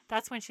money.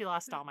 That's when she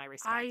lost all my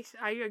respect.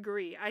 I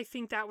agree. I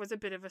think that was a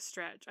bit of a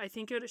stretch. I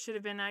think it should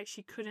have been like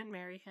she couldn't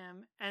marry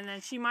him, and then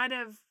she might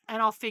have.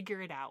 And I'll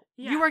figure it out.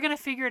 Yeah. You were going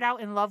to figure it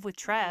out in love with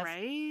Trev.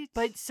 Right.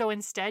 But so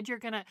instead you're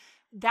going to,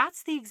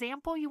 that's the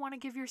example you want to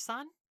give your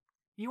son?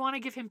 You want to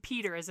give him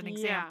Peter as an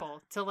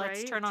example to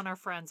let's turn on our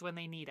friends when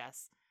they need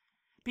us.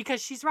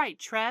 Because she's right.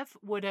 Trev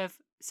would have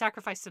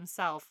sacrificed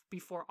himself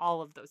before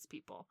all of those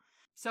people.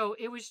 So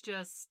it was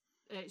just,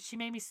 she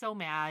made me so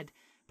mad.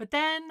 But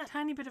then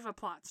tiny bit of a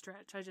plot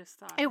stretch, I just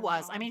thought. it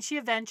was. I mean, she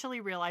eventually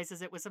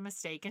realizes it was a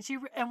mistake,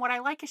 and what I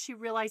like is she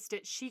realized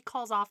it. She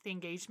calls off the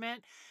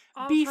engagement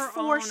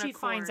before she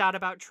finds out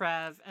about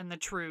Trev and the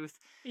truth.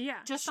 Yeah,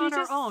 just she on her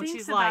just own. Thinks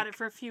She's about like, it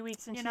for a few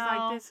weeks, and you she's know,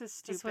 like, "This is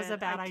stupid. This was a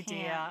bad I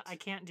idea. can't. I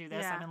can't do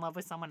this. Yeah. I'm in love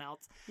with someone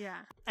else." Yeah.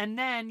 And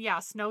then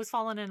Snow's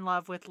fallen in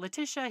love with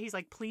Letitia. He's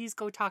like, "Please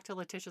go talk to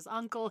Letitia's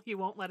uncle. He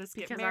won't let us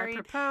get married." Because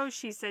I proposed,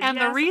 she said and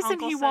yes. the reason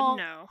Uncle he said won't,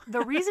 no.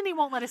 the reason he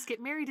won't let us get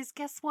married is,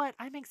 guess what?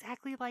 I'm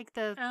exactly like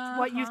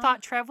what you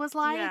thought Trev was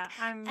like. Yeah,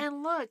 I'm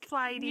and look,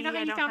 flighty. You know how I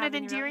you don't found have it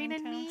any endearing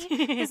in Wellington.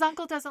 me? His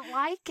uncle doesn't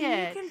like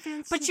it.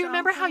 But you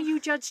remember how uncle? you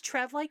judged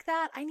Trev like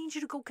that? I need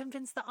you to go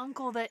convince the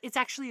uncle that it's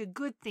actually a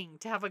good thing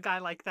to have a guy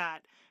like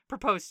that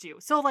propose to you.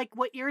 So, like,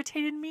 what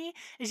irritated me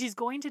is she's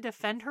going to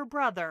defend her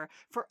brother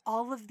for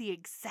all of the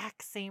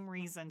exact same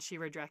reason she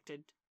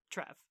rejected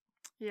Trev.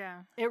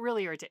 Yeah. It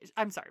really irritated.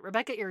 I'm sorry.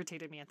 Rebecca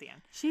irritated me at the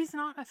end. She's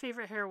not a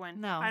favorite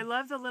heroine. No. I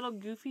love the little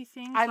goofy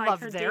things. I like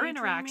love her their daydreaming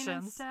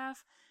interactions. and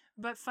stuff.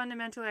 But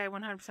fundamentally, I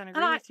 100%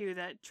 agree with you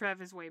that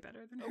Trev is way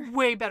better than her.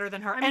 Way better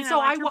than her. I mean, and so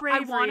I liked her I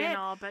bravery wanted, and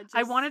all, but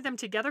I wanted them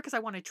together because I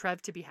wanted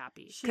Trev to be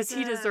happy because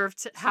he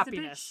deserved happiness.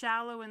 She's a bit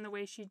shallow in the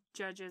way she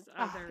judges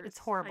others. It's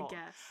horrible.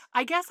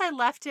 I guess I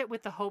left it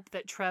with the hope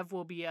that Trev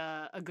will be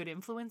a good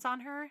influence on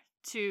her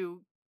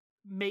to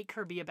make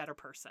her be a better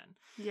person.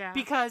 Yeah.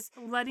 Because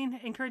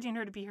encouraging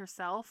her to be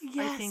herself,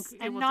 yes, I think it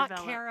and will not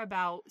develop. care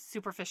about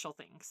superficial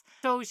things.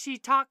 So she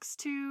talks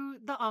to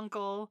the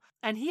uncle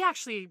and he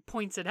actually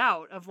points it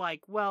out of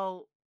like,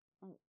 well,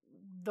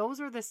 those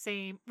are the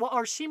same. Well,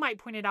 or she might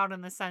point it out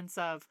in the sense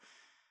of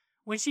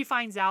when she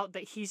finds out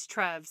that he's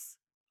Trev's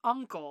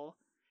uncle,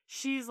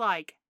 she's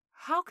like,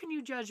 how can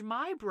you judge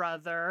my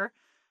brother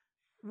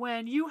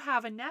when you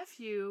have a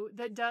nephew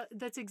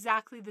that's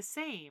exactly the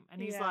same?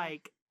 And he's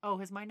like, oh,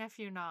 has my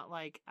nephew not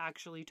like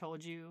actually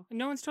told you?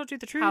 No one's told you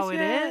the truth how it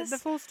yet? is? The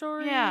full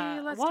story?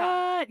 Yeah. Let's what?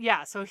 talk.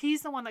 Yeah. So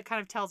he's the one that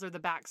kind of tells her the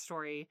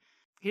backstory.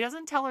 He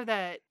doesn't tell her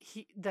that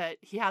he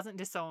hasn't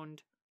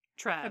disowned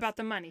Trev about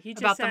the money. He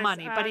just about says, the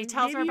money, but he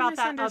tells her about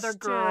that other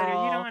girl.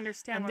 Or you don't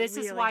understand. And what this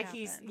is really why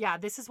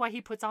happened. this is why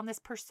he puts on this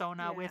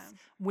persona with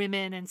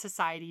women in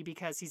society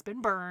because he's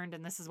been burned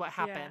and this is what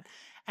happened.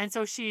 And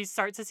so she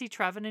starts to see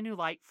Trev in a new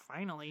light.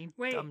 Finally,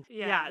 wait,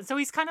 So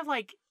he's kind of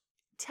like,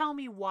 tell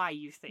me why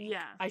you think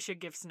I should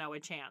give Snow a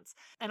chance.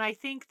 And I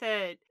think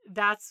that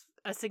that's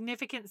a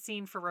significant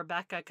scene for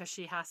Rebecca because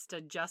she has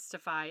to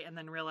justify and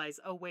then realize,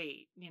 oh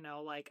wait,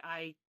 like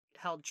I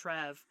held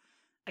Trev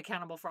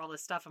accountable for all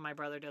this stuff and my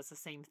brother does the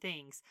same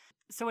things.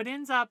 So it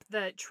ends up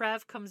that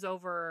Trev comes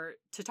over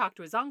to talk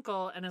to his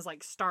uncle and is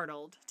like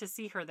startled to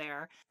see her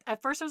there.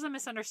 At first there's a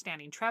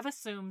misunderstanding. Trev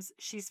assumes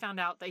she's found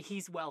out that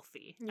he's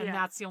wealthy and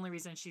that's the only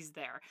reason she's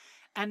there.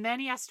 And then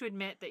he has to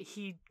admit that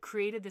he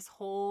created this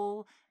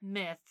whole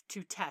myth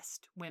to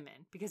test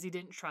women because he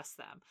didn't trust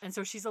them. And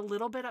so she's a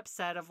little bit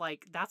upset of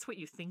like, that's what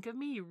you think of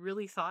me? You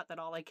really thought that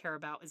all I care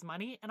about is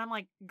money? And I'm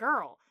like,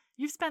 girl,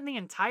 you've spent the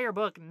entire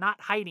book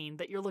not hiding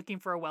that you're looking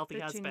for a wealthy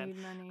husband.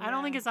 Money, I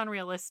don't think it's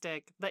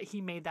unrealistic that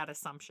he made that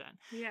assumption.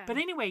 Yeah. But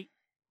anyway,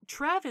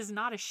 Trev is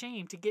not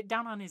ashamed to get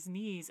down on his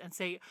knees and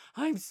say,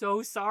 I'm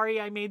so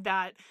sorry I made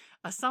that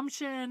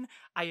assumption.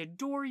 I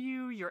adore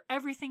you. You're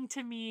everything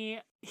to me.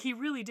 He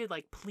really did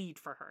like plead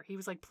for her. He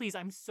was like, please,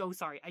 I'm so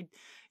sorry.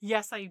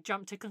 Yes, I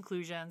jumped to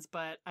conclusions,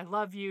 but I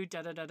love you,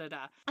 da da da da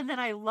da. And then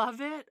I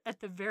love it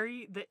at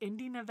the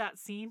ending of that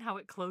scene, how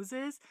it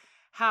closes,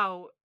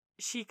 how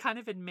she kind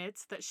of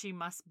admits that she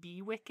must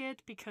be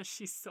wicked because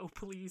she's so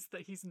pleased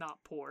that he's not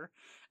poor.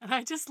 And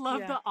I just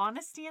love the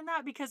honesty in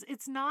that, because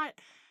it's not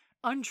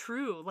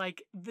untrue.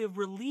 Like, the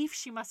relief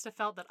she must have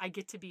felt that I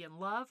get to be in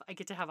love, I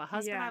get to have a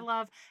husband I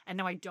love, and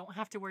now I don't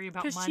have to worry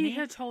about money. Because she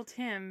had told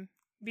him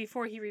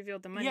before he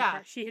revealed the money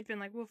part, she had been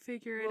like, we'll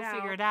figure it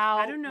out.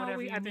 I don't know.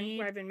 I've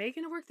been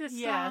making it work this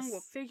long. We'll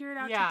figure it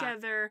out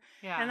together.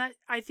 Yeah. And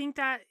I think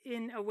that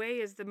in a way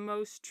is the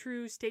most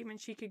true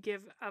statement she could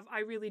give of,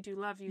 I really do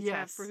love you,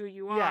 Trev, for who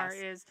you are,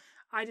 is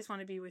I just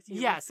want to be with you.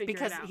 Yes,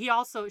 because she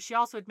also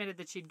admitted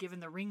that she'd given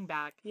the ring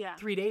back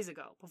 3 days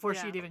ago before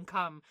she'd even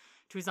come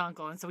to his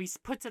uncle. And so he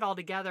puts it all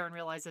together and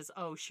realizes,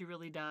 oh, she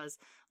really does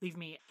leave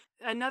me.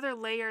 Another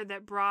layer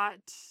that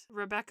brought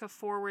Rebecca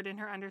forward in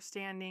her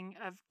understanding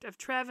of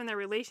Trev and their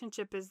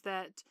relationship is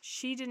that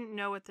she didn't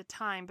know at the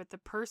time, but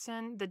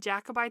the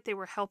Jacobite they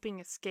were helping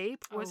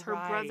escape was her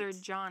brother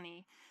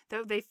Johnny,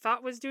 that they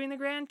thought was doing the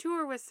grand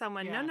tour with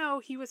someone. Yeah. No,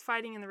 he was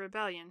fighting in the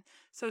rebellion.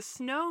 So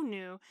Snow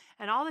knew,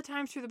 and all the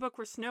times through the book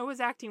where Snow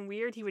was acting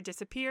weird, he would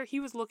disappear. He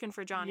was looking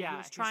for Johnny. He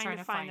was trying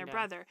to find their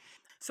brother.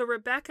 So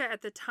Rebecca,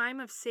 at the time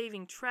of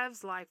saving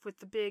Trev's life with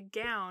the big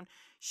gown,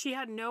 she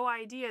had no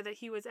idea that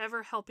he was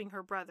ever helping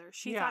her brother.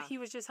 She thought he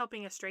was just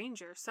helping a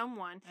stranger,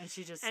 someone.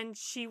 And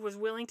she was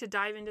willing to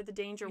dive into the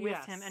danger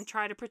with him and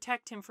try to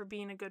protect him for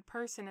being a good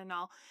person and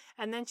all.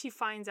 And then she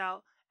finds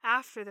out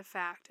after the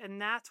fact,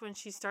 and that's when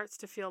she starts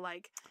to feel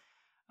like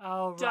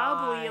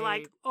doubly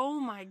like, oh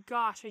my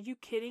gosh, are you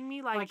kidding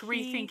me? Like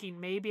rethinking,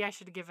 maybe I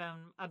should give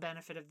him a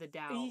benefit of the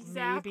doubt.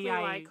 Exactly. Maybe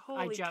I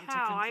jumped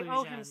cow, to conclusions. I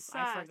owe him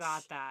I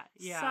forgot that.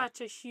 Yeah.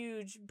 Such a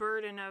huge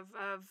burden of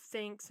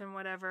thanks and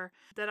whatever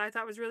that I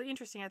thought was really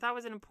interesting. I thought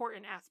was an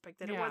important aspect,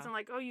 that it wasn't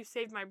like, oh, you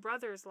saved my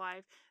brother's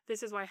life,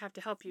 this is why I have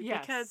to help you.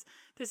 Yes. Because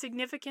the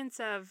significance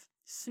of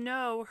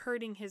Snow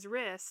hurting his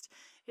wrist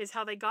is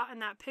how they got in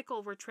that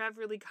pickle where Trev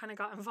really kind of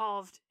got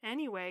involved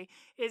anyway,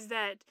 is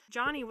that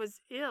Johnny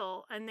was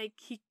ill and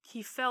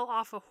he fell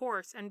off a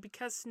horse, and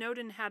because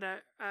Snowden had a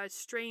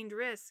strained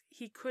wrist,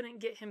 he couldn't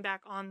get him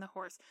back on the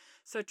horse.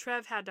 So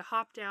Trev had to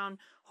hop down,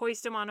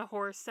 hoist him on a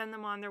horse, send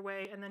them on their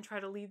way, and then try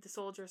to lead the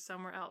soldiers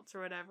somewhere else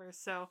or whatever.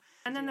 So,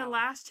 and then the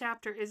last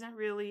chapter isn't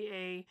really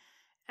a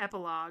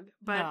epilogue,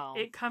 but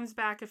it comes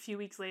back a few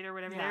weeks later,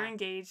 whatever. They're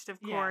engaged, of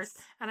course.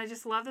 And I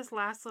just love this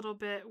last little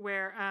bit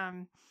where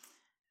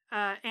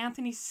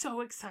Anthony's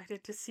so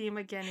excited to see him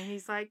again, and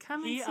he's like,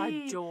 come and see.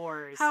 He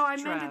adores how I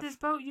Trev. mended this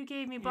boat you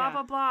gave me, blah,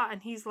 blah, blah.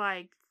 And he's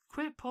like,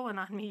 quit pulling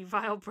on me, you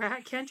vile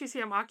brat. Can't you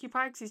see I'm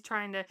occupied? Because he's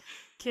trying to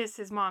kiss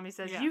his mom. He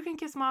says, you can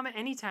kiss mom at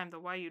any time, though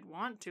why you'd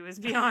want to is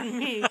beyond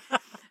me.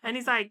 And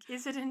he's like,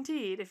 is it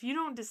indeed? If you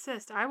don't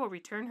desist, I will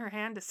return her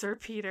hand to Sir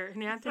Peter.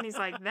 And Anthony's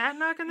like, that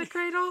knock in the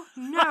cradle?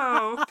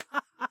 No.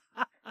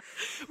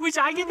 Which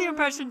I get the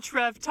impression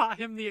Trev taught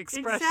him the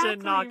expression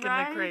knock in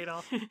the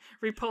cradle.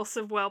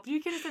 Repulsive whelp. You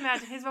can just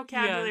imagine his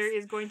vocabulary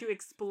is going to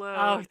explode.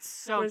 Oh, it's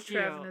so with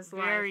cute. Trev in his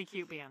Very life.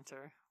 cute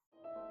banter.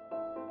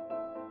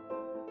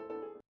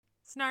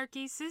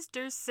 Snarky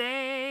sisters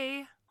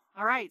say.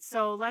 All right,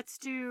 so let's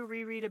do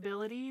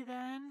rereadability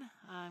then.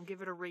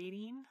 Give it a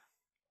rating.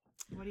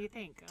 What do you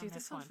think? Dude,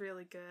 this one's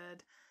really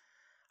good.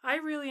 I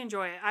really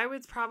enjoy it. I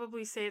would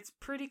probably say it's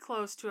pretty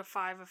close to a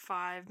 5 of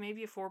 5,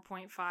 maybe a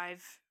 4.5,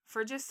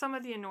 for just some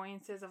of the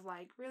annoyances of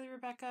like, really,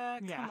 Rebecca?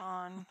 Come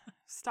on.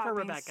 Stop being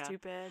Rebecca.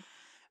 stupid.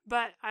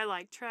 But I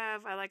like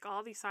Trev. I like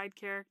all these side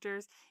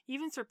characters.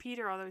 Even Sir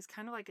Peter, although he's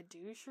kind of like a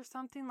douche or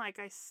something, like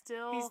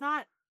He's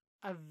not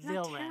a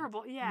villain. Not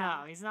terrible, yeah.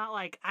 No, he's not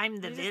like, I'm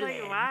the villain.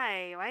 Just like,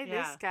 why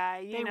this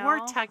guy? They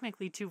were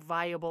technically two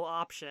viable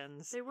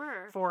options. They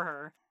were. For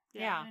her.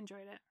 Yeah. I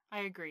enjoyed it. I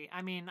agree.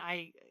 I mean,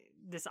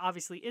 this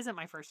obviously isn't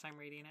my first time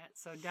reading it,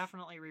 so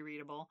definitely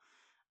rereadable.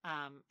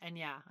 And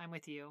yeah, I'm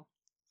with you.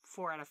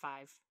 4 out of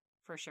 5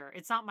 for sure.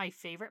 It's not my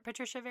favorite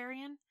Patricia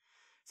Varian,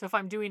 so if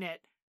I'm doing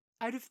it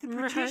out of the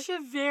Patricia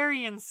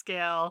Varian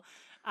scale,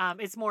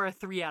 it's more a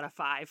 3 out of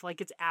 5. Like,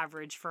 it's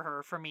average for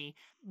her, for me.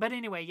 But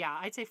anyway, yeah,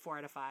 I'd say 4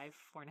 out of 5,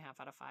 4.5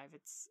 out of 5.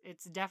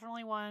 It's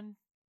definitely one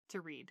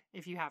to read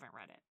if you haven't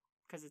read it,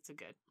 because it's a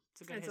good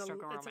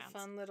historical romance. It's a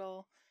fun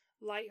little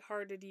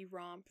lighthearted-y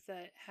romp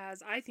that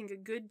has, I think, a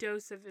good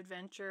dose of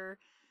adventure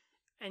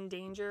and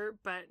danger,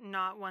 but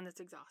not one that's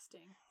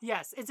exhausting.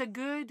 Yes, it's a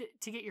good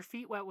to get your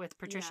feet wet with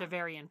Patricia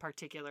Varian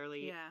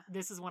particularly. Yeah.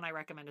 This is one I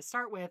recommend to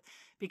start with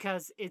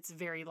because it's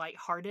very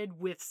lighthearted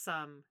with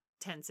some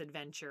tense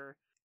adventure,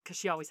 because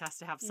she always has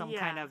to have some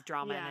kind of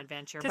drama and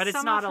adventure. But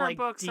it's not a like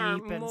deep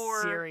and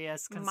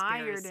serious conspiracy.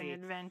 Mired in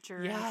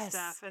adventure and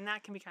stuff, and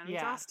that can be kind of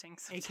exhausting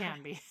sometimes. It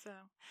can be. So,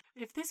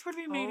 if this were to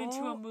be made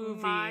into a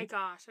movie, oh my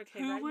gosh, okay,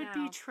 who would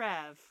be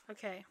Trev?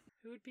 Okay.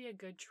 Who would be a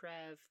good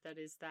Trev that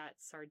is that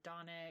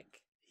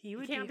sardonic? He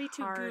can't be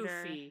too harder.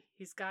 goofy.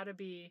 He's got to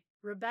be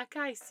Rebecca.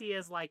 I see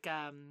as like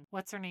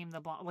what's her name?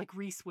 The blonde, like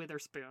Reese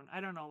Witherspoon.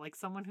 I don't know, like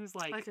someone who's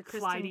like a flighty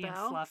Kristen and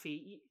Bell?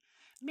 fluffy.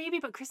 Maybe,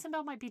 but Kristen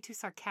Bell might be too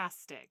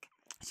sarcastic.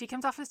 She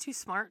comes off as too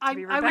smart to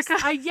be Rebecca.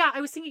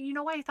 I was thinking, you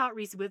know why I thought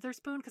Reese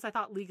Witherspoon? Because I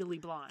thought Legally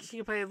Blonde. She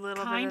could play a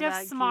little kind bit of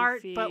that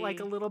smart, goofy. but like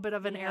a little bit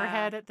of an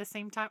airhead at the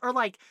same time. Or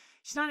like,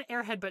 she's not an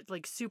airhead, but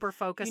like super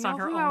focused on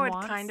her own who I would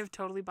wants. kind of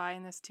totally buy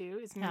in this too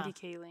is Mindy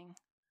Kaling.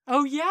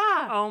 Oh,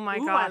 yeah. Oh, my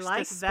Ooh, gosh. I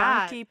like the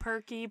that. spunky,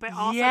 perky, but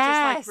also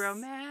just like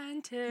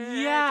romantic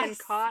and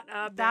caught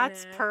up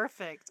That's in it.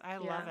 perfect. I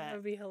love it. That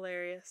would be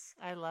hilarious.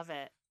 I love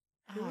it.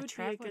 Who would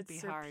Trev be a good would be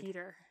Sir hard.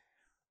 Peter?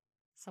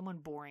 Someone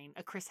boring.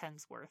 A Chris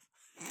Hemsworth.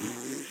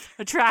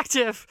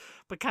 Attractive,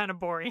 but kind of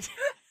boring.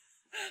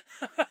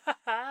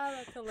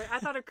 That's hilarious. I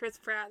thought of Chris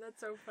Pratt.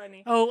 That's so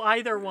funny. Oh,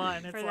 either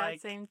one. It's For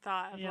like, that same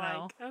thought of you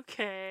know.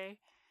 okay.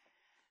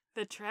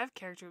 The Trev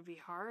character would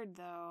be hard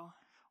though.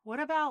 What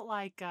about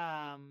like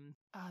that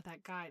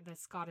guy, the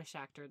Scottish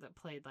actor that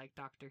played like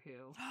Doctor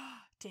Who?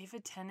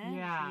 David Tennant?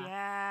 Yeah.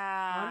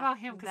 Yeah. What about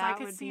him? Because I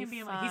could see him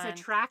being like, he's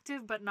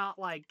attractive, but not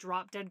like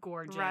drop dead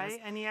gorgeous. Right?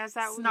 And he has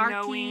that snarky,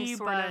 knowing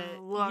sort of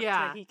look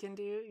that he can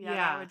do. Yeah,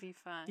 that would be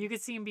fun. You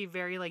could see him be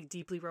very like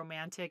deeply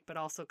romantic, but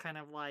also kind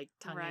of like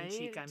tongue in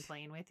cheek, I'm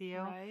playing with you.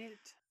 Right.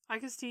 I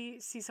could see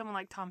someone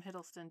like Tom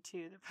Hiddleston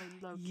too that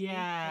played Loki. Yes.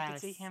 I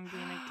could see him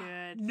being a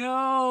good.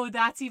 No,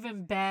 that's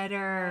even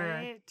better.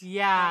 Right?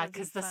 Yeah,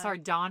 because the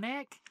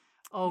sardonic.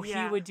 Oh,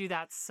 he would do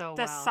that so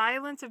the well. The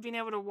silence of being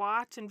able to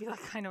watch and be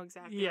like, I know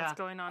exactly what's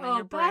going on in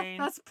your brain.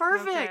 That's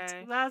perfect.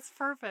 Okay. That's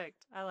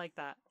perfect. I like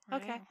that.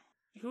 Right. Okay.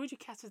 Who would you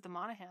cast as the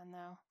Monaghan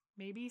though?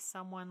 Maybe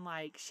someone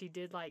like she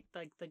did like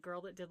the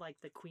girl that did like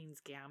the Queen's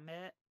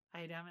Gambit.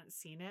 I haven't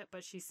seen it,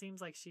 but she seems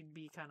like she'd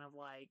be kind of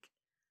like,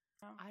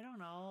 I don't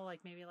know,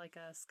 like maybe like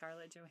a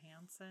Scarlett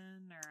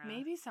Johansson or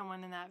maybe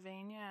someone in that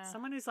vein, yeah.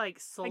 Someone who's like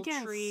sultry,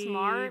 again,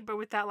 smart, but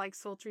with that like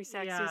sultry,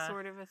 sexy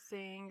sort of a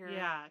thing. Or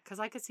because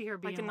I could see her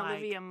being like an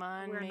Olivia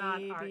Munn. We're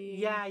maybe.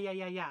 not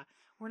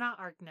we're not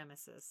arch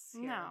nemesis.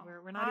 Here. No,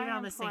 we're not even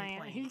on the same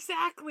plane.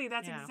 Exactly,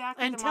 that's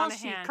exactly until the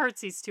she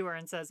curtsies to her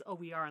and says, "Oh,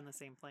 we are on the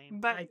same plane."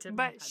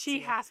 But she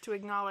has to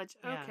acknowledge,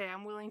 okay,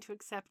 I'm willing to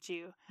accept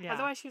you. Yeah.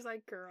 Otherwise, she's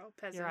like, "Girl,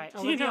 peasant." You're right.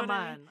 Olivia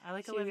Munn. I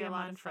like Olivia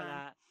Munn for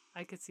that.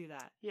 I could see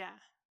that. Yeah.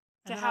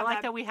 And I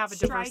like that we have a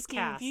diverse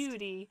cast.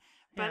 Beauty,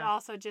 but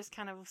also just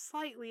kind of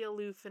slightly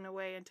aloof in a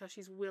way until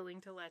she's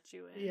willing to let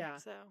you in. Yeah.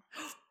 So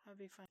that'd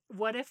be fun.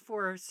 What if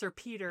for Sir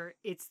Peter,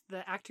 it's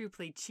the actor who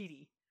played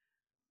Chidi?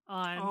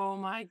 Oh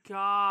my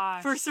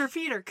gosh. For Sir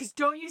Peter, because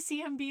don't you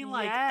see him being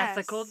like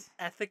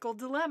ethical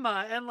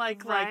dilemma and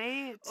like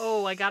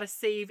oh, I gotta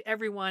save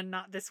everyone,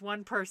 not this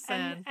one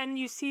person. And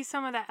you see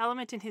some of that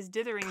element in his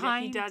dithering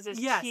that he does as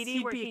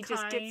Chidi, where he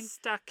just gets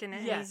stuck in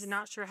it and he's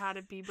not sure how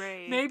to be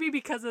brave. Maybe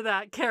because of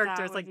that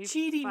character, it's like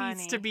Chidi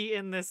needs to be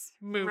in this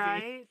movie,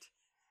 right?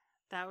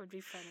 That would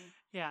be funny.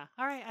 Yeah.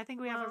 All right. I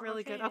think we have a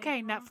really good.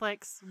 Okay,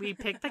 Netflix. We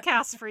picked the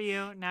cast for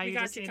you. Now you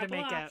just need to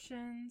make it.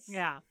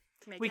 Yeah.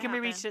 We can be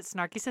reached at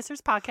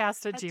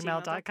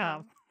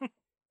snarkysisterspodcast@gmail.com.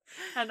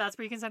 And that's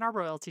where you can send our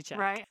royalty check.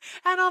 Right.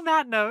 And on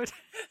that note,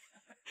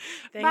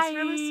 thanks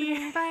for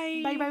listening.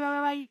 Bye. Bye. Bye.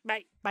 Bye.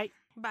 Bye. Bye.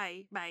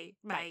 Bye. Bye.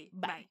 Bye.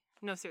 Bye.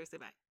 No, seriously,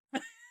 bye.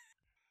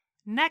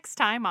 Next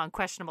time on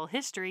Questionable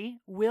History,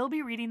 we'll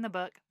be reading the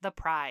book The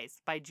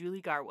Prize by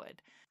Julie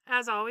Garwood.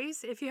 As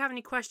always, if you have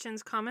any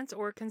questions, comments,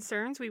 or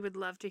concerns, we would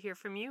love to hear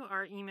from you.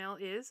 Our email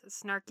is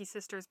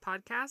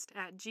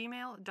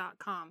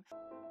snarkysisterspodcast@gmail.com.